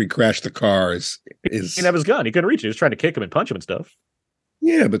shoot him after he crashed the car is he didn't have his gun. He couldn't reach it. He was trying to kick him and punch him and stuff.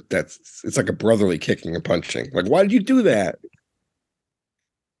 Yeah, but it's like a brotherly kicking and punching. Like, why did you do that?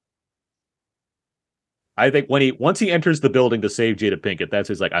 I think once he enters the building to save Jada Pinkett, that's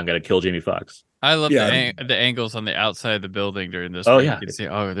his like, I'm going to kill Jamie Foxx. I love the angles on the outside of the building during this. Oh, one. yeah. You can see,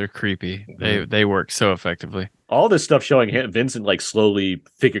 they're creepy. They work so effectively. All this stuff showing Vincent like slowly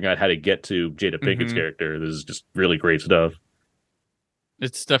figuring out how to get to Jada Pinkett's character. This is just really great stuff.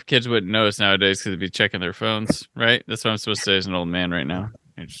 It's stuff kids wouldn't notice nowadays because they'd be checking their phones, right? That's what I'm supposed to say as an old man right now.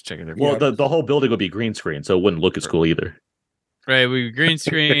 You're just checking their phone. Well, the whole building would be green screen, so it wouldn't look as cool either. Right, we green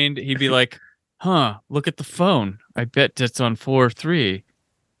screened. He'd be like, look at the phone. I bet that's on floor 3.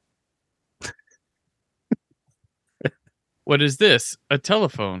 What is this? A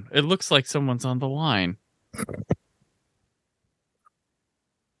telephone. It looks like someone's on the line.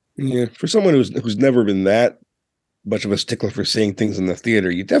 Yeah, for someone who's never been that much of a stickler for seeing things in the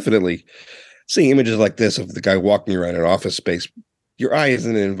theater, you definitely see images like this of the guy walking around an office space. Your eye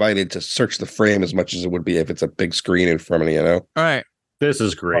isn't invited to search the frame as much as it would be if it's a big screen in front of you, All right. This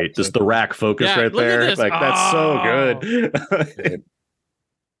is great. Just the rack focus right there. Like, that's so good.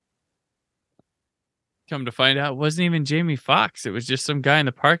 Come to find out, it wasn't even Jamie Foxx. It was just some guy in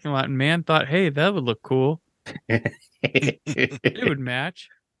the parking lot, and Mann thought, hey, that would look cool. It would match.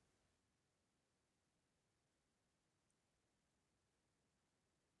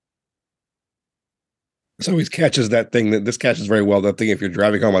 So he catches that thing that this catches very well. That thing, if you're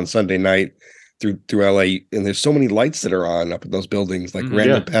driving home on Sunday night through LA, and there's so many lights that are on up in those buildings, like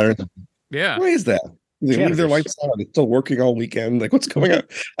random patterns. Yeah. Why is that? They leave their lights on. It's still working all weekend. Like, what's going on?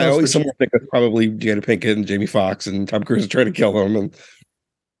 I always somewhere think it's probably Jada Pinkett and Jamie Foxx and Tom Cruise are trying to kill him.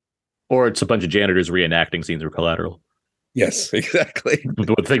 Or it's a bunch of janitors reenacting scenes of Collateral. Yes, exactly.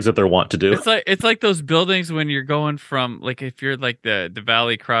 With things that they want to do. It's like those buildings when you're going from, like, if you're like the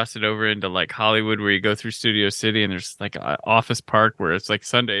valley crossing over into like Hollywood, where you go through Studio City and there's like an office park where it's like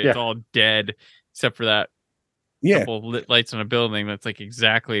Sunday, it's all dead except for that couple lit lights on a building. That's like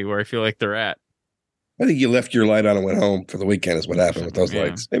exactly where I feel like they're at. I think you left your light on and went home for the weekend is what happened with those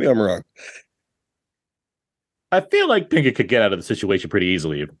lights. Maybe I'm wrong. I feel like Pinkett could get out of the situation pretty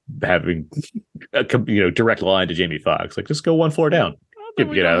easily, having a direct line to Jamie Foxx. Like, just go one floor down.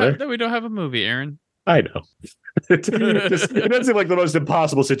 Get out of there. Then we don't have a movie, Aaron. I know. It doesn't seem like the most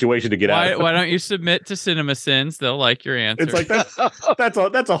impossible situation to get out of. Why don't you submit to Cinema Sins? They'll like your answer. It's like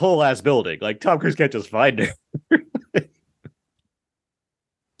that's a whole ass building. Like, Tom Cruise can't just find it.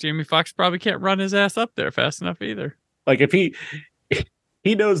 Jamie Foxx probably can't run his ass up there fast enough either. Like, if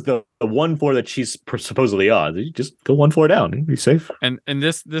he knows the one floor that she's supposedly on, you just go one floor down and be safe. And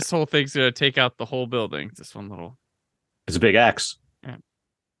this whole thing's gonna take out the whole building. This one little. It's a big axe. Yeah.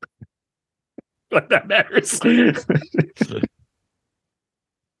 But that matters.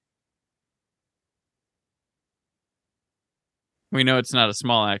 We know it's not a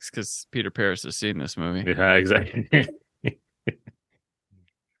small axe because Peter Paris has seen this movie. Yeah, exactly.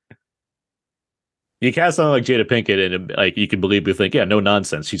 You cast someone like Jada Pinkett, and like you can think, yeah, no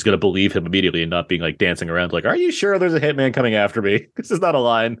nonsense. She's going to believe him immediately and not being like dancing around like, are you sure there's a hitman coming after me? This is not a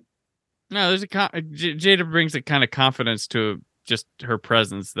line. No, there's Jada brings a kind of confidence to just her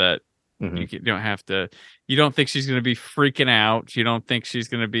presence that you don't have to. You don't think she's going to be freaking out. You don't think she's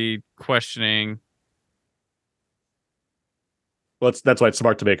going to be questioning. Well, that's why it's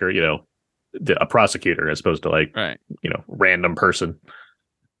smart to make her, a prosecutor as opposed to like, random person.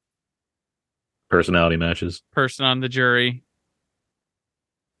 Personality matches. Person on the jury.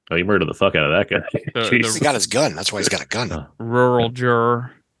 Oh, he murdered the fuck out of that guy. He got his gun. That's why he's got a gun. Rural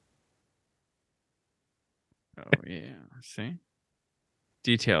juror. Oh yeah. See?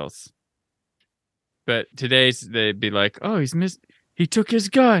 Details. But today's they'd be like, oh, he took his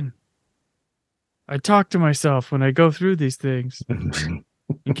gun. I talk to myself when I go through these things. In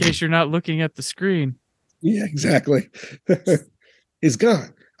case you're not looking at the screen. Yeah, exactly. His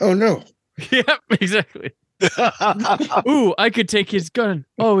gun. Oh no. Yep, exactly. Ooh, I could take his gun.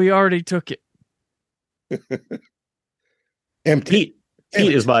 Oh, he already took it. Empty.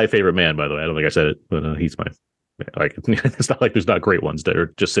 Pete is my favorite man, by the way. I don't think I said it, but he's my like. It's not like there's not great ones that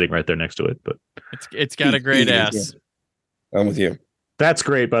are just sitting right there next to it, but it's got a great ass. Yeah. I'm with you. That's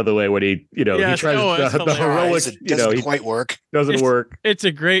great, by the way. When he he tries the heroic, it doesn't quite work. Doesn't work. It's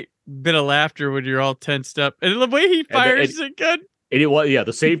a great bit of laughter when you're all tensed up, and the way he fires the gun. And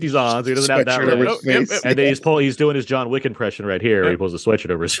the safety's on, so he doesn't have that right. And then he's doing his John Wick impression right here. Where he pulls a sweatshirt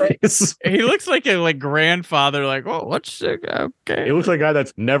over his face. He looks like a grandfather. Like, oh, what's okay? He looks like a guy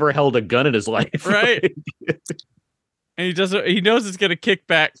that's never held a gun in his life, right? And he doesn't. He knows it's gonna kick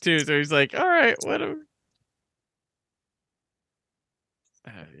back too, so he's like, all right, whatever.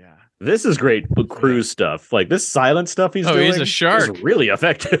 Yeah, this is great cruise stuff. Like this silent stuff he's doing. He's a shark. Is really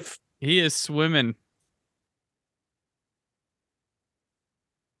effective. He is swimming.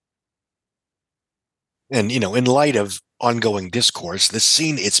 And, in light of ongoing discourse, this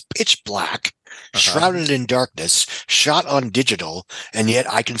scene is pitch black, shrouded in darkness, shot on digital, and yet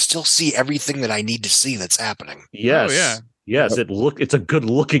I can still see everything that I need to see that's happening. Yes. Oh, yeah. Yes, it's a good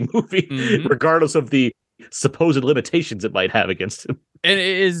looking movie, regardless of the supposed limitations it might have against him. And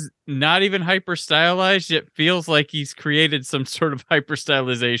it is not even hyper stylized. It feels like he's created some sort of hyper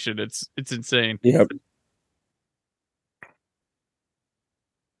stylization. It's insane. Yep.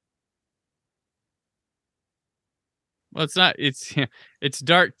 Well, it's not. It's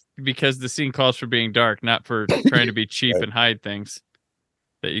dark because the scene calls for being dark, not for trying to be cheap and hide things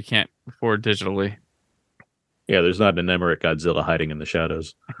that you can't afford digitally. Yeah, there's not an Emmerich Godzilla hiding in the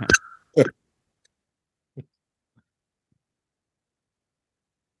shadows.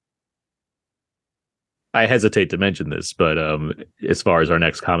 I hesitate to mention this, but as far as our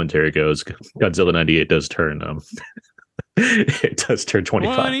next commentary goes, Godzilla 98 does turn it does turn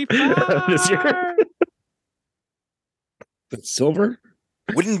 25 this year. That's silver?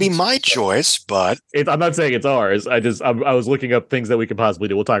 Wouldn't be my choice, but I'm not saying it's ours. I was looking up things that we could possibly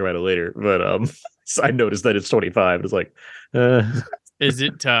do. We'll talk about it later. But I noticed that it's 25. It's like, is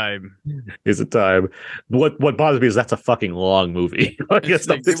it time? Is it time? What bothers me is that's a fucking long movie. It's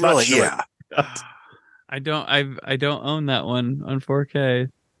really, yeah. I don't own that one on 4K.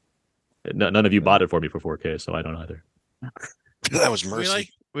 None of you bought it for me for 4K, so I don't either. That was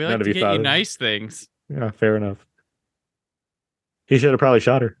mercy. We like to get you nice things. Yeah, fair enough. He should have probably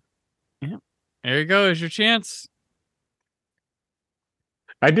shot her. Yeah. There you go. Is your chance.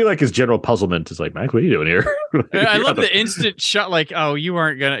 I do like his general puzzlement. Is like, Mac, what are you doing here? I love the instant shot. Like, oh, you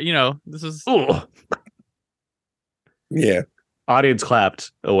aren't gonna. This is. Oh. Yeah. Audience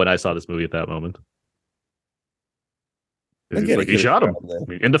clapped when I saw this movie at that moment. Like he shot him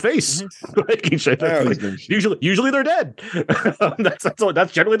in the face. Like he shot usually they're dead.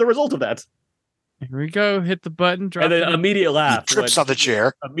 That's generally the result of that. Here we go. Hit the button. Drop and then immediate laugh. He trips on the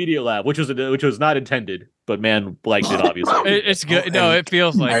chair. Immediate laugh, which was not intended, but Mann liked it obviously. It's good. No, it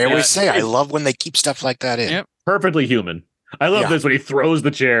feels like. I always say I love when they keep stuff like that in. Yep. Perfectly human. I love this when he throws the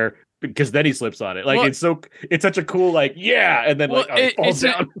chair because then he slips on it. Like it's such a cool and then it falls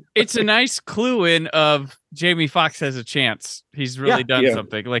down. It's a nice clue in of Jamie Foxx has a chance. He's really done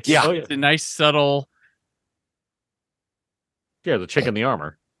something. Like it's a nice subtle. Yeah, the chick in the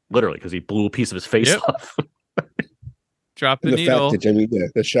armor. Literally, because he blew a pice of his face off. Drop the needle. Fact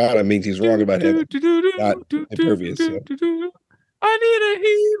that, the shot means he's wrong about him. Not impervious. So. I need a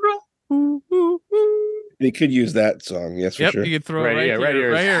hero. He could use that song, yes, for sure. You could throw it right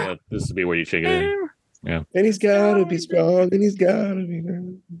here. This would be where you shake it in. Yeah. And he's gotta be strong, and he's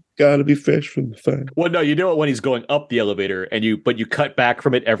gotta be fresh from the fire. Well, no, you do it when he's going up the elevator, but you cut back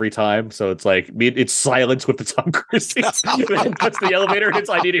from it every time, so it's like it's silence with the Tom Cruise. Then cuts the elevator, and it's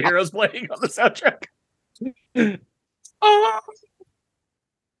 "I Need a Hero's" playing on the soundtrack.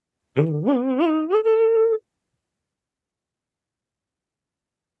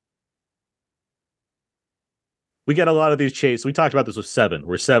 We get a lot of these chases. We talked about this with Seven,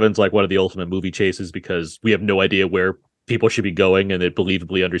 where Seven's like one of the ultimate movie chases because we have no idea where people should be going, and it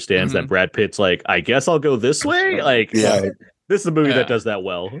believably understands that Brad Pitt's like, I guess I'll go this way. Like, this is a movie that does that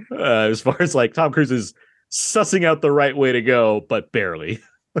well. As far as like Tom Cruise is sussing out the right way to go, but barely.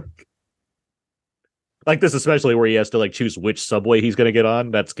 Like this, especially where he has to like choose which subway he's going to get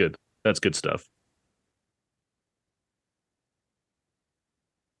on. That's good. That's good stuff.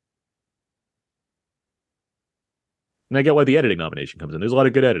 And I get why the editing nomination comes in. There's a lot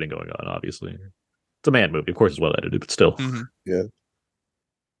of good editing going on, obviously. It's a Mann movie. Of course, it's well edited, but still. Mm-hmm. Yeah.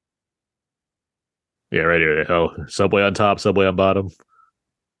 Yeah, right here. Oh, subway on top, subway on bottom.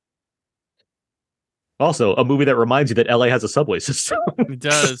 Also, a movie that reminds you that LA has a subway system. It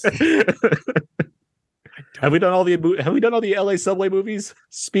does. Have we done all the LA subway movies?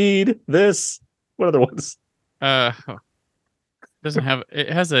 Speed, this, what other ones? It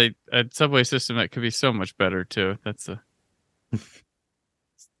has a subway system that could be so much better too. That's a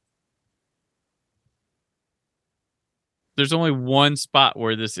There's only one spot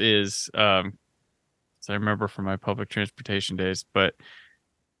where this is, as I remember from my public transportation days, but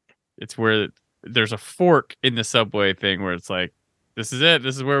it's where there's a fork in the subway thing where it's like, this is it.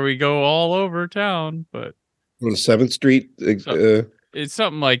 This is where we go all over town. But on 7th Street, it's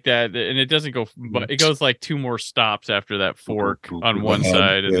something like that, and it doesn't go, but it goes like 2 more stops after that fork on one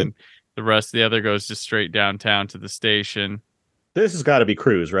side, and then the rest, the other goes just straight downtown to the station. This has got to be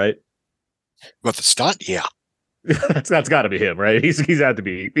Cruise, right? With the stunt, yeah. that's got to be him, right? He's had to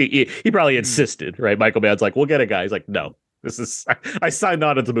be. He probably insisted, right? Michael Mann's like, we'll get a guy. He's like, no, this is. I signed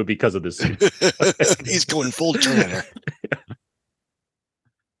on to the movie because of this. He's going full Terminator.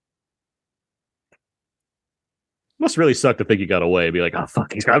 Must really suck to think he got away. Be like, oh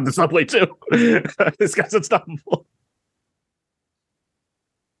fuck, he's got the subway too. This guy's unstoppable.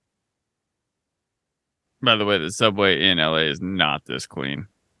 By the way, the subway in LA is not this clean.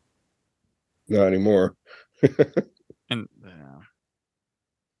 Not anymore. And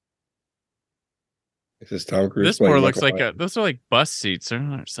this is Tom Cruise. This more looks like those are like bus seats. They're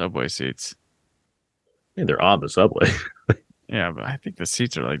not subway seats. I mean, they're on the subway. Yeah, but I think the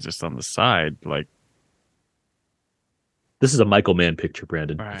seats are like just on the side. Like, this is a Michael Mann picture,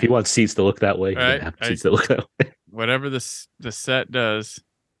 Brandon. Right. If he wants seats to look that way, right. He's gonna have seats that look that way. Whatever the set does,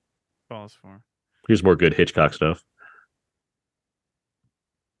 falls for. Here's more good Hitchcock stuff.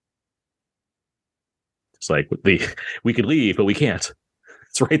 It's like we could leave, but we can't.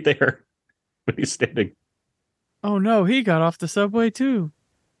 It's right there when he's standing. Oh no, he got off the subway too.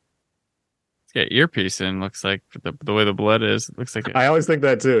 He's got earpiece in. Looks like the way the blood is. It looks like I always think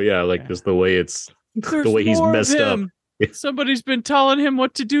that too. Yeah, like just the way it's the way he's messed up. Somebody's been telling him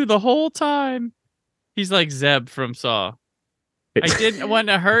what to do the whole time. He's like Zeb from Saw. I didn't want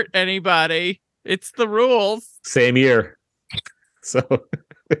to hurt anybody. It's the rules. Same year. So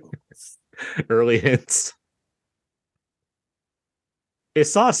early hints.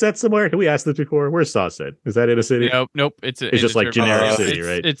 Is Saw set somewhere? Did we ask this before? Where's Saw set? Is that in a city? Nope. It's just like generic city,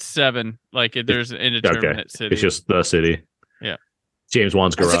 right? It's 7. Like there's an indeterminate city. It's just the city. Yeah. James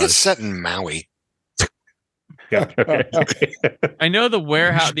Wan's garage. I think it's set in Maui. I know the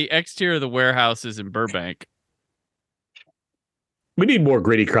warehouse. The exterior of the warehouse is in Burbank. We need more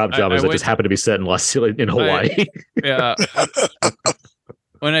gritty crop dramas that just happen to be set in Hawaii. Yeah.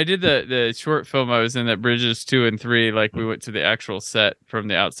 When I did the short film, I was in that Bridges 2 and 3. Like we went to the actual set from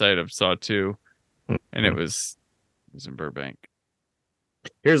the outside of Saw 2, and it was in Burbank.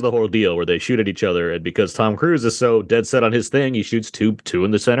 Here's the whole deal where they shoot at each other, and because Tom Cruise is so dead set on his thing, he shoots two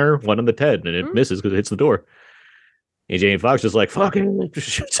in the center, one in the head, and it misses because it hits the door. And Jamie Foxx is like, fucking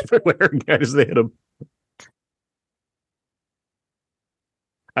shoots everywhere, and guys, they hit him.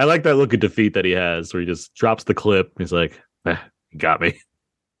 I like that look of defeat that he has, where he just drops the clip. He's like, you got me.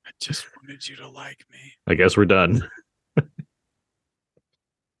 I just wanted you to like me. I guess we're done.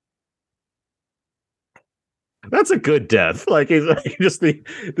 That's a good death. Like he's like just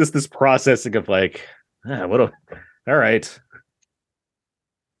this processing of like, all right.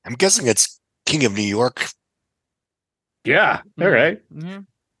 I'm guessing it's King of New York. Yeah. All right. Mm-hmm.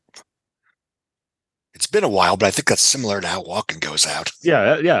 It's been a while, but I think that's similar to how Walken goes out.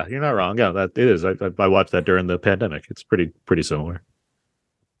 Yeah. You're not wrong. Yeah, that it is. I watched that during the pandemic. It's pretty similar.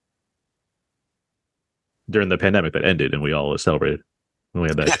 During the pandemic that ended, and we all celebrated. We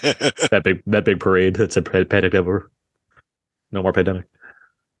had that big parade that said "Pandemic over, no more pandemic."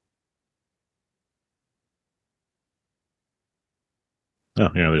 Oh,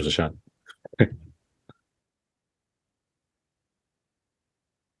 there's a shot.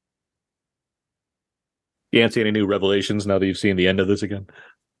 Yancy, any new revelations now that you've seen the end of this again?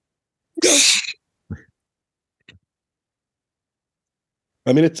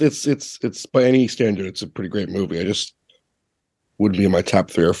 I mean, it's by any standard, it's a pretty great movie. I just wouldn't be in my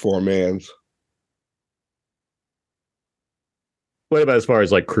top 3 or 4 Manns. What about as far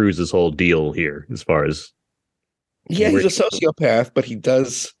as like Cruise's whole deal here? As far as he's a sociopath, but he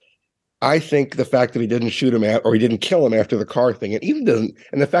does I think the fact that he didn't shoot him or he didn't kill him after the car thing, and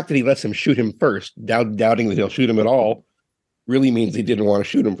the fact that he lets him shoot him first, doubting that he'll shoot him at all, really means he didn't want to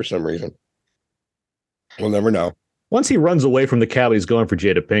shoot him for some reason. We'll never know. Once he runs away from the cab, he's going for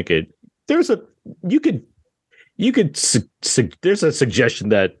Jada Pinkett. There's a suggestion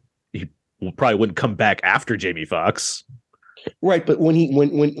that he probably wouldn't come back after Jamie Foxx. Right, but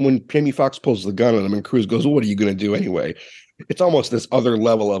when Jamie Foxx pulls the gun on him and Cruise goes, well, "What are you going to do anyway?" It's almost this other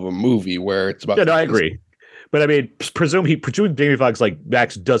level of a movie where it's about. Yeah, no, I agree, but I mean, presume Jamie Foxx, like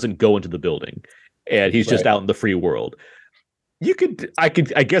Max, doesn't go into the building, and he's just out in the free world. I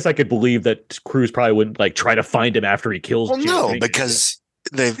guess I could believe that Cruise probably wouldn't like try to find him after he kills. Well, no, because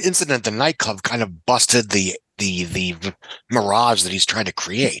the incident at the nightclub kind of busted the mirage that he's trying to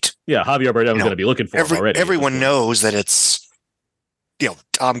create. Yeah, Javier Bardem's going to be looking for him already. Everyone knows that it's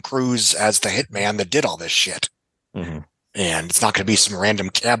Tom Cruise as the hitman that did all this shit, and it's not going to be some random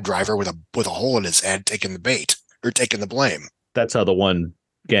cab driver with a hole in his head taking the bait or taking the blame. That's how the one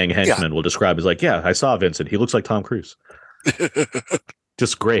gang henchman will describe it. Like, yeah, I saw Vincent. He looks like Tom Cruise.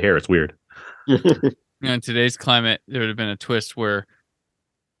 Just gray hair. It's weird. In today's climate, there would have been a twist where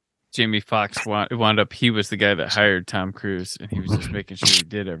Jamie Foxx wound up. He was the guy that hired Tom Cruise, and he was just making sure he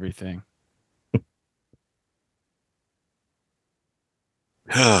did everything.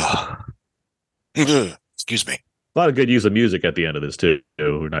 Excuse me. A lot of good use of music at the end of this too.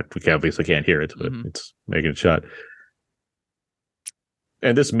 We obviously can't hear it, but it's making a shot.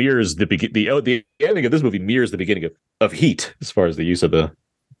 And this mirrors the ending of this movie mirrors the beginning of Heat as far as the use of the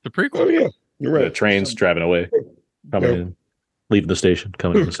prequel. Oh yeah, you're right. The trains driving away, coming in, leaving the station,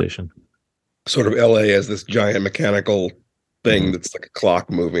 coming to the station. Sort of L.A. as this giant mechanical thing that's like a clock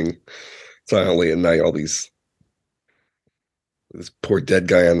moving silently at night. All this poor dead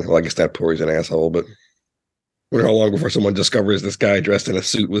guy on. Well, I guess not poor. He's an asshole, but I wonder how long before someone discovers this guy dressed in a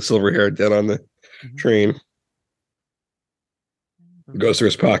suit with silver hair dead on the train. Goes through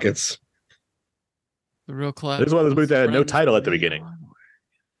his pockets. The real class. This is one of those movies that had no title at the beginning.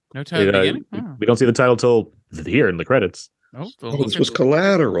 No title at the beginning? Oh. We don't see the title till here in the credits. This was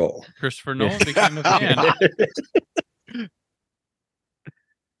Collateral. Christopher Nolan became a fan.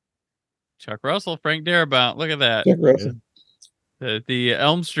 Chuck Russell, Frank Darabont. Look at that. Chuck Russell. The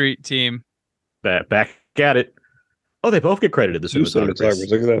Elm Street team. Back at it. Oh, they both get credited. Look at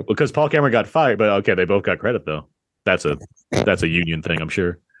that. Because Paul Cameron got fired, but okay, they both got credit though. That's a union thing, I'm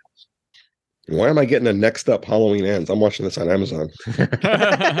sure. Why am I getting a Next Up Halloween Ends? I'm watching this on Amazon.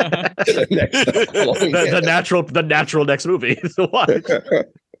 the natural next movie to watch.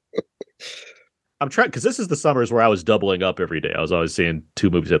 I'm trying because this is the summers where I was doubling up every day. I was always seeing two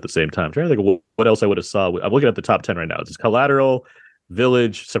movies at the same time. I'm trying to think of what else I would have saw. I'm looking at the top 10 right now. It's Collateral,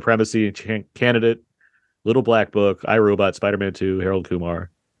 Village, Supremacy, Candidate, Little Black Book, iRobot, Spider-Man 2, Harold Kumar.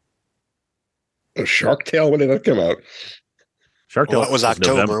 Shark Tale. When did that come out? Shark Tale. That was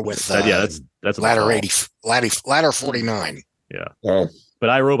October with that's Ladder 49. Yeah. Oh. But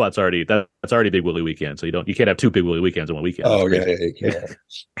iRobot's that's already Big Willie weekend, so you can't have two Big Willie weekends in one weekend. Oh yeah, you can't.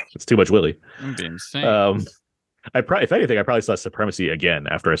 It's too much Willie. That'd be insane. If anything, I probably saw Supremacy again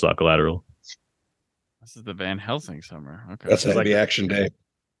after I saw Collateral. This is the Van Helsing summer. Okay, that's like the action day.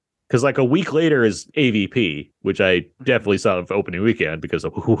 Because like a week later is AVP, which I definitely saw for opening weekend because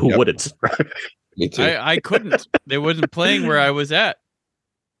of who wouldn't. Me too. I couldn't. They wasn't playing where I was at.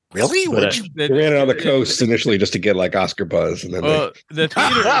 Really? They ran it on the coast initially just to get like Oscar buzz, and then the theaters.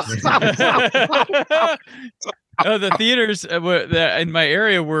 The theaters in my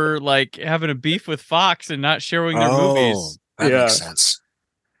area were like having a beef with Fox and not showing their movies. That makes sense.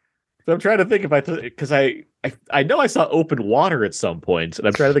 So I'm trying to think because I know I saw Open Water at some point, and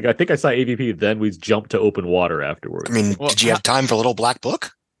I'm trying to think. I think I saw AVP, then we jumped to Open Water afterwards. I mean, did you have time for Little Black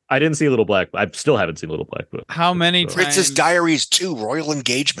Book? I didn't see Little Black. I still haven't seen Little Black Book. How many times? Princess Diaries 2, Royal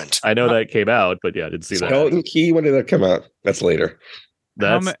Engagement. I know that came out, but yeah, I didn't see that. Skeleton Key. When did that come out? That's later.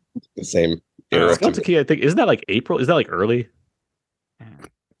 That's the same era. Skeleton Key. I think isn't that like April? Is that like early?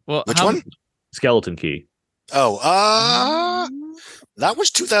 Well, which one? Skeleton Key. Oh, that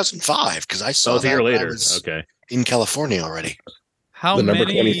was 2005 because I saw it was a year later. Okay, in California already. How the many?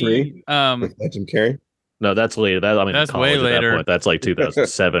 Number 23. With Jim Carrey. No, that's later. That's way later. That that's like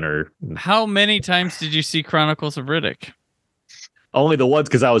 2007 or. How many times did you see Chronicles of Riddick? Only the once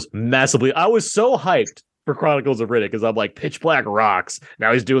because I was so hyped for Chronicles of Riddick because I'm like Pitch Black rocks.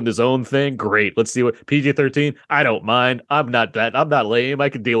 Now he's doing his own thing. Great. Let's see what PG-13. I don't mind. I'm not lame. I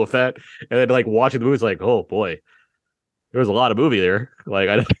can deal with that. And then like watching the movie, it's like, oh boy, there was a lot of movie there. Like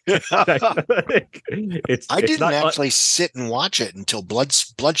I didn't actually sit and watch it until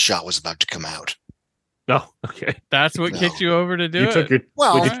Bloodshot was about to come out. Oh, okay. That's what kicked you over to do it? Took your,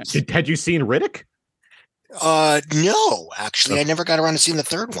 well, had you seen Riddick? No, actually, I never got around to seeing the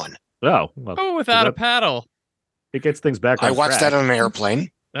third one. Oh, well, Without a paddle. It gets things back on I watched track. that on an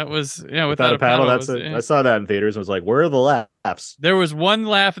airplane. That was without a paddle. I saw that in theaters and was like, where are the laughs? There was one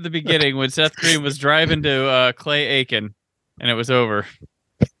laugh at the beginning when Seth Green was driving to Clay Aiken, and it was over.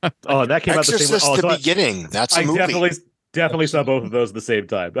 Oh, that came Exorcist out the beginning. That's a movie. Definitely saw both of those at the same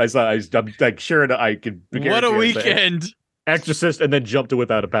time. I'm like sure that I could. What a weekend! Exorcist, and then jump to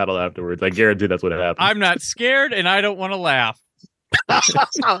Without a Paddle afterwards. I guarantee that's what happened. I'm not scared, and I don't want to laugh.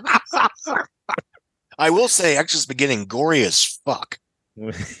 I will say, Exorcist beginning gory as fuck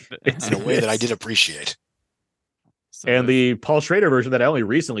in a way that I did appreciate. And the Paul Schrader version that I only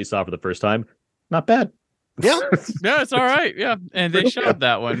recently saw for the first time, not bad. Yeah, yeah, it's all right. Yeah, and they showed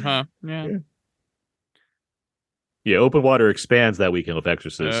that one, huh? Yeah. Yeah, Open Water expands that weekend with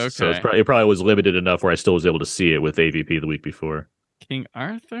Exorcist, okay. So it probably was limited enough where I still was able to see it with AVP the week before. King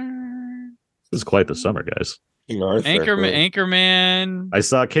Arthur. This is quite the summer, guys. King Arthur, Anchorman. I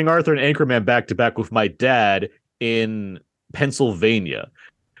saw King Arthur and Anchorman back to back with my dad in Pennsylvania.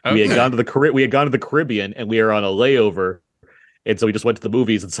 Okay. We had gone to the Caribbean, and we were on a layover. And so we just went to the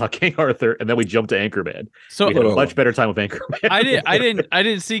movies and saw King Arthur, and then we jumped to Anchorman. So we had a much better time with Anchorman. I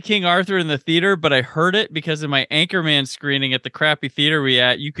didn't see King Arthur in the theater, but I heard it because of my Anchorman screening at the crappy theater we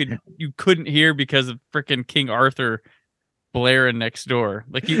at. You couldn't hear because of freaking King Arthur blaring next door.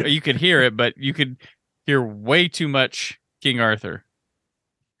 Like you could hear it, but you could hear way too much King Arthur.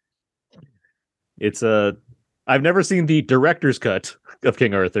 It's I've never seen the director's cut of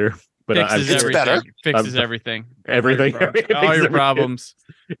King Arthur. But fixes everything. Everything. All your problems.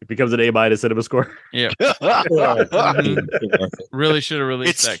 It becomes an A- cinema score. Yeah. Really should have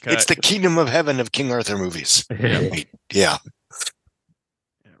released that cut. It's the Kingdom of Heaven of King Arthur movies. Yeah.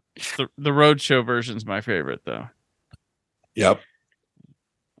 The Roadshow version's my favorite, though. Yep.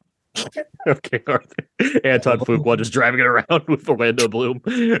 Okay, Arthur. Anton Fuqua just driving it around with Orlando Bloom.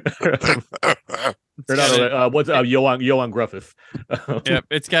 Johan Griffith. Yep,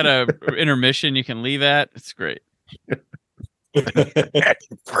 it's got a intermission you can leave at. It's great.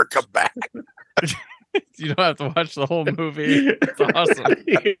 Come back. You don't have to watch the whole movie. It's awesome.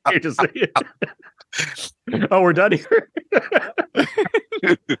 You just oh, we're done here.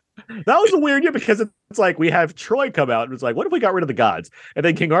 That was a weird year because it's like we have Troy come out and it's like, what if we got rid of the gods? And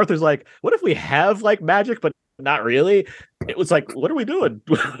then King Arthur's like, what if we have like magic, but not really? It was like, what are we doing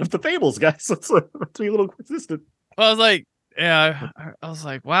with the fables, guys? Let's be a little consistent. Well, I was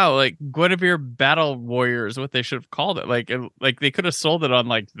like, wow, like Guinevere Battle Warriors, what they should have called it. Like they could have sold it on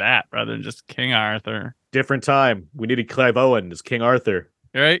like that rather than just King Arthur. Different time. We needed Clive Owen as King Arthur.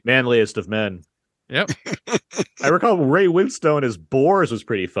 Right? Manliest of men. Yep. I recall Ray Winstone as Boris was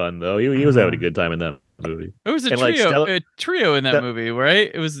pretty fun though. He was having a good time in that movie. It was a trio in that movie, right?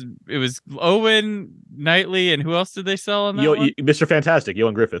 It was Owen, Knightley, and who else did they sell on that one? Mr. Fantastic,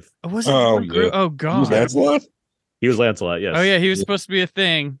 Johan Griffith. Oh God. Lancelot? He was Lancelot, yes. Oh yeah, he was supposed to be a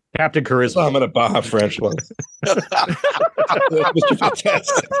thing. Captain Charisma. I'm gonna Baja French one. Mr.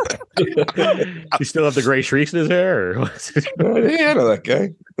 Fantastic. You still have the gray shrieks in his hair? Or yeah, I know that guy.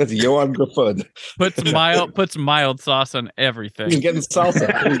 That's Johan Griffith. Puts mild sauce on everything. He's getting salsa.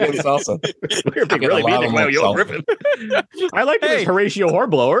 We're really meaning Johan Griffith. I like his Horatio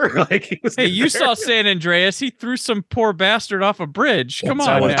Hornblower. You saw San Andreas. He threw some poor bastard off a bridge. Come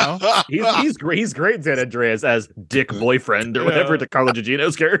on now. He's great in San Andreas as Dick Boyfriend or whatever to Carlo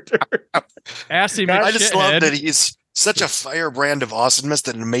Gugino's character. Assy I just love that he's such a firebrand of awesomeness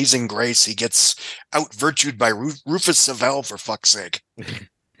that in Amazing Grace he gets out-virtued by Rufus Savell, for fuck's sake.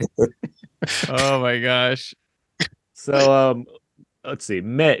 Oh my gosh. So let's see.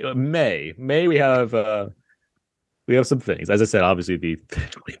 May we have some things. As I said, obviously the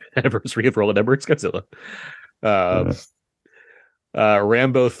 20th anniversary of Roland Emmerich's Godzilla.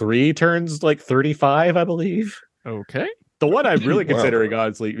 Rambo 3 turns like 35, I believe. Okay. The one I'm really considering,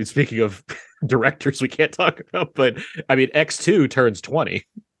 honestly, speaking of directors we can't talk about, but I mean, X2 turns 20.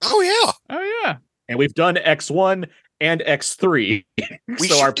 Oh, yeah. And we've done X1 and X3. We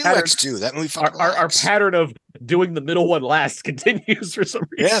so should our do pattern, X2. That movie our pattern of doing the middle one last continues for some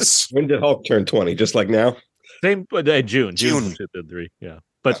reason. Yes. When did Hulk turn 20? Just like now? Same June 3. Yeah.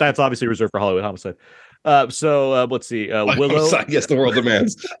 But that's obviously reserved for Hollywood Homicide. So let's see. Willow. Yes, the world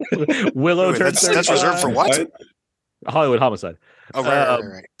demands. Willow turns 35. That's reserved for what? Hollywood Homicide. Oh,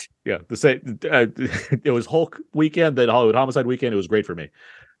 right. Yeah, the same. It was Hulk weekend, then Hollywood Homicide weekend. It was great for me.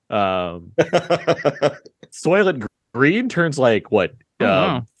 Soylent Green turns like what?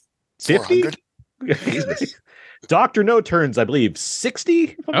 50. Dr. No turns, I believe,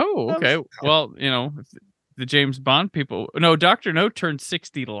 60. Oh, okay. Well, you know, the James Bond people. No, Dr. No turned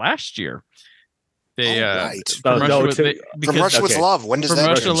 60 last year. They right. From Russia with Love. When does from that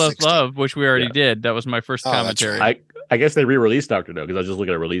Russia with 60? Love, which we already did. That was my first commentary. Right. I guess they re-released Dr. No because I was just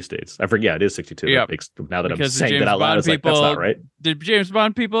looking at release dates. I forget. It is 62. Yeah. Now that because I'm saying that out loud, it's like, that's not right. The James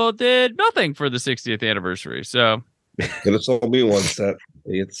Bond people did nothing for the 60th anniversary. So could have sold me one set.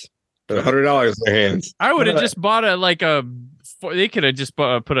 It's $100 in their hands. I would have just bought they could have just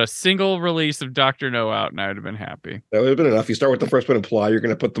put a single release of Dr. No out, and I would have been happy. That would have been enough. You start with the first one, Apply. You're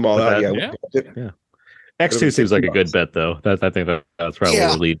going to put them all out. Yeah. X2 seems like a good bet, though. I think that's probably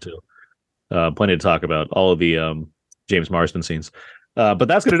what will lead to. Plenty to talk about. All of the James Marsden scenes. But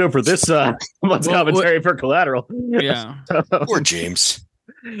that's going to do it for this month's commentary for Collateral. Yeah. Poor James.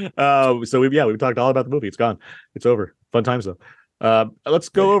 So we've talked all about the movie. It's gone. It's over. Fun times, though. Let's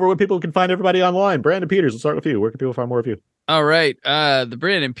go over where people can find everybody online. Brandon Peters, let's start with you. Where can people find more of you? All right. The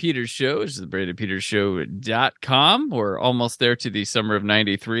Brandon Peters Show is the BrandonPetersShow.com. We're almost there to the summer of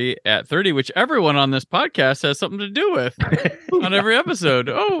 93 at 30, which everyone on this podcast has something to do with on every episode.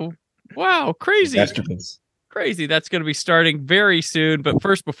 Oh, wow. Crazy. Crazy. That's going to be starting very soon. But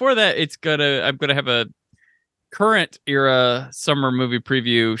first, before that, I'm going to have a current era summer movie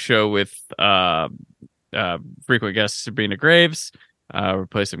preview show with frequent guest Sabrina Graves. We'll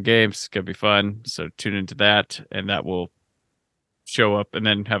play some games. It's going to be fun. So tune into that, and that will show up and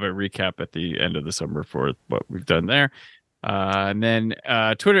then have a recap at the end of the summer for what we've done there. And then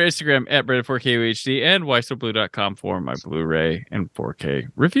Twitter, Instagram at Brandon4KUHD and WhySoBlue.com for my Blu-ray and 4K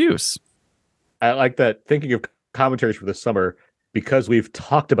reviews. I like that. Thinking of commentaries for the summer, because we've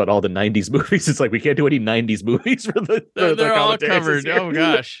talked about all the 90s movies, it's like we can't do any 90s movies for they're all covered. Oh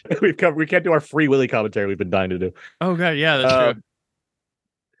gosh. we can't do our Free Willy commentary we've been dying to do. Oh god, yeah, that's true.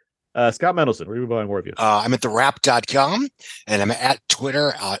 Scott Mendelson, where are you buying more of you? I'm at therap.com and I'm at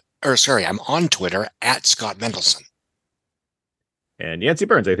Twitter. I'm on Twitter at Scott Mendelson. And Yancy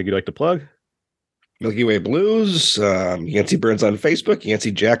Berns, anything you'd like to plug? Milky Way Blues, Yancy Berns on Facebook,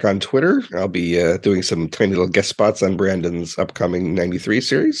 Yancy Jack on Twitter. I'll be doing some tiny little guest spots on Brandon's upcoming 93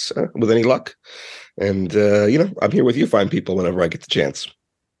 series with any luck. And, I'm here with you fine people whenever I get the chance.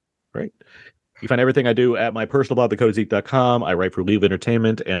 Right. You find everything I do at my personal blog, thecodezeek.com. I write for Leave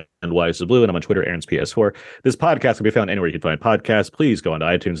Entertainment and Why Is the Blue, and I'm on Twitter, Aaron's PS4. This podcast can be found anywhere you can find podcasts. Please go onto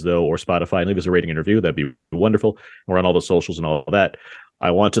iTunes, though, or Spotify and leave us a rating and review. That'd be wonderful. We're on all the socials and all that.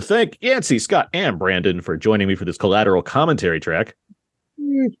 I want to thank Yancy, Scott, and Brandon for joining me for this Collateral commentary track.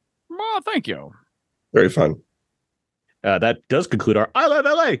 Well, thank you. Very fun. That does conclude our I Love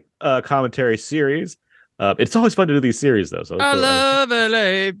LA commentary series. It's always fun to do these series, though. So I love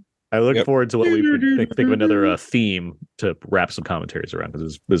LA. I look forward to what we think of another theme to wrap some commentaries around,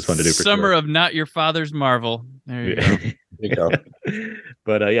 because it was fun to do. For Summer sure. of Not Your Father's Marvel. There you go. There you go.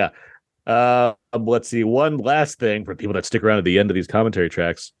 But let's see. One last thing for people that stick around at the end of these commentary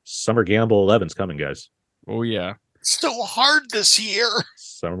tracks. Summer Gamble 11's coming, guys. Oh yeah. So hard this year.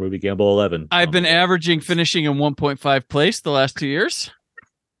 Summer Movie Gamble 11. I've been averaging finishing in 1.5 place the last 2 years.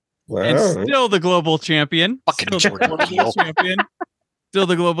 Wow. And still the global champion. Fucking Jordan Peele. Still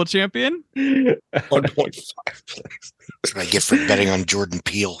the global champion. 1.5 place. That's what I get for betting on Jordan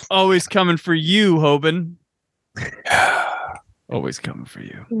Peele. Always coming for you, Hoban. Always coming for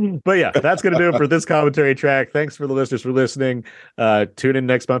you. But yeah, that's going to do it for this commentary track. Thanks for the listeners for listening. Tune in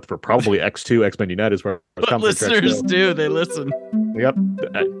next month for probably X2, X-Men United. As far as but listeners do. They listen. Yep.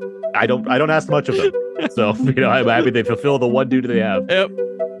 I don't ask much of them. So, I'm happy they fulfill the one duty they have. Yep.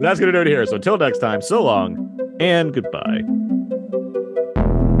 That's going to do it here. So until next time, so long and goodbye.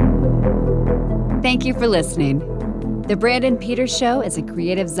 Thank you for listening. The Brandon Peters Show is a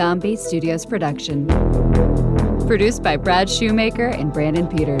Creative Zombie Studios production. Produced by Brad Shoemaker and Brandon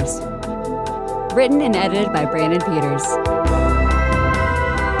Peters. Written and edited by Brandon Peters.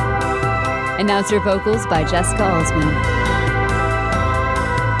 Announcer vocals by Jessica Alsman.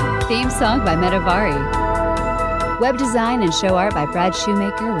 Theme song by Metavari. Web design and show art by Brad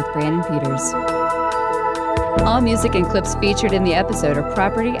Shoemaker with Brandon Peters. All music and clips featured in the episode are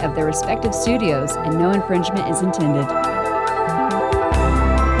property of their respective studios, and no infringement is intended.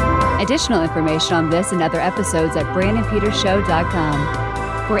 Additional information on this and other episodes at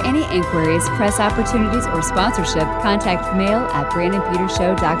BrandonPetersShow.com. For any inquiries, press opportunities, or sponsorship, contact mail at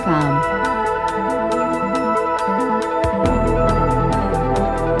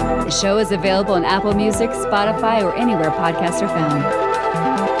BrandonPetersShow.com. The show is available on Apple Music, Spotify, or anywhere podcasts are found.